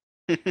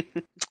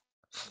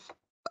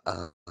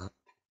 I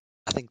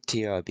think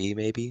TRB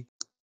maybe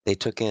they've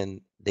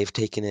taken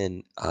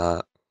in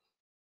a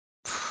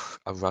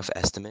rough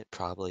estimate,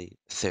 probably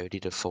 30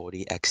 to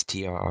 40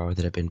 ex-TRR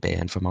that have been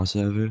banned from our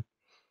server,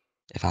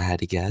 if I had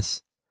to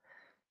guess.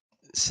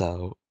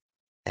 So,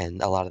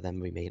 and a lot of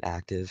them remain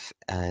active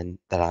and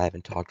that I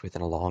haven't talked with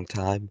in a long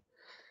time.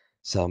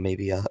 So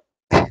maybe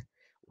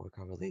work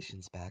our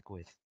relations back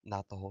with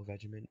not the whole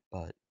regiment,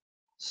 but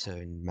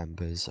certain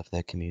members of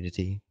their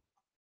community.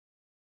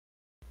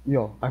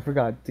 Yo, I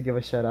forgot to give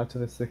a shout out to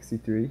the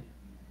 63.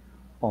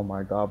 Oh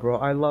my god, bro.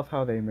 I love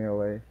how they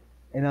melee.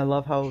 And I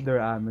love how their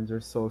admins are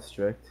so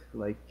strict.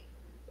 Like,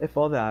 if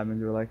all the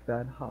admins were like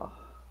that,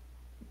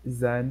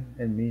 Zen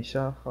and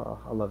Misha,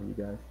 I love you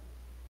guys.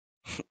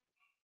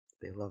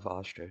 They love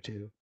Austro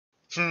too.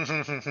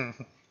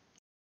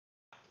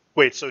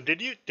 Wait, so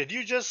did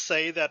you just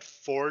say that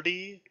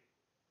 40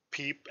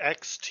 peep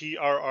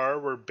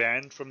XTRR were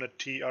banned from the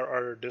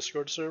TRR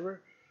Discord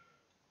server?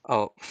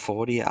 Oh,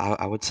 40,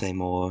 I would say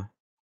more.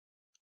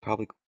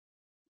 Probably,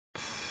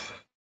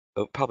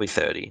 probably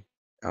 30,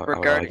 I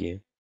would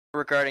argue.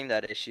 Regarding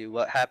that issue,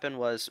 what happened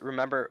was,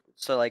 remember,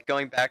 so like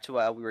going back to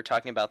while we were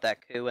talking about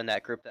that coup and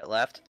that group that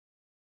left,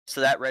 so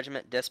that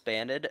regiment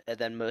disbanded, and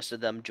then most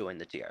of them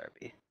joined the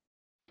TRB,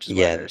 which is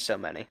why there's so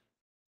many.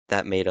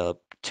 That made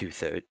up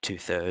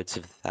two-thirds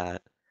of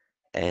that,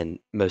 and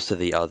most of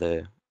the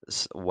others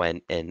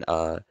went in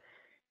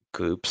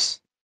groups,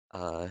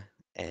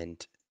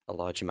 and a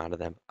large amount of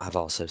them have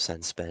also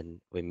since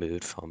been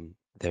removed from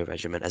their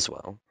regiment as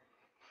well.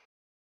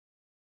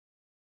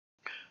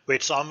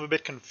 Wait, so I'm a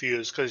bit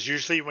confused because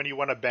usually when you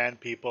want to ban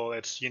people,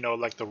 it's,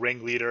 like the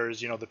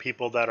ringleaders, the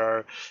people that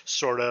are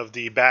sort of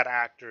the bad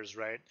actors,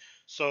 right?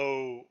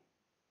 So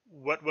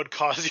what would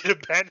cause you to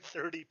ban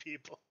 30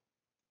 people?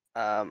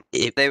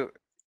 It, They,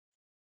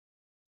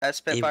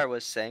 as SpitFire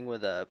was saying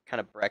with a kind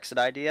of Brexit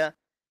idea,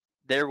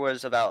 there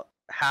was about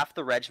half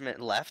the regiment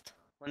left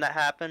when that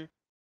happened.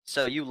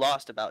 So you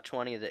lost about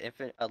 20 of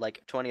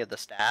the 20 of the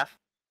staff.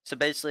 So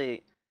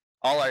basically,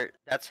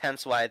 that's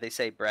hence why they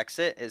say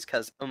Brexit is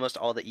because almost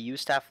all the EU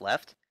staff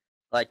left.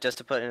 Like just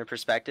to put it in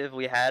perspective,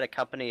 we had a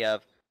company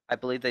of I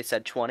believe they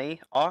said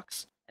 20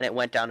 Ox, and it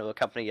went down to a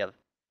company of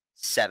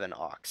 7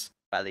 Ox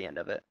by the end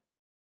of it.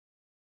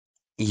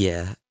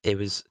 yeah, it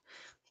was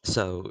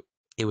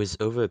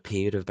over a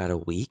period of about a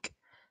week,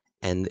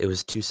 and it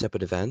was 2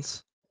 separate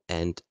events,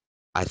 and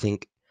I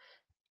think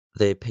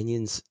the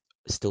opinions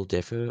still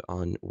differ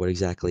on what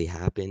exactly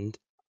happened.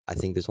 I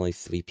think there's only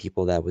 3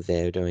 people that were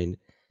there during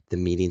the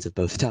meetings of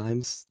both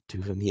times, 2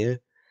 of them here.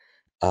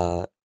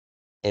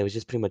 It was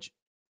just pretty much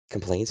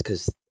complaints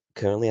because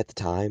currently at the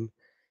time,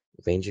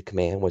 Ranger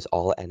Command was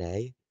all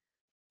NA.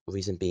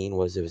 Reason being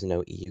was there was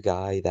no EU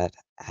guy that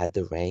had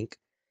the rank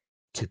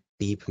to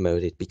be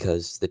promoted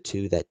because the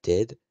 2 that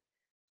did,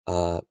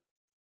 uh,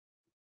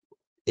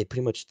 it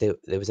pretty much there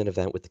was an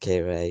event with the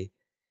KRA.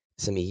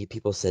 Some EU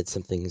people said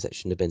some things that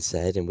shouldn't have been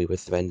said, and we were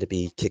threatened to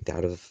be kicked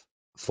out of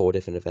 4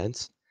 different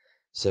events.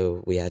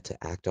 So we had to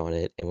act on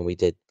it, and when we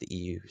did, the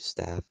EU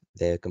staff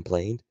there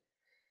complained,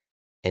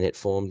 and it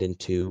formed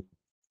into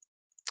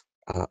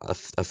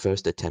a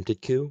first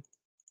attempted coup.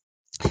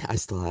 I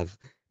still have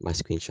my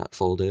screenshot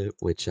folder,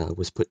 which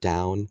was put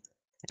down,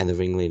 and the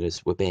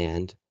ringleaders were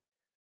banned.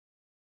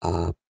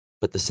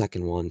 But the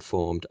second one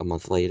formed a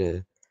month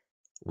later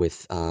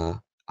with,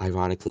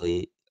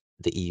 ironically,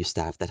 the EU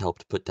staff that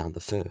helped put down the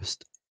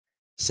first,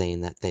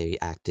 saying that they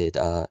acted,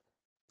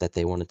 that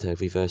they wanted to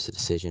reverse the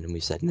decision, and we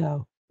said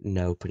no,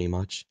 no, pretty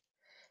much.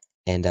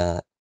 And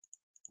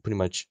pretty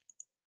much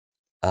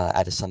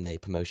at a Sunday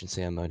promotion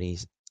ceremony,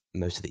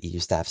 most of the EU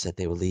staff said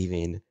they were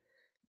leaving,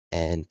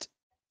 and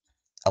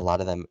a lot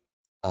of them,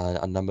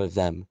 a number of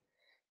them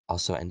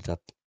also ended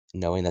up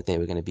knowing that they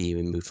were going to be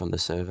removed from the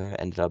server,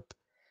 ended up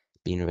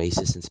being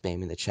racist and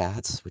spamming the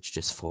chats, which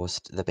just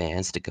forced the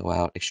bans to go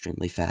out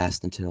extremely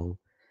fast until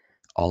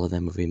all of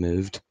them were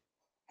removed.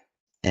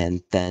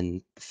 And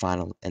then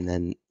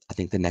I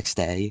think the next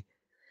day,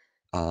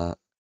 I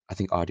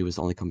think Audi was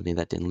the only company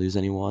that didn't lose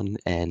anyone,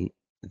 and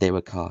they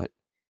were caught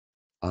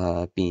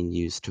being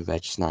used to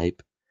reg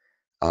snipe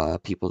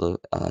people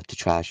to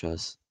trash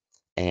us,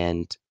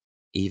 and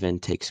even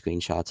take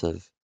screenshots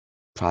of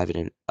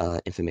private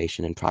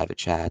information in private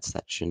chats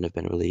that shouldn't have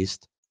been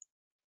released.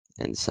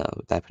 And so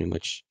that pretty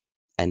much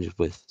ended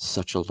with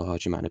such a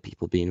large amount of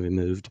people being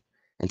removed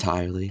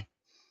entirely.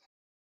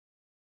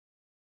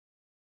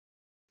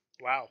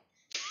 Wow.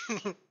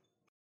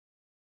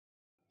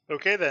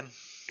 Okay then.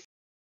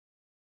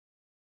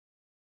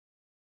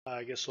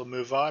 I guess we'll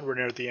move on. We're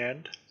near the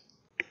end.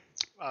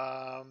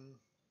 Let's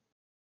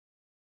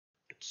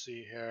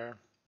see here.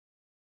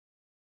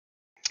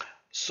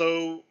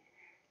 So,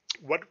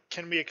 what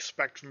can we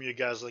expect from you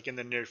guys like in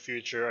the near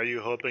future? Are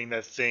you hoping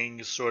that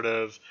things sort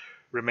of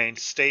remain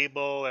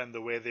stable and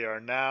the way they are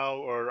now,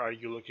 or are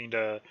you looking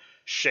to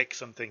shake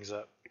some things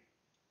up?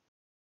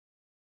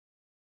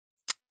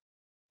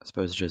 I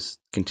suppose just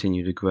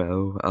continue to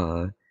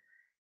grow,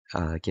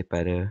 get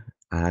better.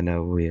 I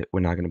know we're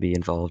not going to be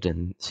involved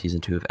in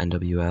season 2 of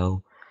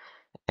NWL,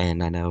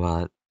 and I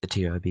know the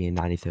TRB and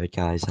 93rd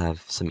guys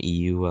have some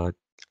EU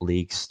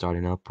leagues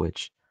starting up,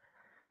 which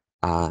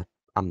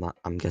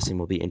I'm guessing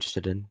we'll be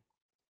interested in.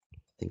 I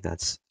think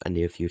that's a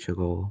near future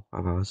goal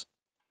of ours.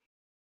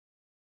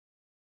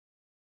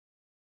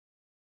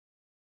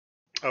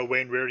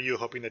 Wayne, where are you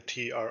hoping the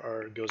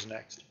TRR goes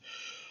next?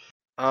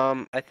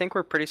 I think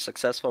we're pretty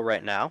successful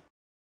right now.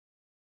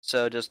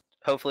 So just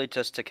hopefully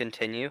just to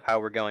continue how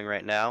we're going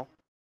right now.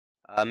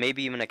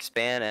 Maybe even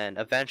expand, and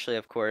eventually,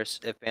 of course,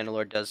 if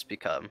Bangalore does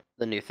become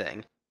the new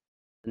thing,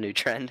 the new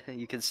trend,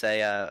 you could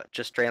say,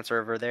 just transfer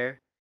over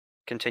there,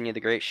 continue the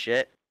great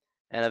shit,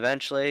 and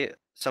eventually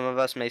some of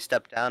us may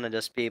step down and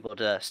just be able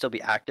to still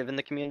be active in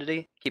the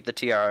community, keep the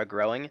TRR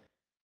growing,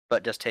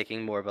 but just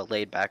taking more of a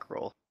laid back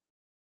role.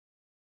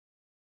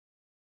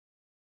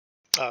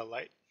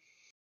 Light.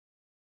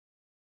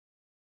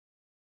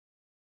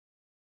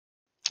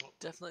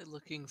 Definitely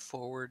looking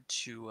forward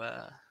to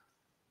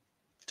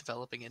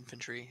developing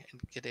infantry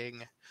and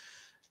getting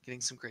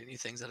some great new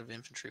things out of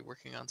infantry,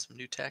 working on some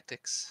new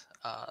tactics,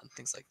 and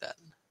things like that.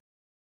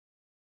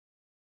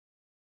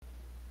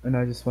 And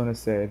I just want to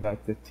say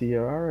that the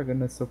TRR are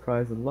going to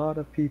surprise a lot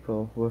of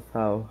people with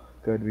how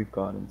good we've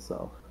gotten,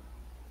 so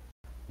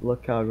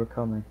look how we're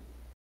coming.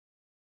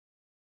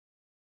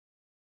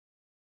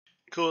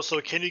 Cool.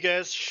 So, can you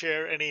guys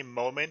share any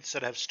moments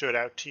that have stood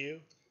out to you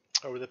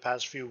over the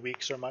past few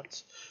weeks or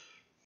months?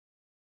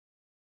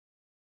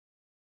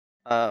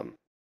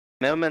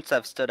 Moments that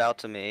have stood out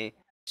to me,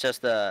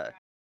 just I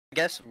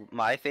guess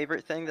my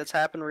favorite thing that's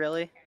happened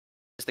really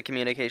is the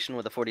communication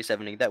with the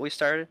 4070 that we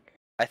started.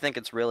 I think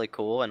it's really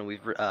cool, and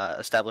we've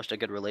established a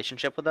good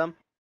relationship with them,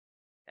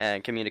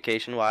 and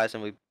communication-wise,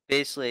 and we've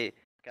basically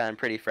gotten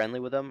pretty friendly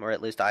with them, or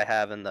at least I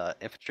have, and the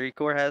infantry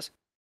corps has.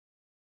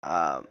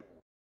 Besides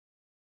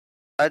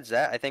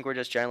that, I think we're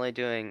just generally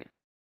doing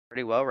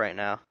pretty well right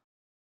now.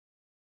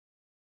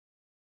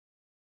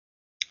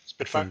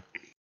 Spitfire.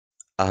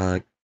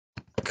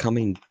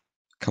 Coming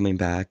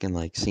back and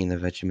like seeing the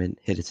regiment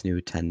hit its new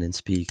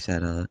attendance peaks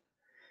at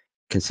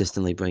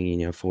consistently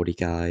bringing 40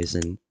 guys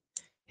and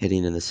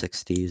hitting in the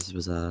 60s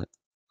was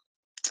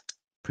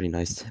pretty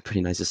nice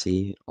to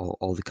see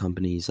all the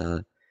companies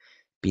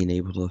being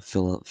able to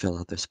fill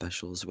out their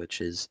specials,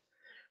 which is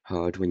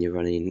hard when you're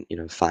running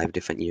 5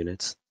 different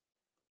units.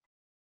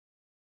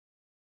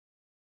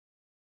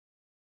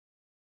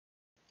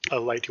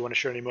 Light, do you want to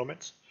share any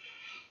moments?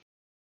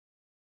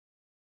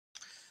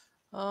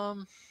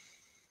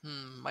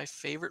 My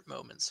favorite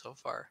moment so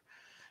far.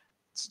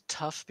 It's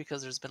tough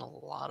because there's been a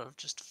lot of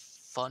just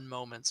fun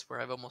moments where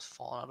I've almost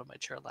fallen out of my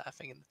chair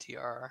laughing in the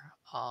TR.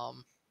 I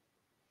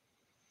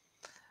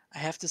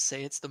have to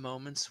say it's the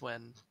moments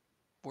when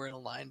we're in a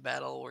line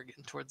battle, we're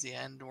getting towards the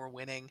end, and we're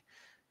winning,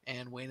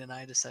 and Wayne and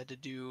I decide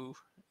to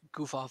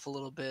goof off a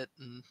little bit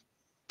and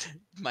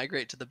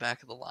migrate to the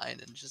back of the line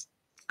and just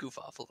goof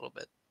off a little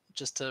bit,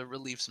 just to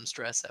relieve some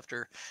stress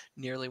after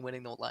nearly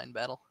winning the line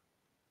battle.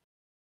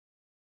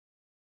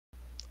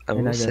 I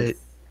will say.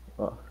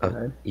 Oh, go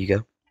ahead. You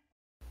go.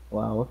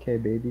 Wow. Okay,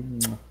 baby.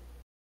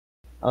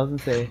 I was gonna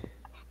say,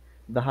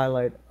 the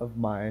highlight of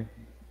my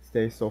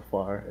stay so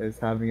far is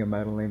having a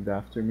medal named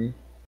after me.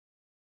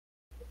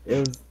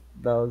 That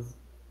was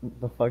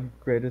the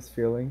greatest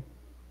feeling.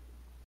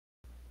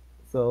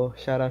 So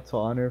shout out to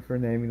Honor for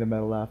naming the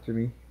medal after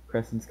me.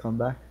 Crescent's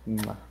comeback.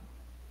 Mwah.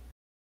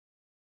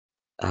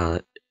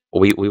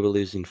 We were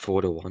losing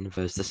 4-1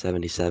 versus the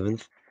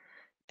 77th,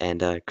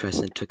 and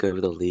Crescent took over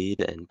the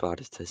lead and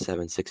brought us to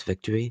 7-6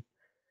 victory.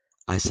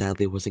 I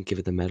sadly wasn't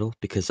given the medal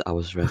because I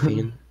was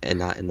reffing and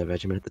not in the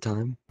regiment at the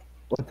time.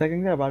 Well,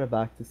 technically I brought it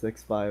back to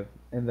 6-5,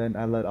 and then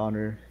I let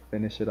Honor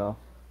finish it off.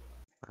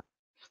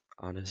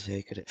 Honor's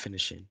very good at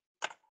finishing.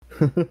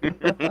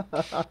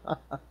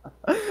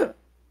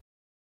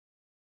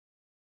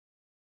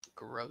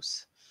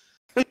 Gross.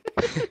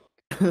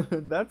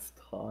 That's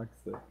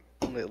toxic.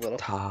 Only a little.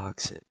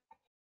 Toxic.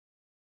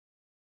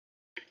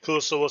 Cool.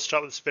 So we'll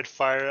start with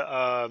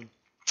Spitfire.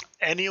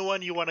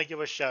 Anyone you want to give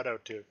a shout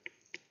out to?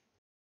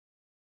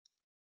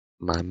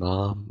 My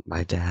mom,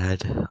 my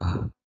dad,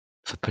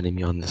 for putting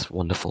me on this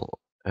wonderful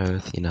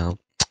earth,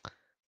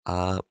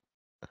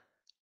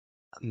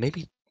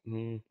 maybe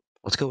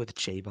let's go with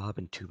J-Bob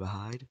and Tuba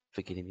Hyde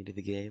for getting me to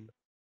the game.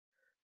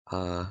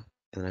 And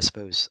then I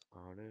suppose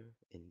Honor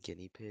and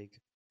Guinea Pig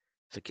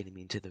for getting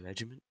me into the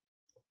regiment.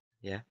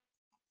 Yeah.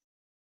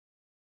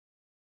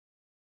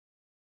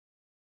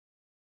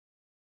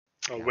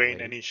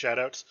 Wayne, any shout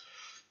outs?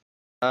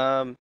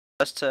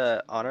 Just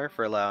to Honor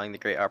for allowing the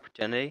great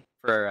opportunity,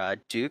 for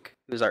Duke,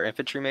 who's our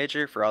infantry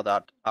major, for all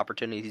the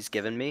opportunities he's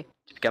given me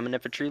to become an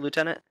infantry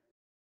lieutenant,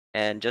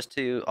 and just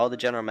to all the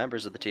general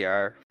members of the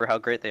TR for how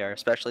great they are,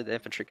 especially the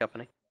infantry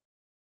company.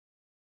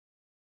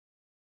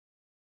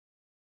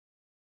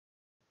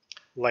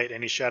 Light,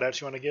 any shout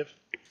outs you want to give?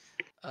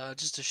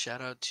 Just a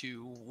shout out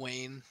to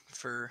Wayne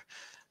for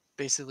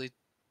basically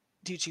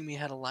teaching me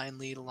how to line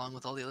lead, along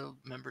with all the other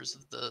members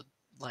of the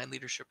line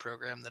leadership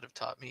program that have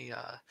taught me.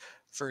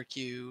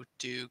 Furq,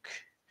 Duke,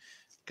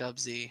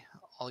 Gubsy,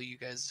 all you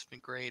guys have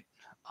been great.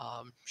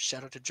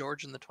 Shout out to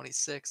George in the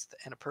 26th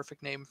and a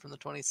perfect name from the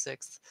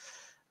 26th.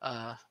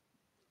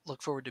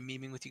 Look forward to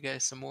memeing with you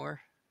guys some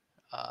more.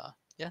 Yeah,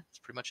 that's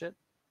pretty much it.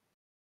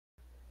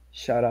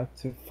 Shout out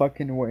to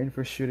fucking Wayne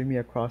for shooting me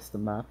across the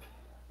map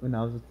when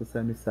I was with the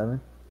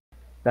 77.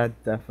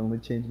 That definitely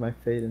changed my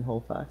fate in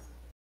Holdfast.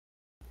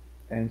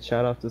 And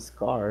shout out to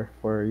Scar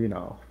for,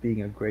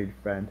 being a great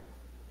friend.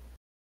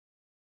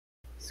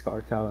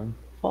 Scar Talon.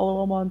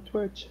 Follow him on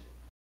Twitch.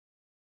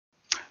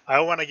 I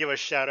want to give a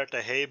shout out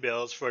to Hay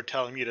Bills for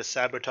telling me to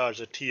sabotage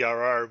the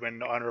TRR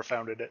when Honor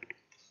founded it.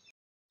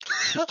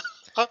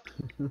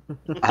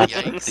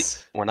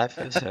 Yikes. When I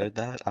first heard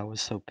that, I was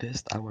so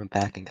pissed. I went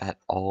back and got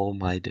all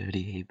my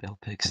dirty hay bale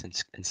picks and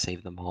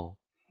saved them all.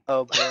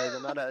 Oh boy, the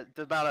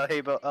amount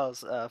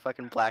of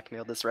fucking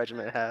blackmail this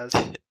regiment has.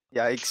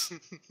 Yikes.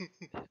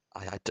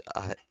 I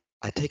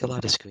take a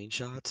lot of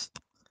screenshots,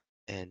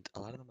 and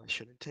a lot of them I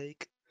shouldn't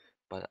take,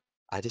 but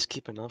I just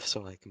keep enough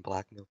so I can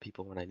blackmail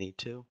people when I need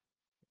to.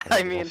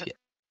 I mean, I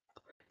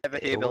have a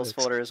hay bills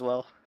folder as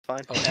well.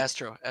 Fine. Oh,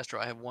 Astro,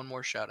 I have one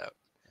more shout out.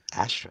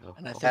 Astro.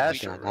 And I think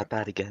Astro. Not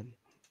that again.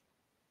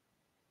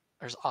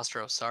 There's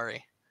Austro,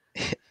 sorry.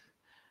 I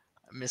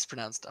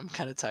mispronounced. I'm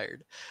kind of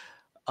tired.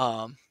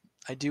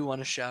 I do want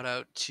to shout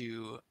out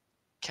to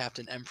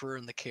Captain Emperor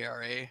in the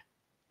KRA.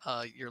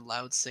 Your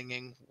loud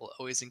singing will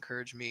always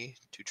encourage me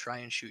to try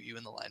and shoot you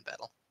in the line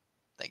battle.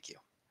 Thank you.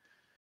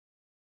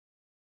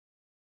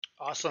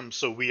 Awesome.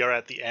 So we are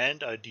at the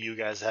end. Do you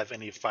guys have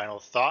any final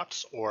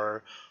thoughts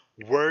or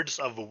words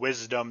of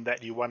wisdom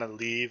that you want to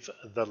leave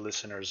the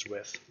listeners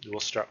with? We'll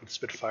start with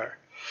Spitfire.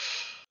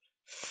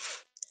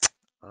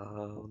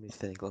 Let me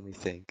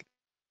think.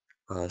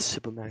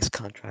 Supermax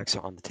contracts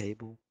are on the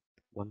table.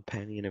 1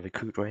 penny in a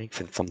recruit rank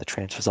from the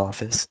transfers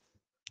office.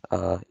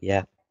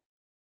 Yeah.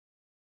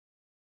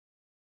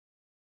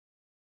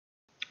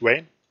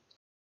 Wayne?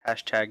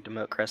 Hashtag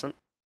demote Crescent.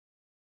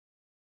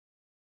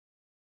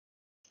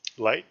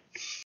 Light?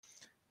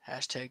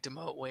 Hashtag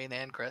demote Wayne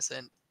and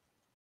Crescent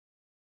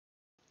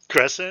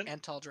Crescent?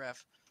 and Tall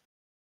Giraffe.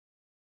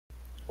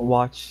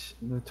 Watch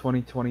the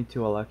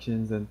 2022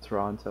 elections in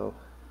Toronto.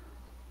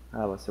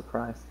 I was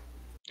surprised.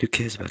 Who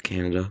cares about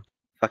Canada?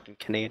 Fucking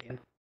Canadian.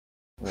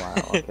 Wow,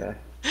 okay.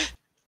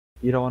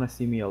 You don't want to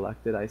see me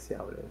elected? I see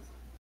how it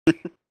is.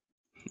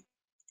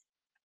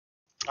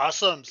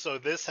 Awesome. So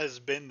this has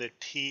been the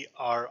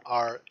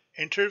TRR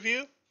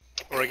interview,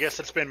 or I guess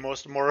it's been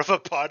more of a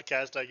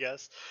podcast, I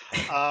guess.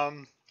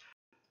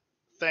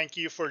 Thank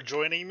you for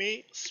joining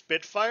me,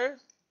 SpitFire,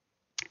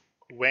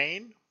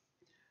 Wayne,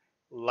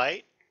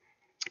 Light,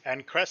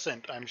 and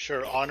Crescent. I'm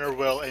sure Honor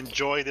will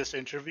enjoy this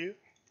interview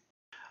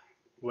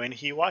when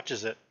he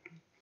watches it.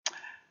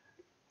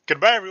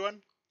 Goodbye,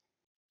 everyone.